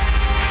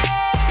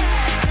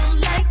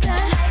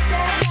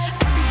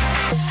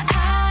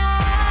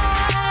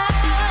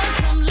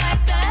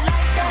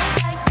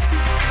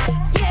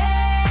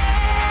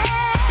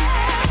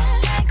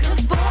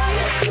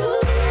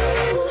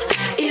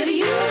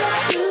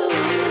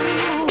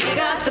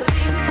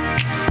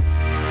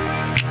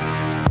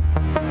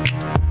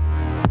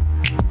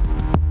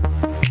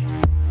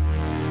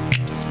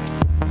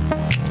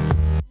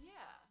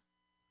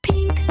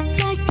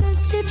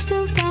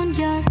 Around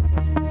your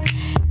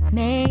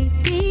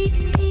maybe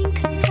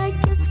pink like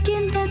the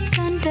skin that's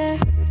under.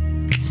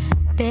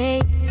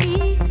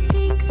 Baby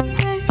pink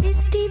where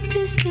it's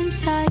deepest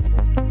inside.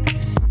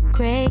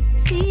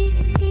 Crazy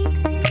pink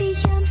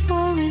beyond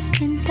forest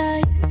and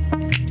dice.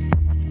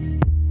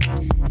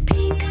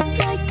 Pink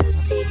like the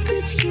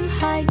secrets you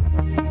hide.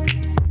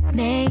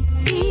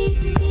 Maybe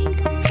pink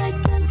like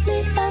the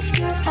lid of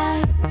your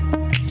eye.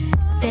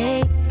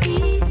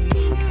 Baby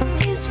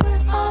pink is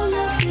where all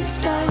of it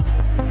starts.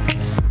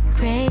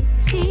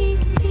 Crazy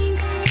pink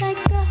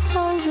like the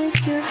holes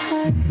of your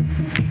heart.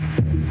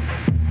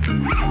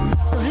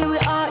 So here we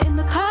are in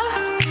the car,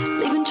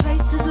 leaving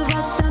traces of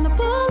us down the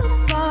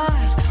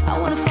boulevard. I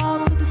wanna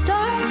fall through the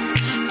stars.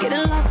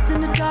 Getting lost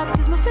in the dark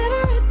is my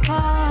favorite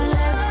part.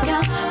 Let's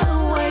count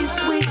the ways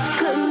we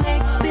could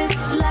make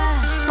this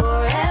last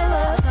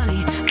forever.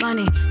 Sunny,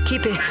 money,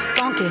 keep it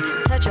funky.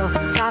 Touch your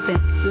top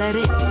and let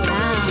it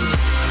down.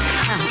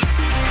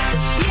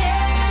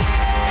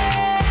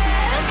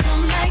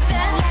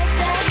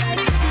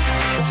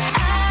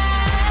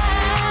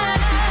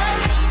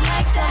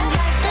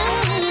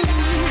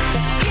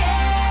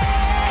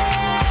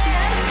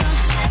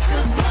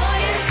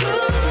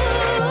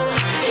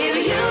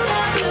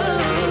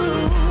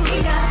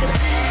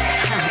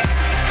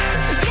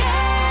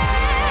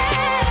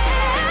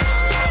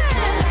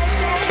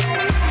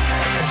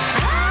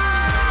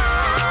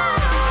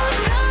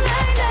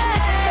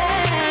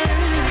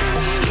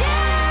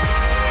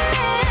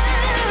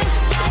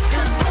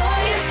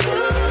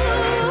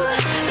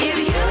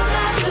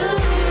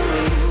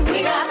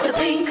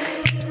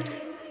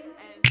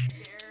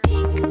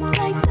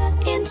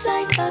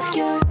 Inside of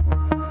your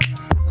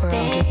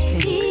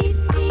baby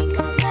pink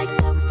like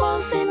the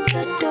walls and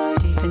the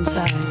doors. Deep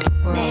inside,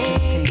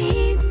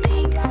 maybe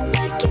pink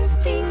like your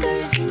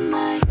fingers in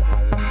mine.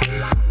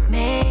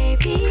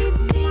 Maybe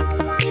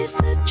pink is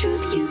the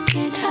truth you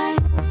can't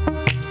hide.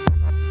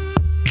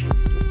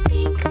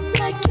 Pink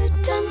like your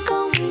tongue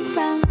going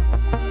round.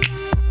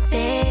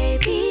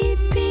 Baby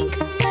pink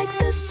like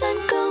the sun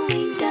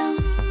going down.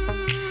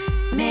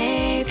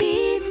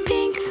 Maybe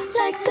pink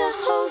like the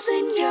holes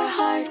in your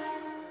heart.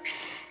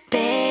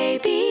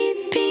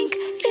 Baby pink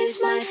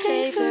is my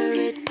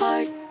favorite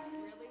part.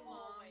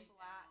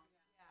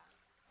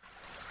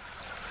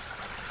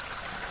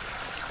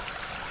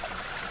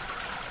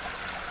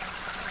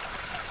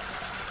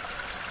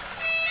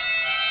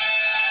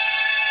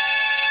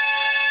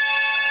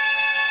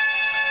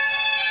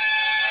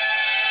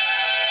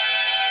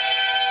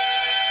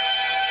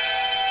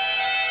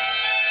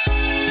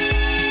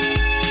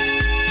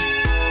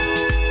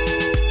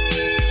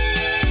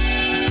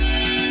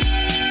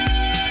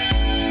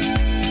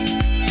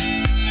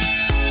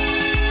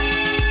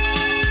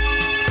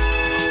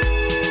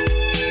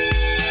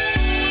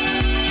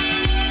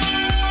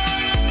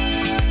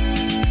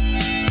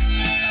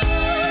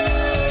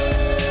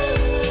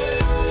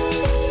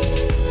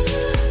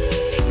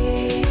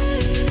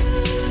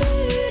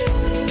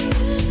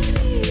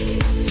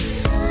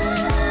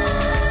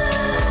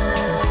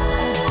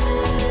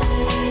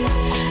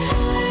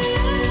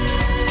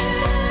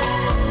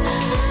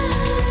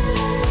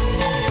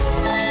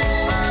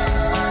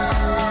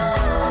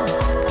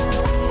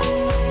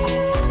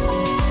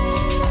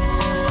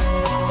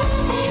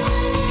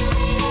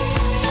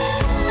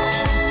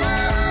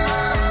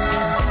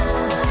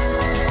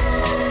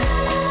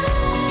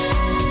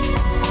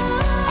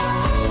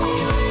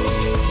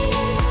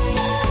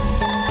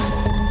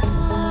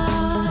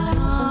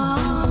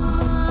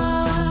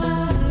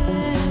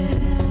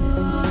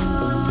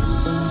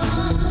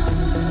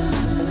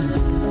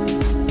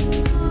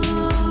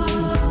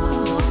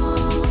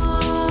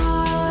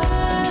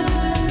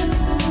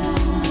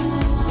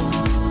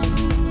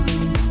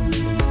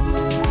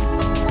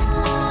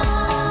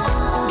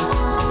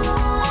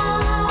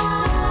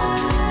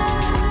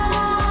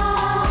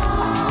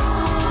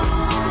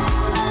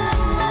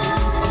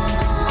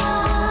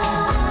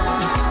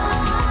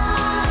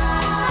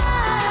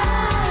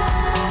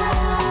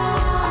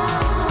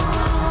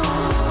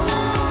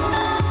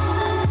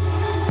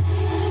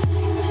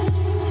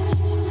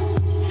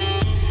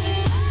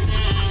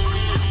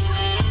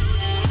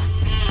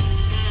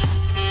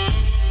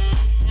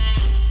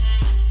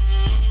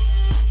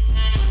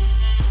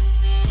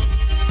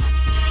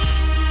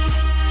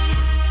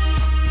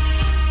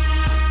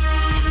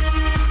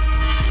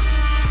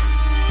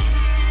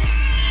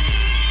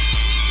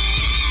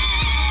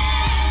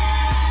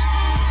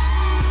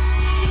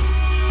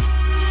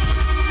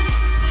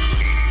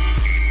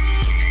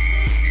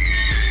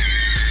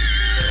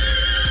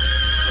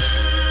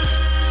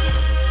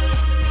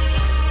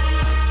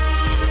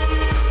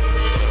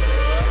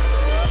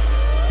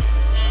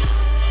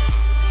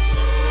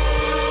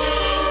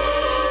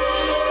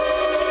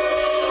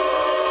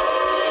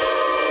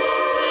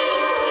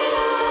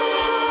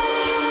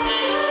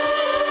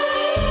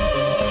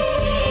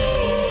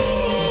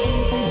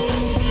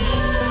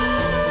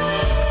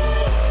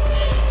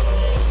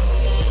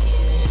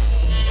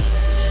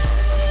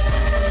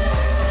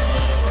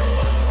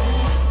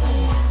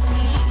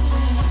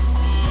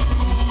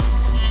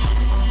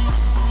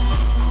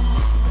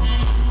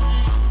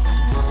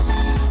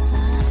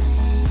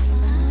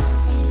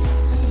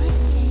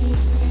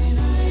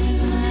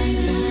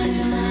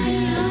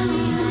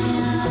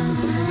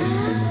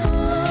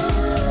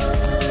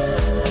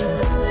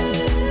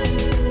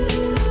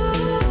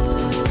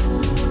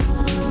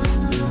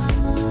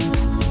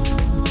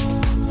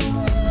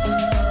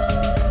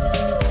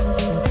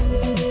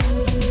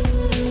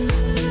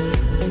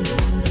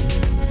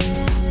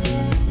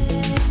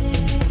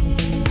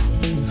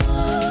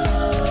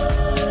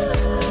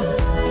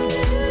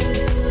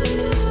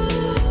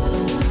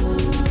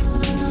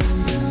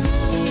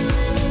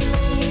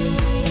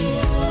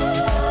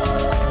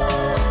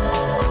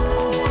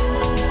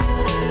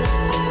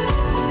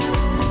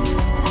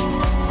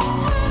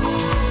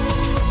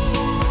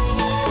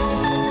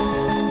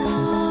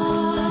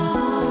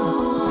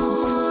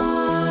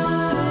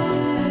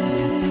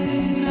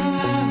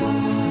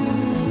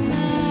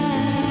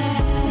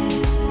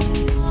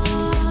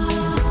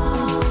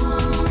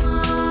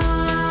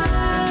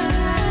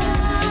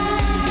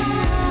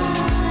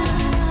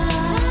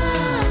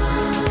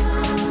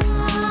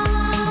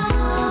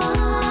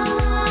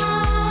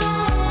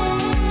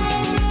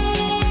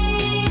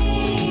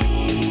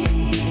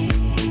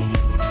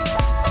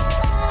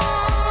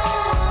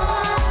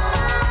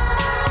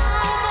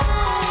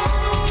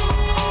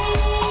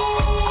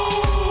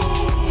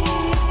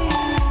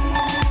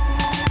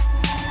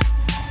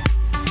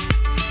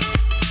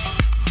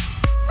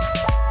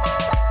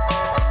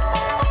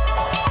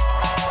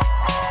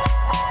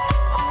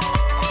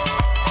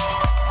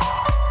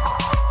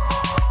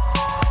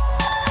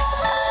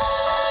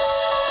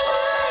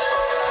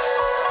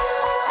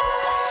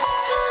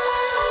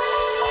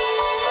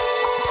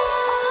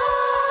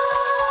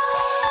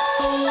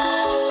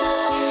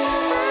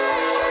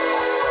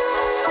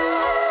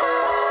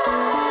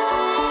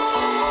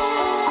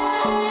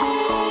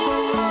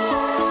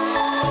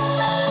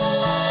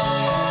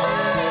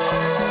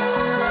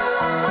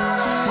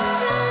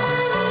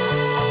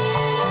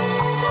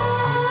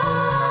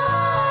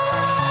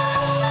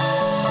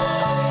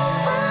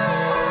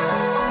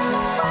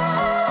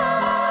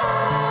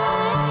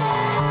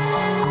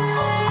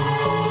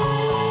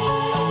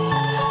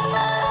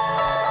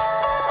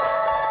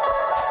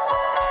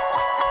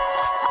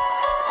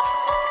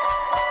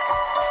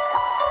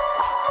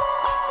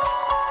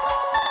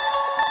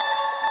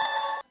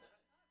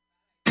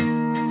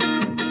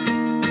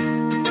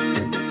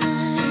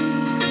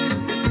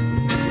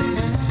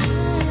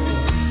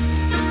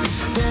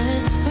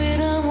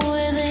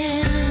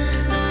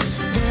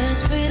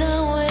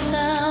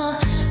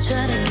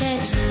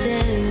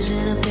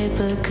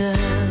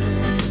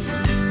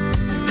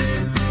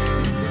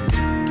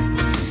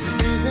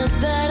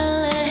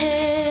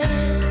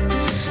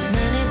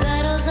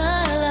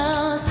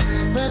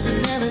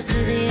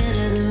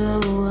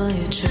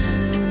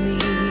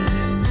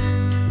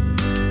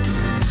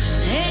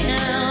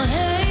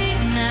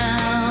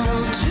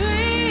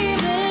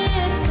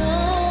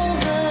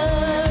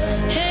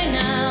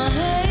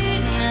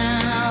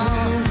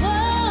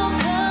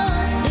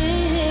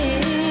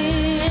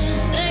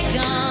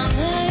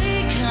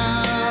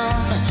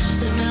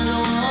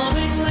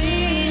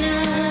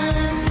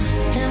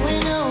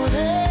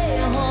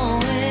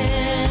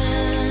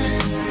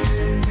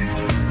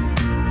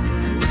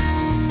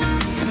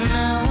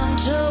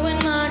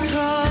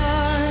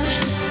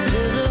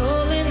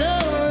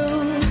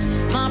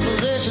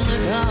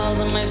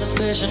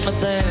 confession,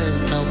 but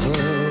there's no proof.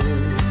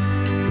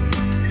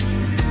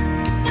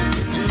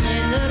 And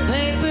in the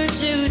paper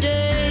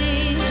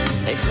today,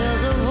 it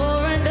tells of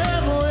war and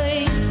of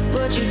waste,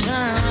 but you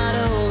turn right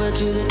over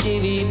to the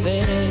TV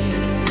page.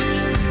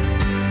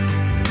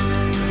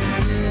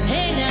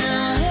 Hey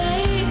now,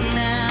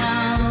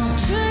 don't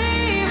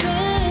dream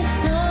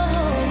it's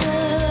over.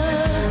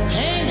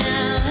 Hey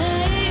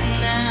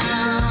now,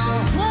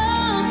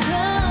 what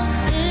comes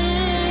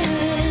in?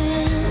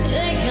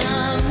 They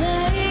come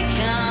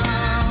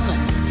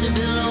to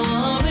build a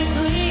wall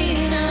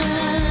between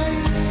us,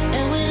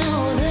 and we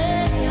know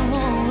they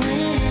won't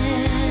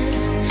win.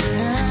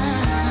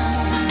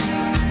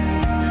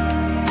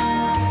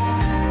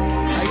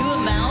 Are you a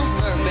mouse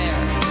or a bear?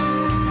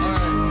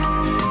 Or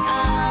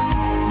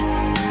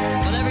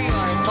whatever you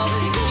are, it's probably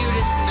the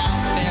cutest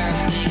mouse bear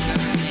thing I've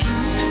ever seen.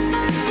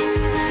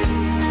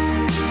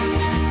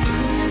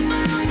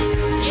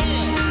 Get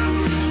it!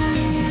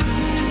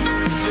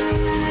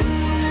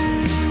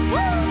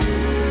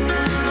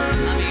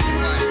 I'm a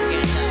unicorn, you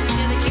can't tell.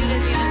 You're the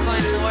cutest unicorn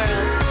in the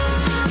world.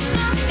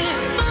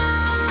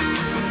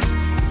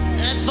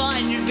 That's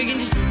fine, we can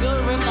just build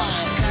a riff on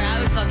it. Sorry, I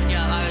was fucking you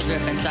up. I was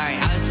riffing, sorry.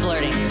 I was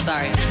flirting,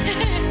 sorry.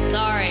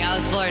 Sorry, I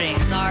was flirting,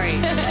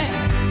 sorry. Sorry.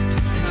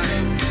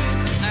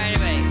 Alright,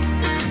 anyway.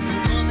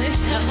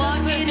 I'm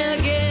walking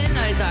again.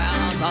 No, sorry,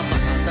 I'll fuck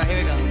off. Sorry, here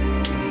we go.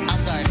 I'll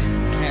start it.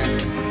 Here.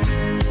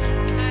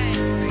 Alright,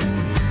 here we go.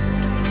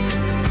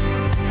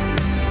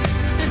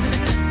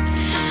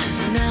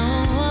 Now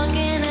I'm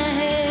walking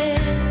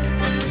ahead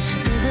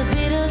to the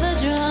beat of a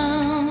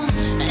drum,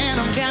 and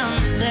I'm counting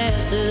the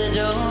steps to the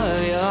door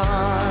of your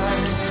heart.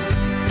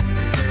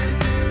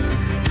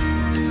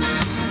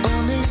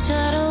 Only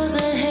shadows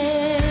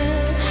ahead,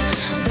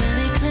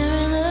 barely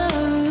clearing the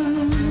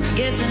roof.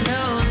 Get to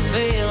know the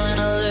feeling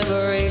of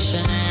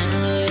liberation and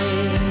relief.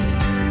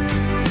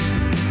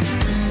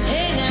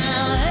 Hey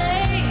now,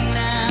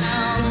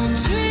 don't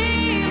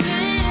dream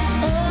it's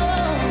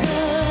over.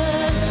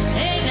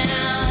 Hey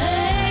now,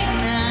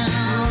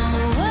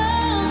 the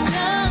world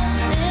comes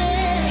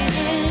in.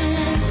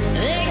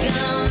 They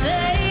come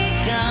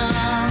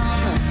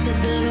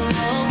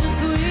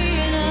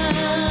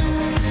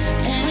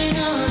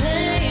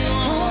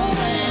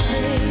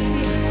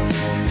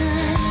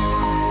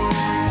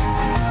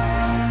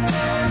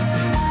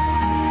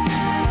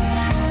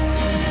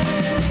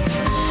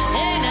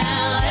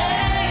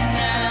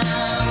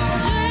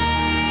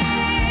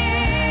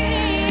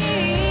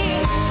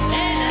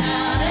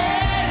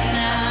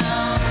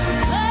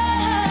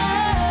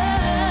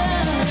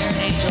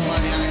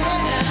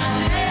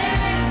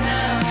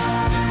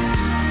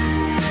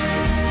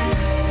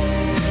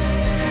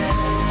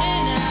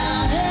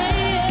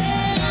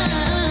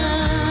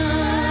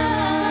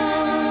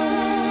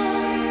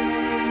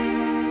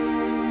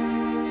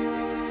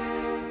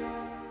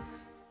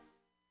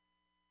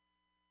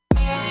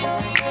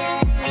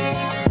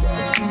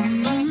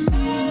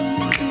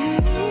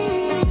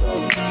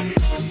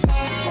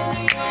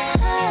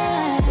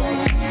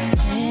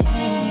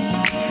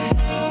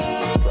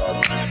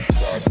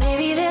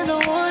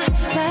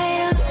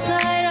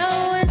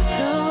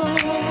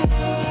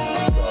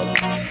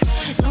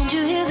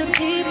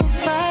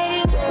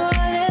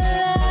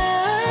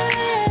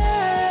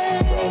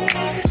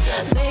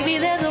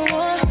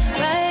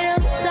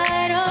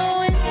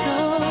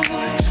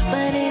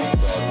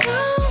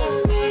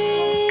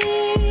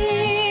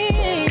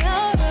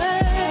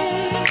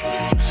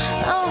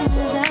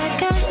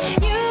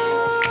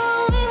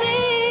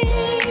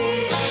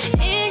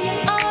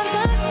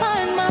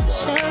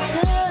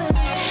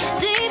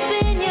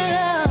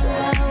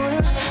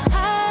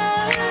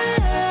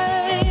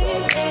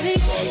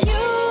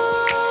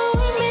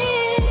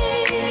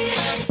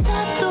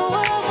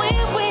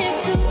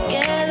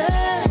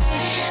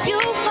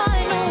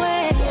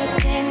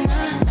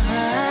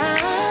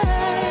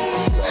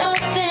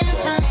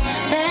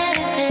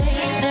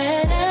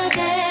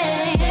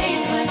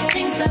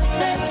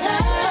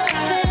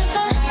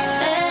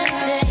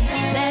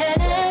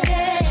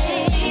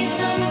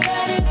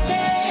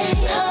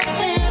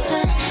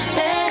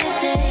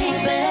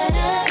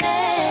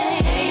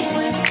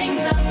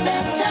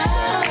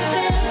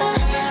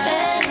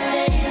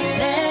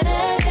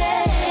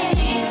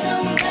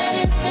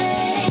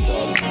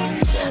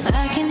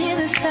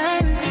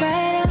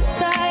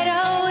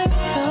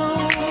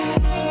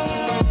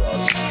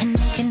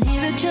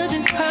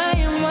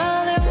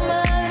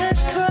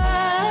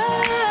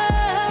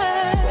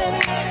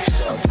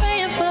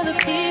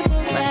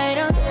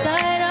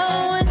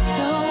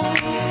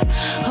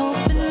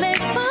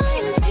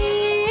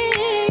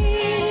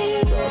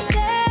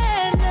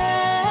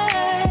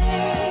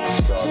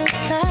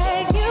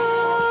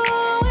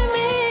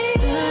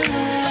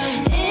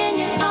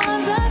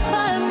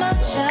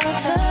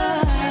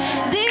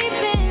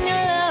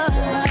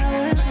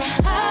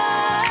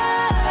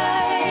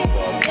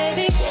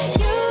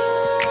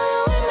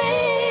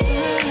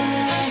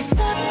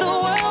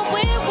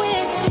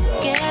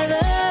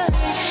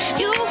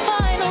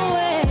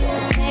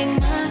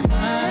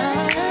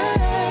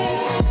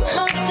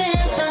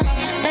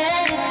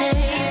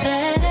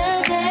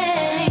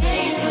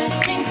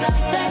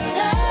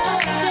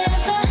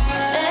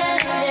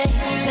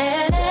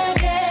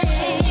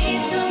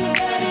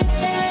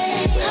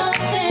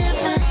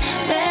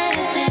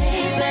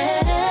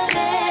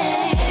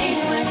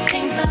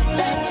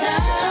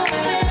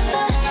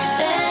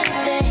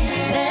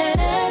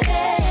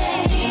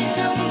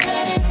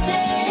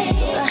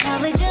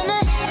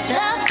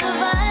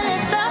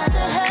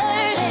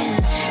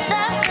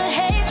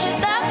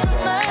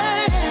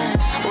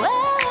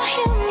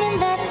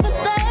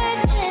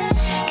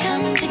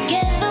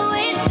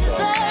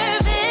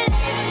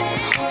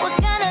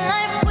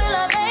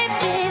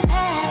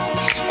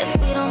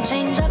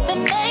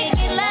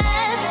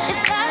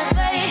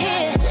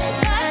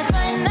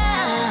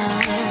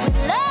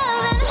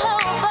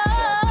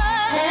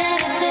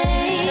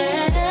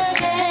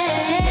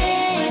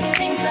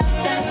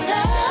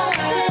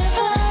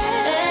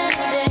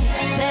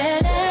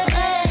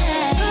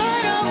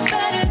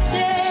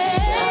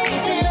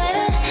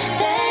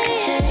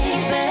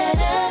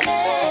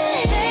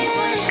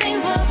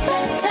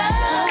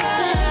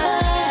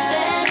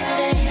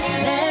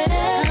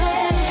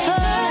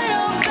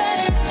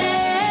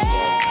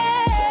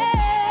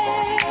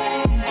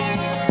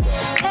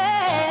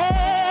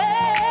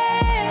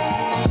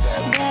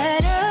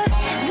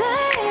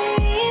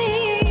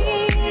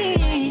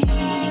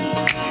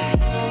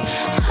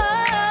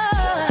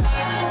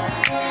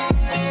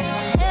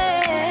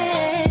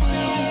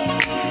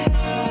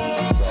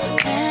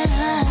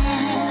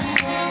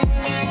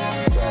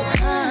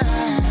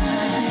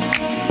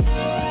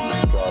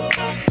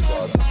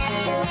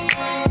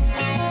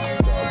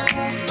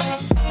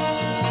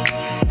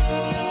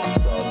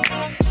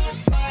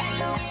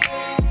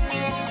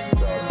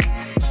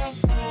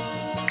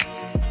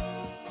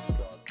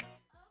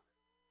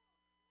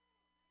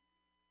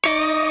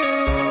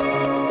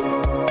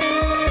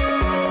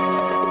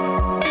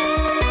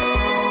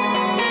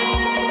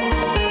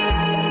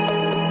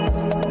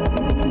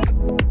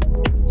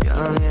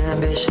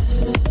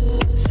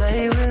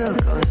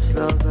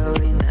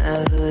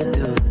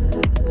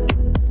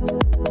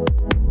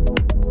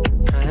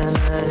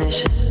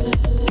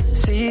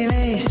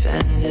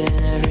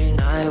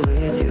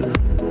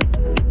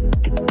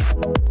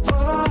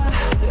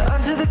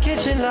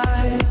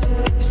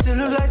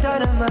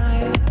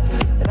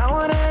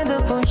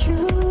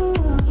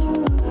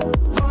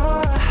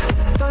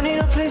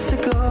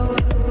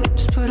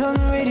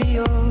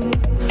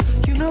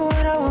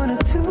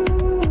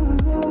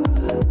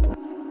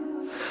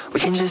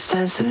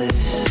dance to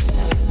this.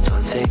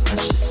 Don't take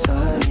much to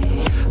start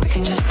me. We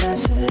can just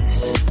dance to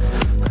this.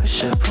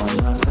 Push up on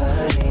my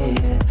body,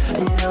 yeah.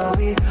 And you know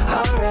we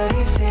already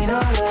seen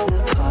all of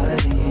the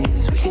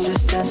parties. We can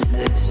just dance to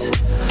this.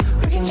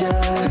 We can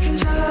just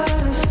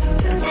dance to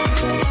this. Dance to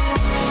this.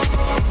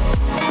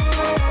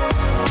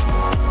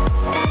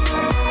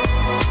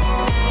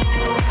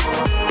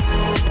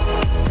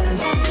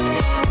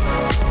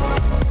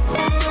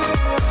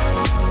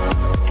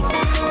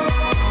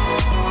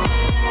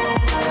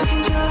 We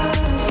can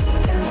just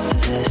dance to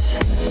this.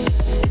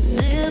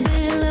 Dear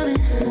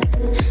beloved,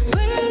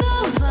 bring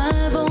those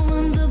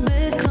 501s a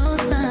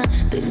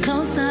bit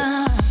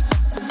closer,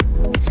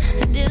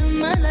 dear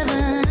my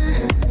lover.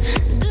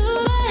 Do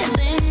that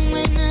thing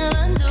we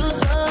never do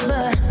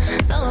sober.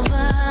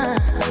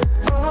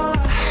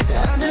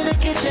 Under the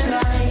kitchen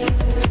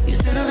lights, you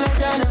stood up like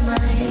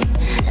dynamite,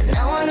 and I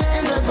wanna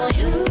end up on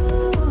you.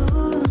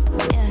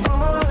 Yeah.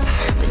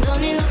 We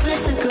don't need no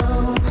place to go,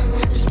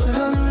 just put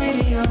on the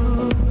radio.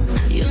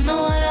 You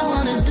know what I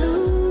wanna do.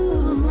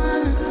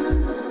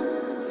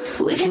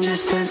 We can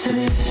just dance to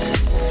this.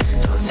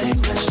 Don't take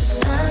much to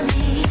stop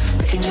me.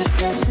 We can just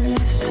dance to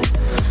this.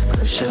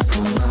 Push up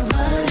on my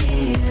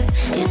body, yeah.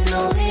 You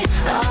know we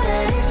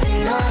already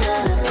seen all of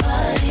the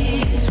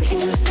parties. We can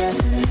just dance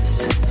to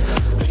this.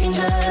 We can just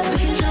dance to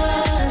this.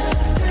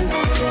 Dance to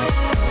this.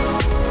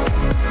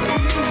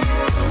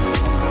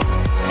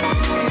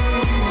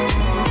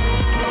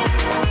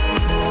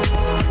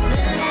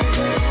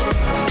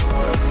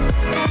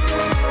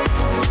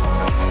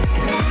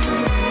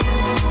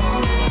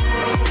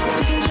 We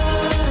can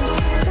just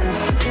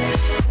dance to this.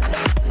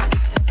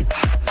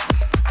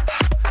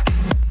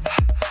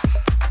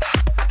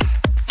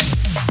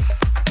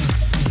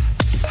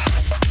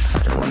 I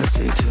don't wanna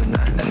say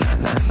tonight, nah, nah,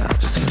 nah, nah, I'm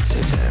just gonna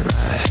take that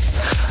ride.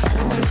 I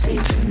don't wanna say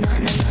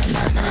tonight, nah, nah,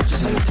 nah, nah, I'm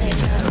just gonna take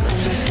that ride.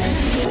 Just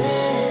dance to this.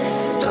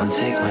 Don't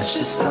take much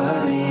to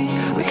start me.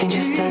 We can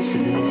just dance to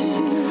this.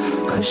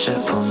 Push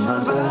up on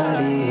my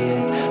body,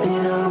 yeah. And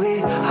you know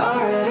we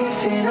already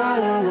seen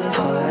all of the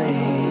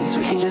parties.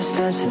 We can just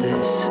dance to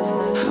this.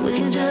 We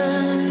can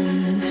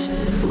just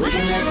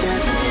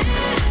dance to this.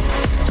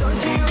 Don't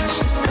take much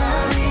to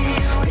stop me.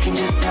 We can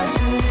just dance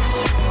to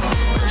this.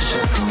 Push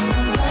up on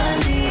my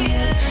body,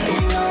 yeah. You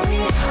know we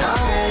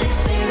already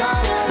seen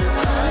all of the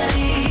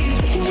parties.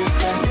 We can just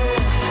dance to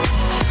this.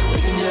 We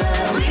can just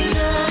dance to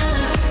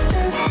this. We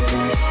can just dance to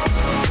this. We can just dance to this.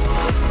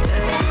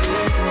 Say tonight,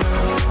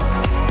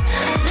 nah, nah,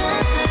 nah, nah,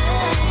 just wanna take that ride. Say tonight, nah, nah,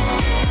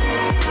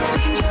 nah,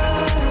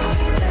 just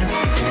wanna take that dance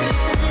to this.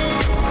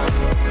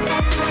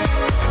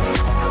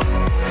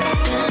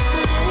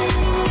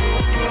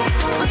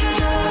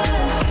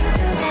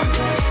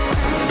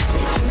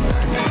 Say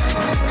tonight, nah,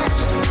 nah, nah,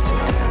 just wanna take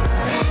that ride.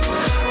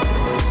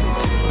 Say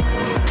tonight, nah, nah, nah, just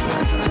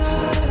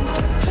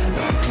wanna take that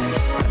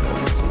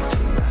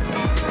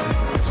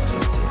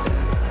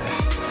dance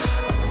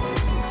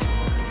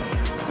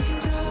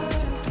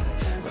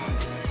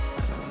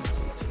to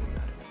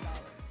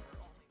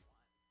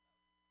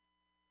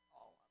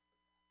this.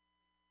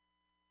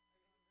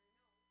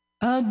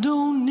 I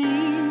don't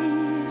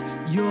need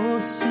your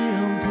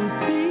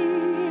sympathy.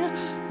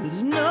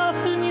 There's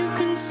nothing you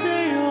can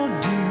say or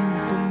do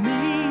for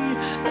me,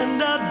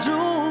 and I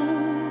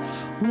don't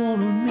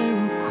want a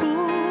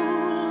miracle.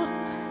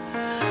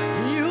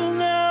 You'll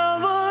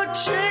never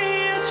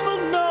change for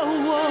no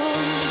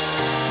one,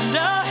 and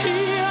I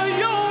hear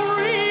your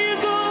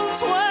reasons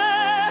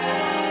why.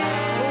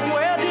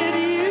 Where did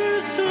you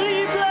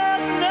sleep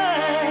last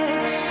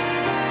night?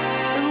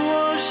 And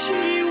was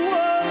she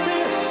worth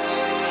it?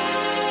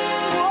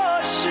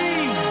 Was she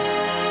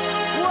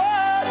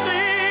worth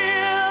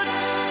it?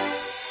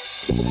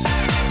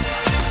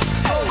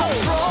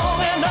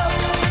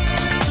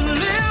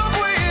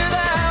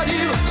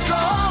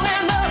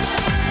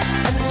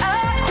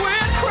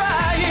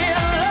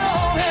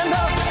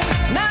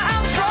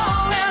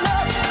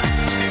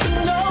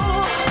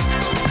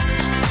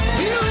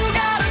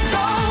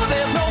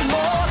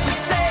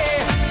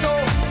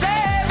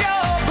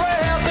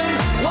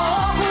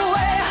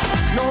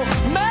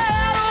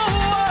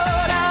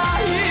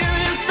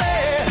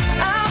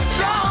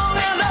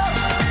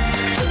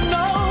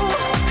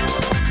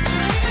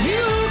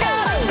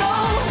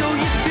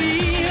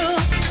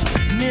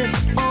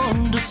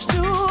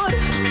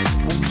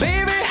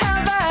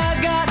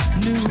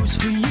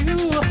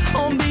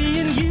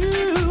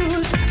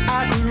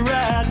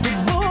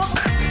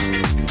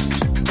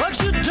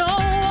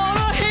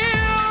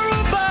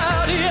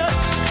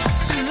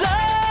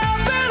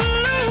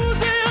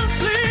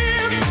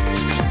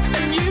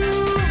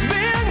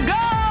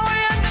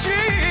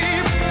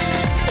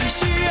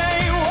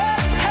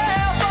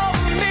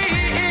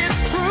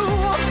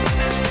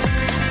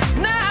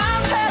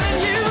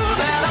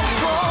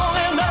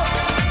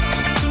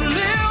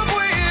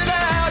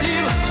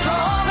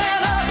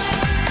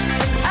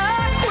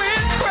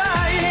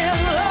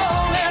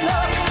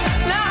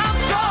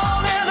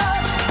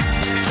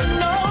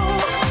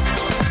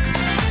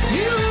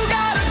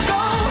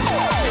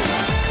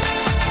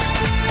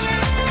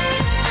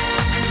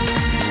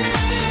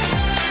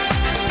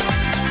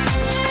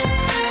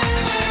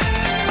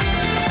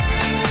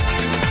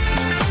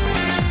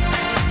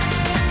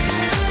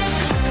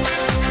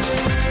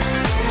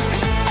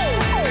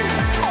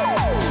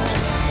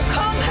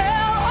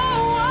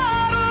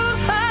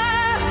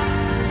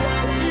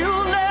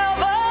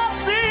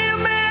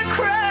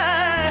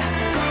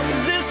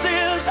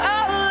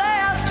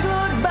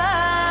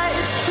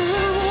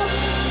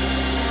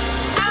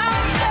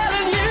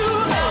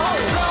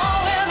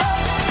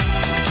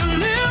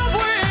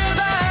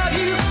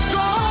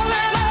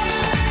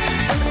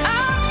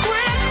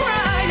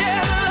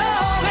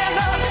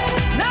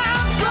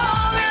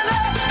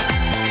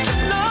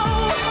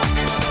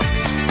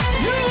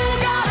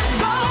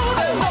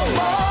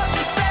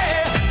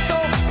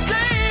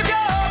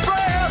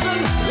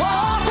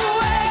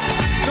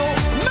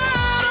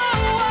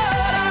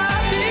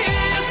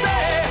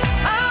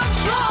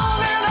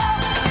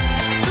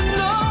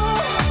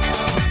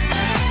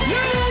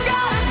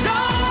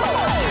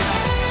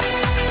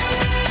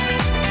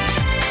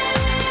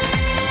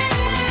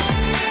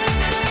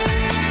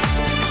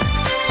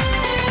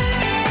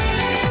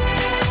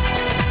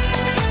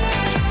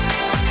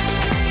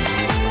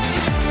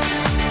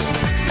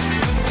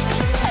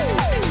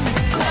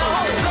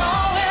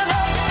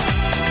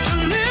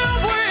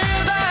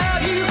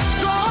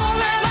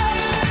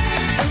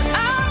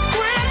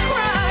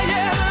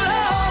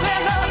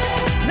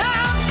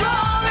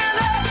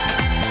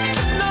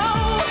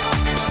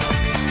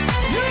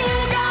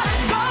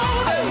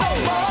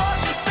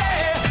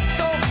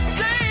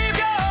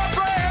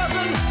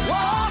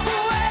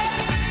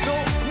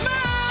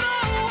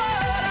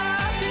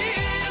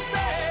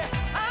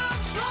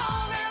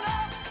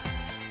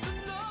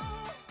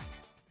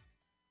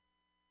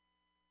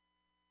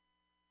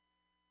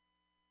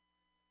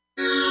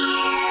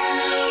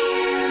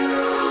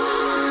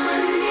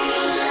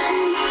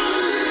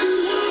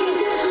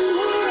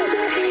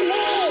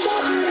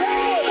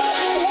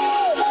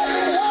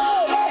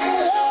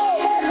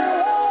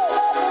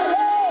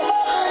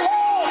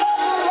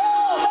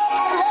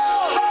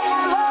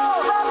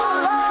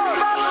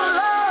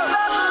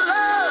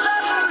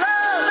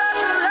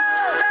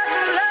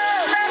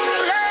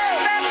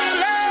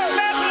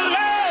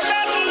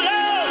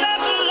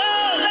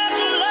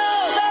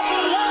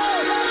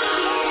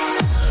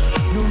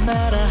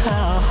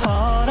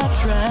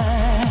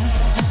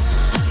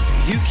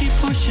 You keep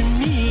pushing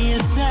me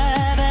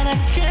aside and I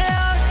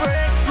can't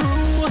break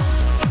through.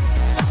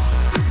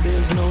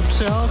 There's no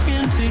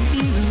talking to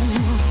you.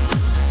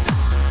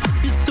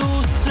 It's so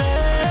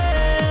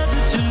sad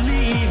that you're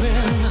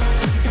leaving.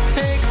 It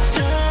takes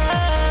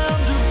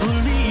time to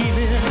believe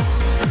it.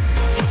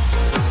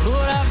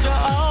 But after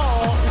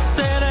all is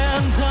said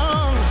and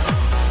done,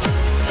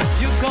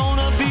 you're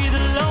gonna be the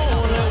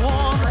lonely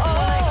one.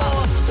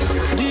 Oh,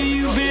 do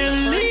you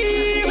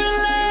believe in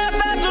life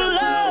after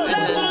love?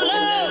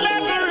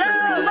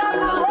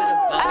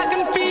 I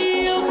can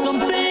feel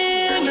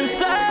something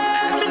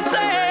inside me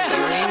say,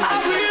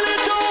 I really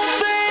don't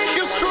think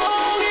you're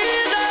strong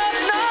enough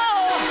now.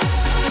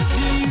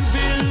 Do you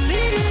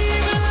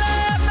believe in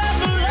life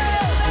after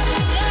love?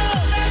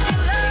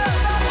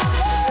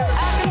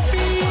 I can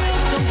feel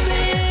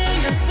something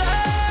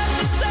inside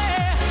me say,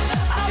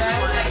 I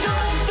really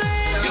don't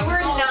think You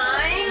were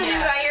 9? You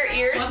got your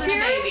ears Wasn't a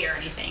pierced? baby or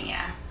anything,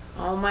 yeah.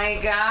 Oh my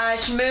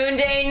gosh, Moon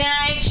Day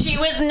night. She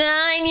was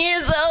 9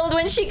 years old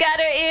when she got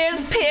her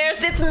ears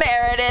pierced. It's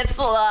Meredith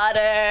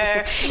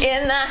Slaughter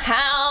in the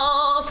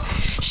house.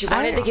 She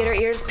wanted to get her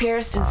ears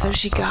pierced, and so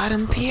she got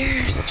them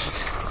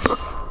pierced.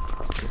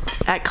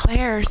 At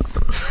Claire's.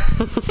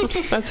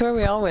 That's where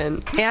we all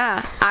went.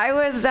 Yeah, I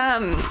was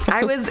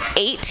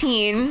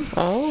 18.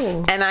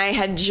 Oh. And I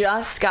had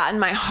just gotten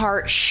my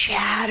heart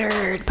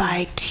shattered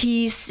by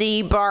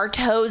T.C.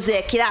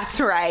 Bartosik. That's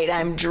right.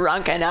 I'm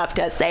drunk enough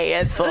to say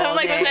his full I'm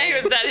like,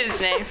 name. was that his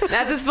name?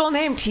 That's his full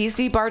name,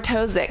 T.C.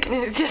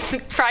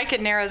 Bartosik. Probably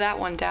could narrow that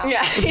one down.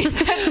 Yeah,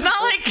 it's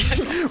not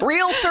like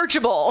real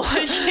searchable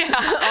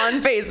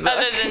on Facebook.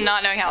 Other than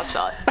not knowing how to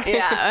spell it.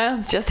 Yeah, well,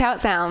 it's just how it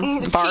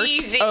sounds.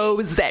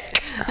 Bartosik.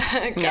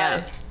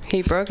 Yeah.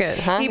 He broke it,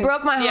 huh? He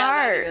broke my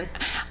heart.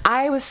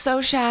 I was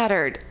so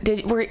shattered.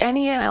 Were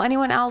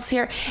anyone else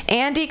here?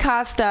 Andy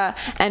Costa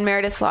and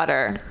Meredith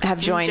Slaughter have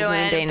joined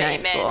Moon Day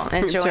Night School.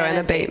 And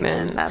Joanna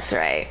Bateman. That's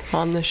right.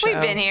 On the show. We've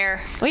been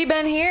here. We've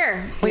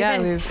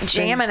been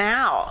jamming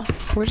out.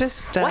 We're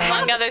just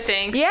among other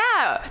things.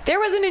 Yeah, there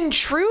was an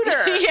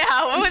intruder.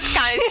 Yeah, it was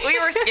we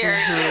were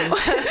scared.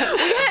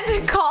 We had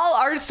to call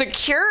our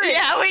security.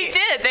 Yeah, we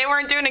did. They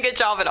weren't doing a good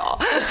job at all.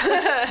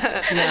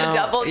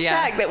 Double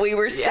check that we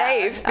were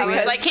safe. I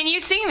was like, "Can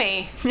you see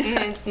me?"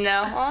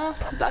 No. Well,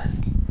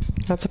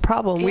 that's a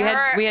problem. We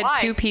had Why?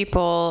 2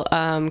 people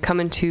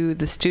come into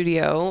the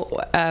studio.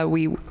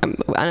 We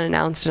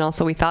unannounced, and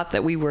also we thought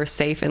that we were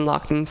safe and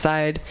locked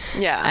inside.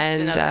 Yeah,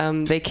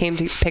 and they came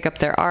to pick up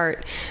their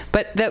art.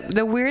 But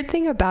the weird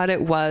thing about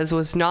it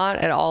was not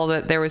at all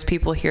that there was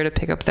people here to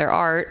pick up their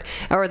art,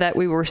 or that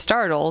we were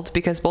startled,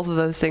 because both of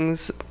those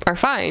things are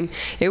fine.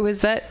 It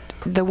was that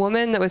the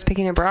woman that was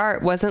picking up our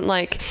art wasn't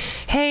like,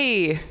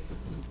 "Hey,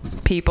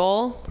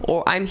 people,"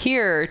 or "I'm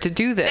here to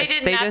do this." They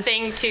did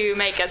nothing to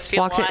make us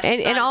feel less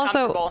and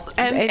also uncomfortable.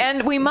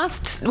 And we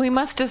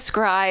must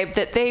describe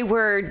that they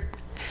were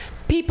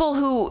people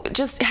who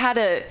just had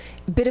a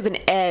bit of an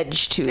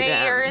edge to them.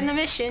 They are in the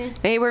mission.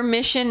 They were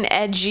mission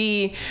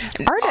edgy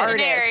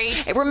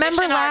artists.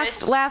 Remember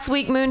last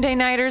week, Moon Day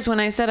Nighters, when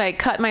I said I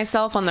cut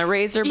myself on the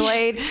razor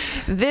blade?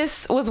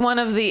 This was one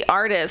of the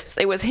artists.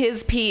 It was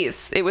his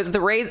piece. It was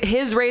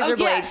his razor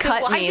blade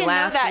cut me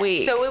last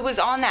week. So it was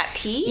on that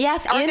piece?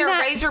 Yes. Are there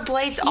razor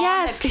blades on the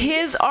piece? Yes,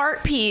 his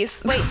art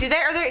piece. Wait, are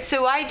there?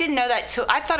 So I didn't know that. I thought